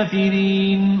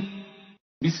الكافرين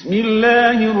بسم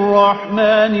الله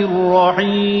الرحمن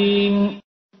الرحيم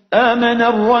آمن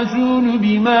الرسول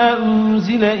بما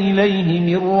أنزل إليه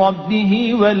من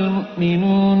ربه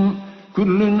والمؤمنون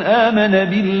كل آمن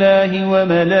بالله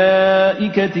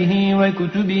وملائكته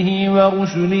وكتبه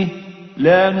ورسله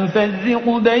لا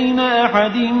نفرق بين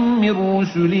أحد من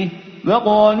رسله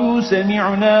وقالوا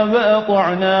سمعنا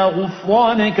وأطعنا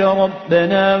غفرانك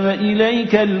ربنا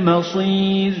وإليك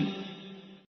المصير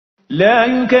لا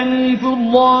يكلف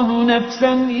الله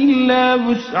نفسا إلا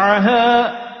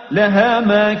وسعها لها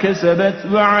ما كسبت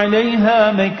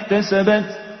وعليها ما اكتسبت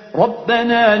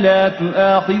ربنا لا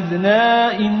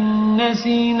تؤاخذنا إن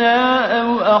نسينا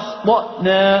أو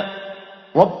أخطأنا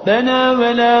ربنا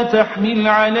ولا تحمل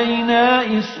علينا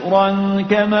إصرا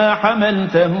كما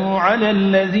حملته على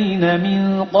الذين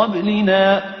من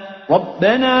قبلنا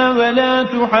ربنا ولا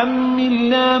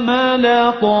تحملنا ما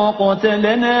لا طاقة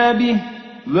لنا به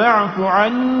واعف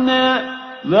عنا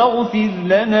واغفر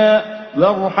لنا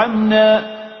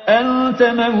وارحمنا أنت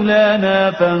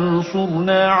مولانا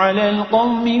فانصرنا على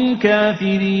القوم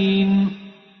الكافرين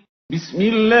بسم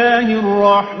الله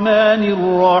الرحمن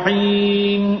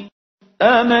الرحيم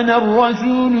آمن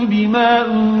الرسول بما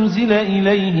أنزل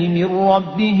إليه من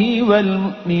ربه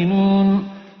والمؤمنون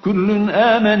كل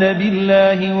آمن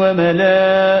بالله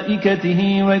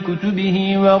وملائكته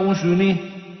وكتبه ورسله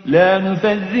لا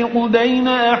نفرق بين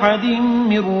أحد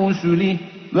من رسله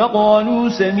وقالوا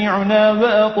سمعنا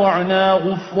وأطعنا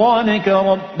غفرانك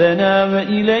ربنا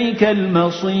وإليك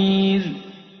المصير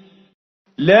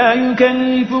لا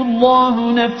يكلف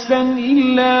الله نفسا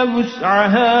إلا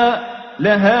وسعها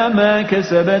لها ما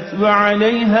كسبت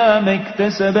وعليها ما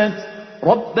اكتسبت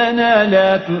ربنا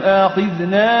لا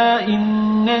تؤاخذنا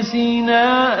إن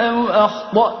نسينا أو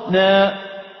أخطأنا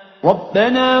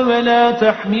ربنا ولا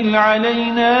تحمل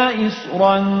علينا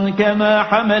إصرا كما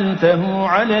حملته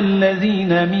على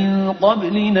الذين من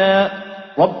قبلنا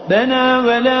ربنا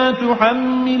ولا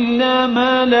تحملنا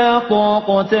ما لا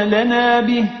طاقة لنا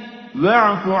به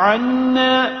واعف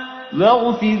عنا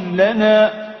واغفر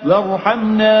لنا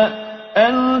وارحمنا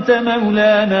أنت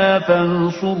مولانا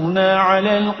فانصرنا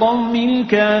على القوم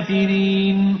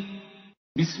الكافرين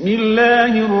بسم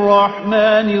الله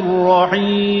الرحمن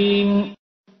الرحيم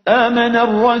آمن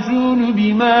الرسول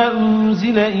بما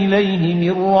أنزل إليه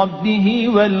من ربه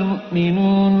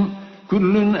والمؤمنون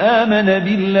كل آمن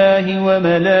بالله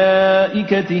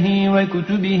وملائكته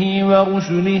وكتبه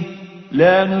ورسله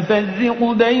لا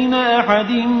نفرق بين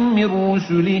أحد من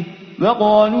رسله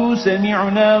وقالوا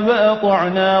سمعنا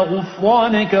وأطعنا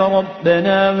غفرانك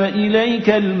ربنا وإليك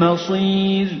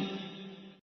المصير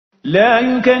لا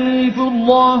يكلف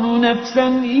الله نفسا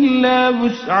إلا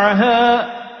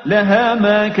وسعها لها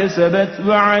ما كسبت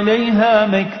وعليها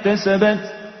ما اكتسبت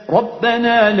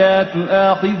ربنا لا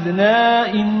تؤاخذنا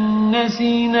إن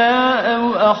نسينا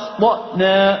أو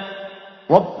أخطأنا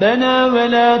ربنا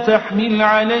ولا تحمل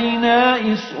علينا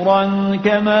إصرا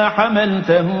كما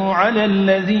حملته على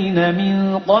الذين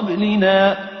من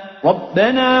قبلنا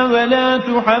ربنا ولا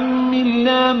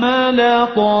تحملنا ما لا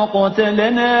طاقة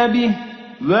لنا به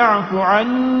واعف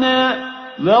عنا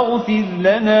واغفر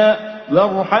لنا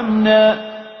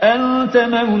وارحمنا أنت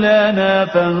مولانا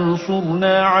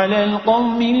فانصرنا على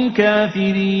القوم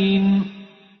الكافرين.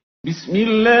 بسم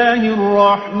الله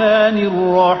الرحمن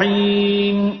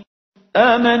الرحيم.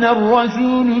 آمن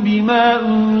الرسول بما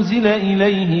أنزل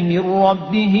إليه من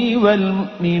ربه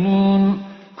والمؤمنون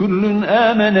كل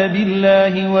آمن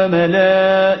بالله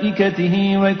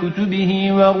وملائكته وكتبه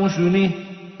ورسله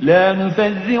لا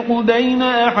نفرق بين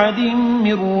أحد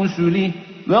من رسله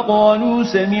وقالوا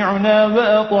سمعنا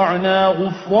وأطعنا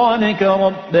غفرانك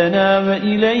ربنا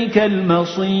وإليك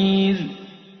المصير.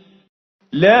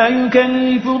 لا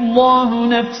يكلف الله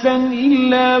نفسا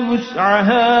إلا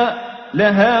وسعها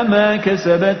لها ما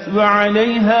كسبت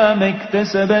وعليها ما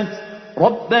اكتسبت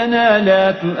ربنا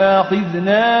لا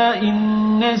تؤاخذنا إن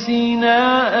نسينا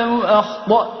أو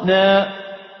أخطأنا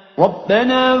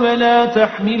ربنا ولا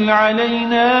تحمل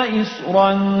علينا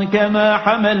إصرا كما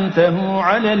حملته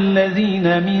على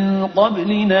الذين من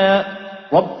قبلنا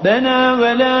ربنا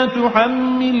ولا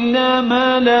تحملنا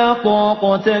ما لا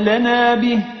طاقة لنا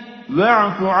به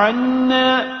واعف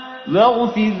عنا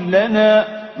واغفر لنا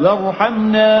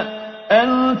وارحمنا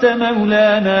أنت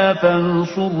مولانا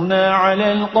فانصرنا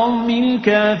على القوم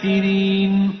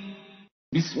الكافرين.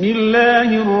 بسم الله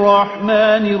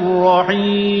الرحمن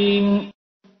الرحيم.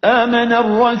 آمن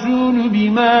الرسول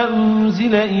بما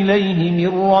أنزل إليه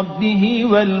من ربه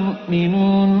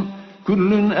والمؤمنون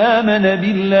كل آمن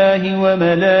بالله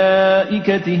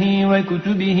وملائكته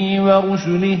وكتبه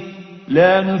ورسله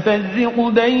لا نفرق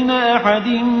بين أحد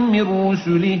من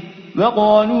رسله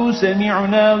وقالوا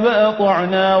سمعنا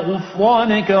وأطعنا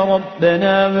غفرانك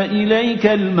ربنا وإليك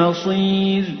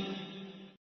المصير.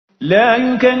 لا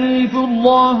يكلف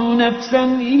الله نفسا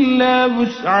إلا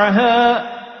وسعها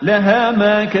لها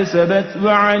ما كسبت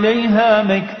وعليها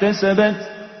ما اكتسبت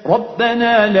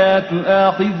ربنا لا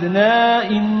تؤاخذنا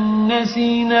إن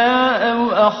نسينا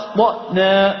أو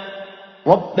أخطأنا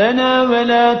ربنا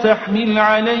ولا تحمل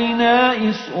علينا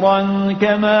إصرا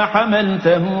كما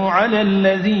حملته على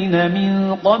الذين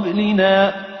من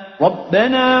قبلنا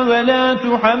ربنا ولا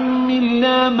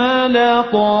تحملنا ما لا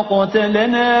طاقة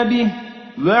لنا به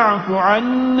واعف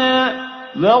عنا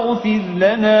واغفر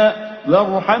لنا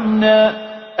وارحمنا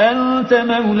أنت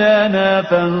مولانا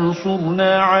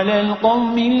فانصرنا على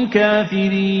القوم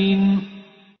الكافرين.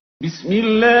 بسم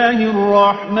الله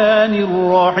الرحمن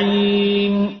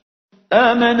الرحيم.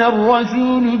 آمن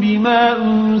الرسول بما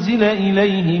أنزل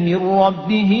إليه من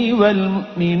ربه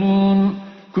والمؤمنون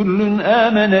كل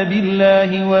آمن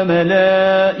بالله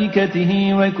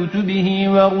وملائكته وكتبه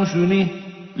ورسله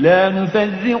لا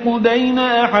نفرق بين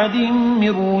أحد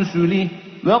من رسله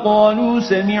وقالوا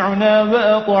سمعنا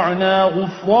وأطعنا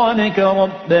غفرانك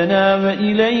ربنا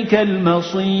وإليك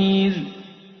المصير.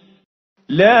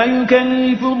 لا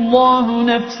يكلف الله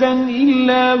نفسا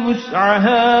إلا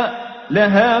وسعها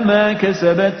لها ما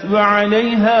كسبت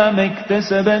وعليها ما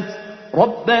اكتسبت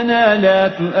ربنا لا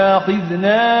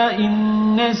تؤاخذنا إن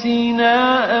نسينا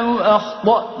أو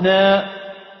أخطأنا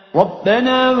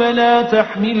ربنا ولا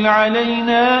تحمل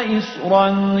علينا إصرا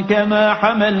كما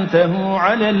حملته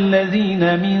على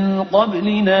الذين من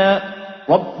قبلنا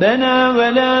ربنا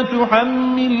ولا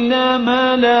تحملنا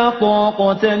ما لا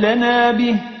طاقة لنا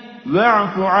به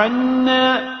واعف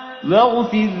عنا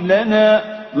واغفر لنا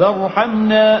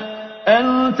وارحمنا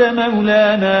أنت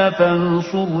مولانا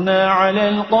فانصرنا على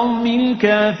القوم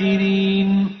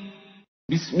الكافرين.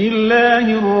 بسم الله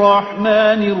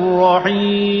الرحمن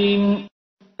الرحيم.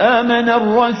 آمن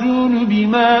الرسول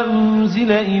بما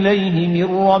أنزل إليه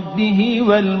من ربه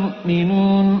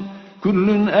والمؤمنون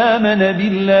كل آمن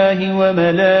بالله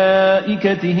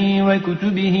وملائكته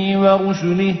وكتبه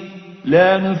ورسله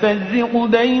لا نفرق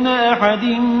بين أحد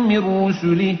من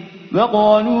رسله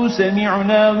وقالوا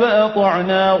سمعنا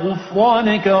وأطعنا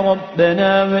غفرانك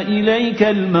ربنا وإليك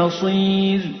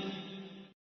المصير.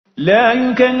 لا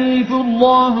يكلف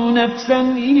الله نفسا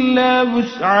إلا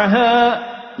وسعها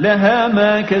لها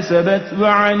ما كسبت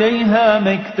وعليها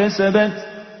ما اكتسبت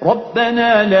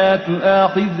ربنا لا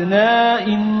تؤاخذنا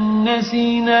إن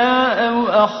نسينا أو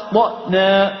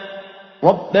أخطأنا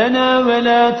ربنا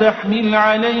ولا تحمل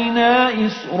علينا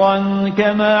إصرا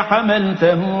كما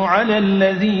حملته على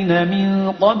الذين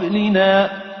من قبلنا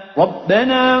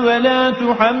ربنا ولا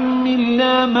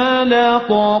تحملنا ما لا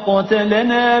طاقة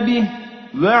لنا به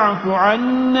واعف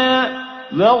عنا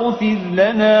واغفر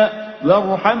لنا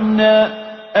وارحمنا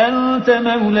أنت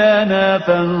مولانا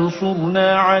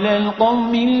فانصرنا على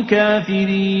القوم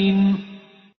الكافرين.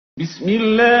 بسم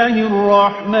الله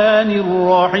الرحمن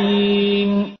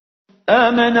الرحيم.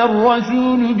 آمن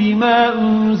الرسول بما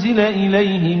أنزل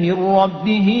إليه من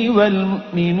ربه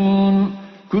والمؤمنون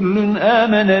كل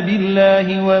آمن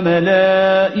بالله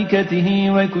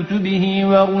وملائكته وكتبه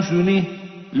ورسله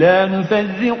لا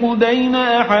نفرق بين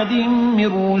أحد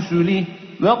من رسله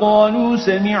وقالوا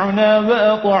سمعنا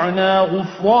وأطعنا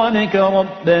غفرانك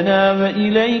ربنا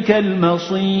وإليك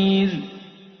المصير.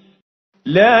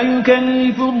 لا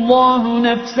يكلف الله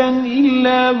نفسا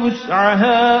إلا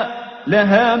وسعها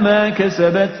لها ما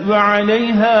كسبت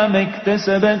وعليها ما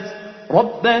اكتسبت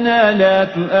ربنا لا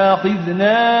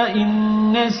تؤاخذنا إن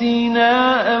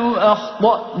نسينا أو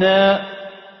أخطأنا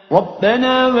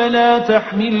ربنا ولا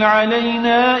تحمل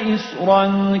علينا إصرا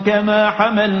كما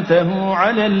حملته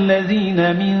على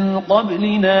الذين من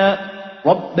قبلنا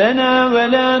ربنا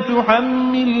ولا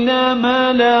تحملنا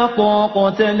ما لا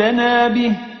طاقة لنا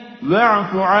به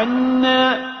واعف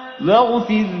عنا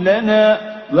واغفر لنا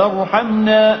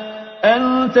وارحمنا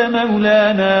أنت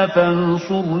مولانا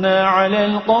فانصرنا على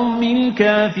القوم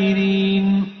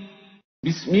الكافرين.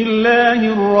 بسم الله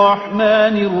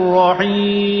الرحمن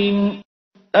الرحيم.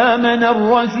 آمن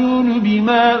الرسول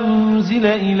بما أنزل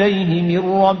إليه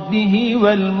من ربه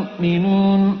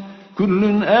والمؤمنون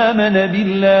كل آمن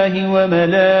بالله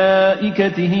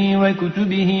وملائكته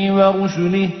وكتبه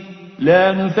ورسله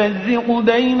لا نفرق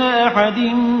بين أحد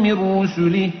من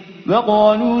رسله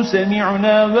وقالوا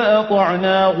سمعنا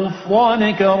وأطعنا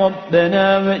غفرانك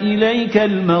ربنا وإليك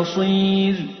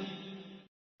المصير.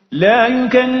 لا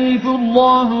يكلف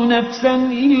الله نفسا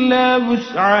إلا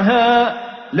وسعها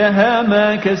لها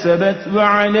ما كسبت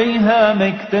وعليها ما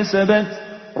اكتسبت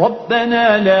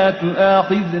ربنا لا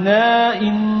تؤاخذنا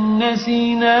إن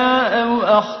نسينا أو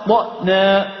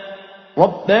أخطأنا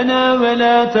ربنا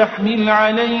ولا تحمل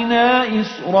علينا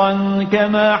إصرا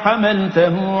كما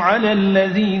حملته على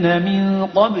الذين من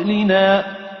قبلنا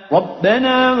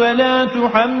ربنا ولا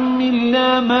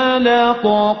تحملنا ما لا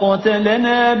طاقة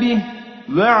لنا به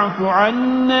واعف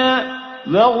عنا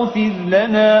واغفر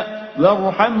لنا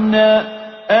وارحمنا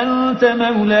أنت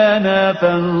مولانا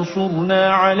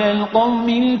فانصرنا على القوم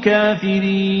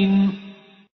الكافرين.